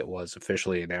Tocchet was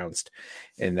officially announced,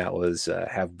 and that was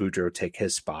have Boudreau take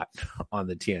his spot on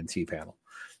the TNT panel.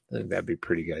 I think that'd be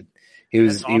pretty good. He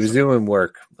was doing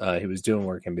work. He was doing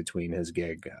work in between his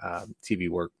gig, TV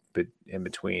work, but in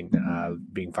between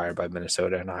being fired by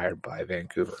Minnesota and hired by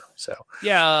Vancouver. So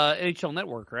NHL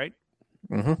Network, right?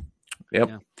 Mm-hmm. Yep.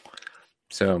 Yeah.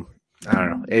 So I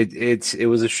don't know. It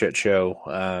was a shit show,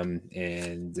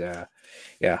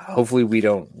 hopefully we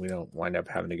don't wind up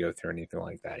having to go through anything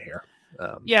like that here.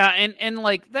 And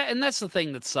like that, and that's the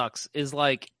thing that sucks is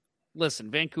like,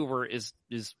 listen, Vancouver is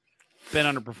been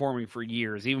underperforming for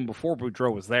years, even before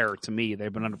Boudreau was there. To me,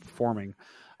 they've been underperforming.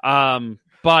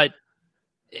 But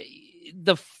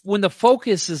when the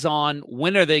focus is on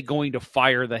when are they going to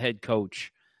fire the head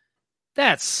coach,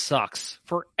 that sucks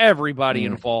for everybody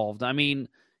involved. I mean,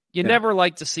 you never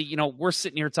like to see, we're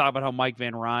sitting here talking about how Mike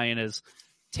Van Ryan is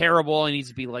terrible and needs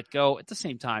to be let go. At the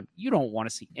same time, you don't want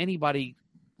to see anybody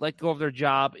let go of their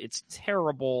job. It's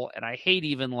terrible. And I hate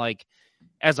even like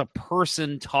as a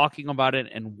person talking about it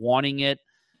and wanting it.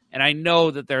 And I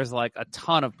know that there's like a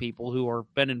ton of people who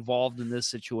have been involved in this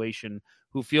situation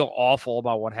who feel awful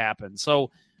about what happened.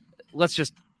 So let's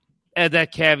just add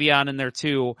that caveat in there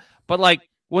too. But like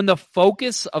when the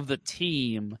focus of the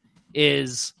team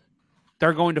is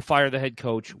they're going to fire the head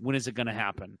coach, when is it going to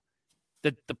happen?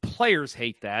 The players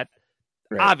hate that.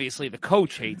 Right. Obviously, the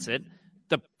coach hates it.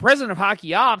 The president of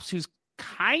hockey ops, who's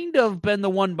kind of been the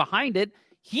one behind it,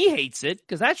 he hates it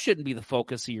because that shouldn't be the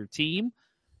focus of your team.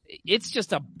 It's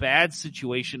just a bad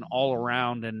situation all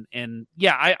around. And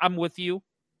I'm with you.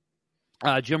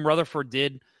 Jim Rutherford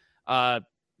did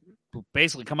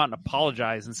basically come out and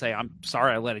apologize and say, I'm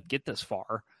sorry I let it get this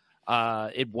far.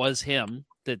 It was him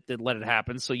that let it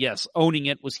happen. So, yes, owning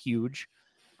it was huge.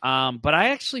 But I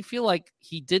actually feel like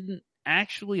he didn't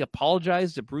actually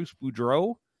apologize to Bruce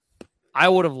Boudreau. I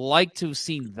would have liked to have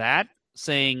seen that,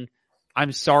 saying,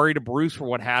 I'm sorry to Bruce for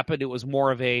what happened. It was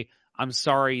more of a, I'm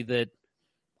sorry that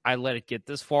I let it get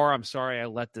this far. I'm sorry I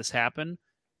let this happen.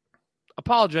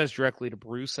 Apologize directly to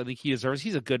Bruce. I think he deserves.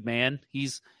 He's a good man.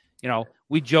 He's,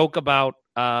 we joke about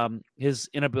his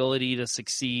inability to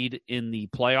succeed in the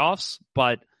playoffs,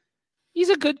 but he's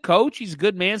a good coach. He's a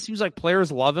good man. Seems like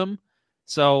players love him.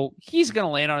 So he's going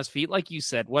to land on his feet, like you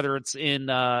said, whether it's in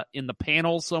the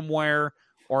panel somewhere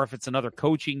or if it's another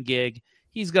coaching gig,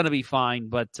 he's going to be fine.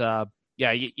 But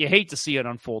you hate to see it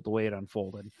unfold the way it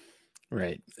unfolded.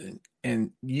 Right.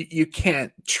 And you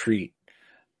can't treat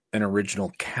an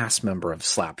original cast member of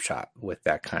Slapshot with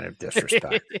that kind of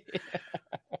disrespect.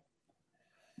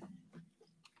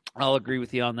 I'll agree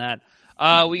with you on that.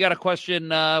 We got a question.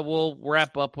 We'll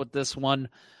wrap up with this one.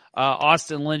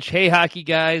 Austin Lynch. Hey, hockey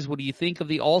guys, what do you think of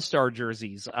the All-Star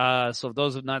jerseys? So if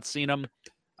those have not seen them,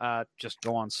 just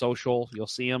go on social. You'll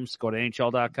see them. Just go to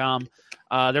NHL.com.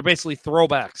 They're basically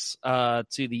throwbacks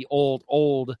to the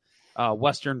old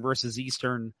Western versus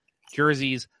Eastern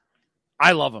jerseys.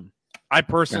 I love them. I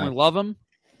personally love them.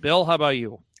 Bill, how about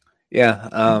you? Yeah.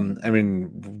 I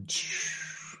mean,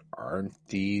 aren't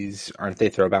they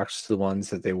throwbacks to the ones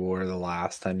that they wore the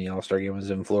last time the All-Star game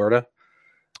was in Florida?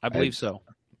 I believe so.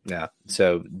 Yeah.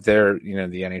 So they're,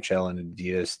 the NHL and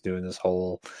Adidas doing this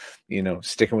whole,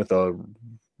 sticking with the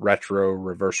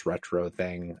reverse retro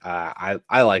thing. I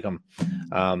like them.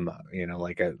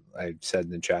 Like I said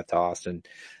in the chat to Austin,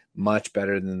 much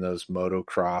better than those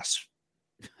motocross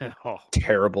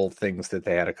terrible things that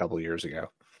they had a couple years ago.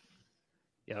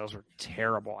 Yeah, those were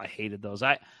terrible. I hated those.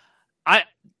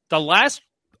 The last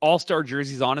All-Star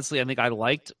jerseys, honestly, I think I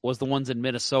liked was the ones in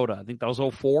Minnesota. I think that was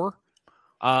 2004.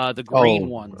 The green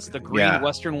ones, the green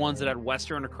Western ones that had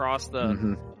Western across the.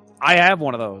 Mm-hmm. I have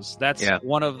one of those. That's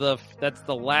that's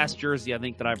the last jersey I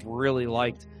think that I've really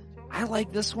liked. I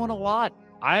like this one a lot.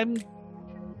 I'm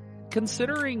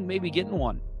considering maybe getting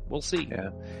one. We'll see.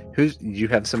 Yeah. Do you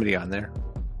have somebody on there?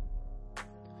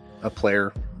 A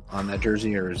player on that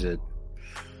jersey, or is it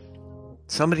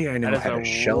somebody I know had a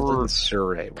Sheldon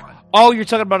Surrey one? Oh, you're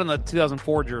talking about in the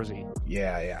 2004 jersey.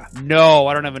 Yeah. No,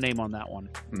 I don't have a name on that one.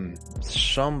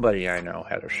 Somebody I know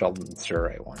had a Sheldon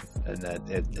Surrey one, and that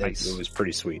it was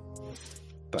pretty sweet.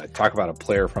 But talk about a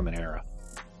player from an era.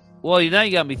 Well, now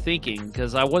you got me thinking,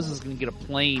 because I wasn't going to get a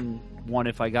plain one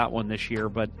if I got one this year,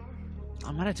 but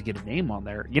I might have to get a name on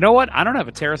there. You know what? I don't have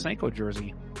a Tarasenko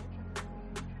jersey.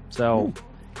 So,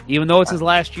 even though it's his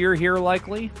last year here,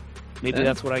 likely, maybe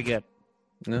that's what I get.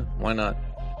 No, why not?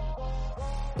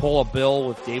 Pull a bill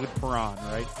with David Perron,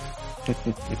 right?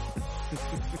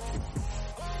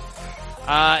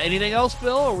 Anything else,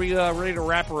 Bill? Or are we ready to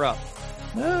wrap her up?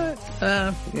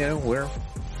 We're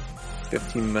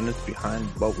 15 minutes behind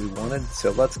what we wanted,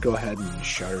 so let's go ahead and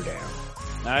shut her down.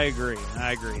 I agree.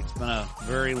 It's been a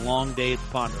very long day at the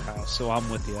Ponder House, so I'm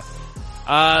with you.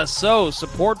 So,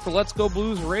 support for Let's Go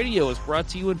Blues Radio is brought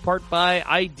to you in part by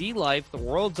ID Life, the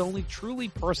world's only truly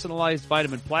personalized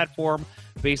vitamin platform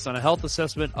based on a health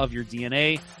assessment of your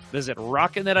DNA. Visit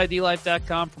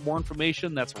rockinthatidlife.com for more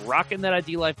information. That's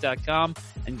rockinthatidlife.com,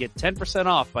 and get 10%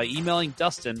 off by emailing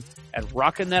Dustin at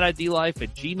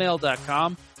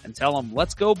rockinthatidlife@gmail.com and tell him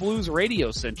Let's Go Blues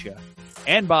Radio sent you.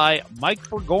 And by Mike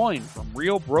Burgoyne from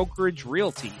Real Brokerage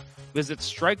Realty. Visit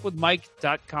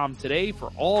strikewithmike.com today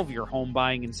for all of your home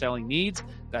buying and selling needs.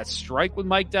 That's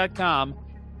strikewithmike.com.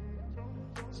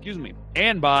 Excuse me.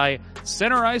 And by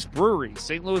Center Ice Brewery,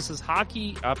 St. Louis's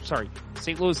tasty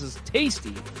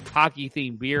hockey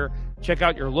themed beer. Check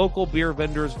out your local beer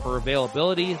vendors for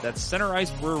availability. That's Center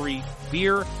Ice Brewery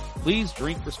beer. Please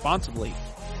drink responsibly.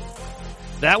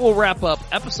 That will wrap up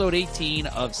episode 18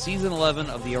 of season 11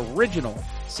 of the original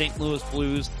St. Louis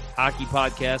Blues hockey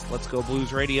podcast, Let's Go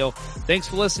Blues Radio. Thanks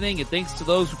for listening, and thanks to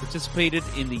those who participated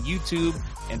in the YouTube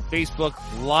and Facebook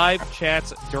live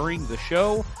chats during the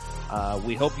show.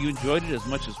 We hope you enjoyed it as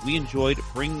much as we enjoyed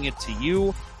bringing it to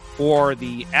you. For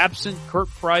the absent Kurt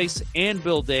Price and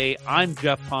Bill Day, I'm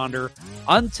Jeff Ponder.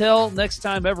 Until next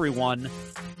time, everyone,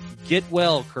 get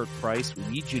well, Kurt Price. We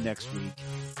need you next week.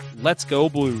 Let's go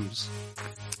Blues.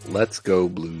 Let's go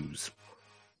Blues.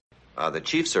 The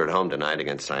Chiefs are at home tonight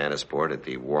against Cyanosport at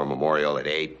the War Memorial at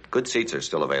 8. Good seats are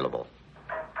still available.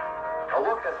 A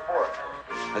look at sports.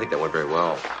 I think that went very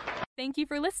well. Thank you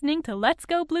for listening to Let's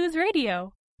Go Blues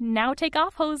Radio. Now take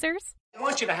off, hosers. I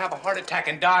want you to have a heart attack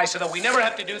and die so that we never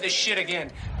have to do this shit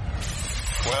again.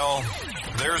 Well,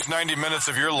 there's 90 minutes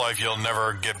of your life you'll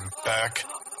never get back.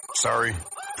 Sorry.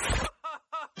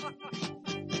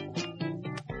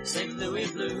 St.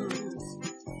 Louis Blues,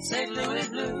 St. Louis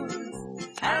Blues.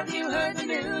 Have you heard the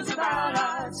news about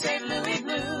our St. Louis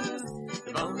Blues?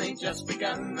 They've only just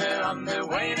begun, they're on their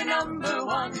way to number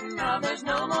one. Now there's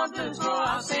no more blues for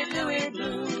our St. Louis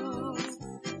Blues.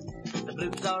 The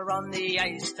Blues are on the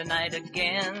ice tonight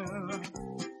again.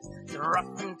 They're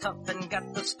rough and tough and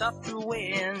got the stuff to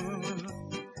win.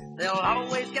 They'll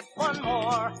always get one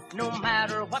more, no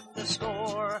matter what the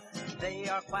score. They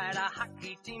are quite a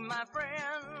hockey team, my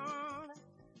friend.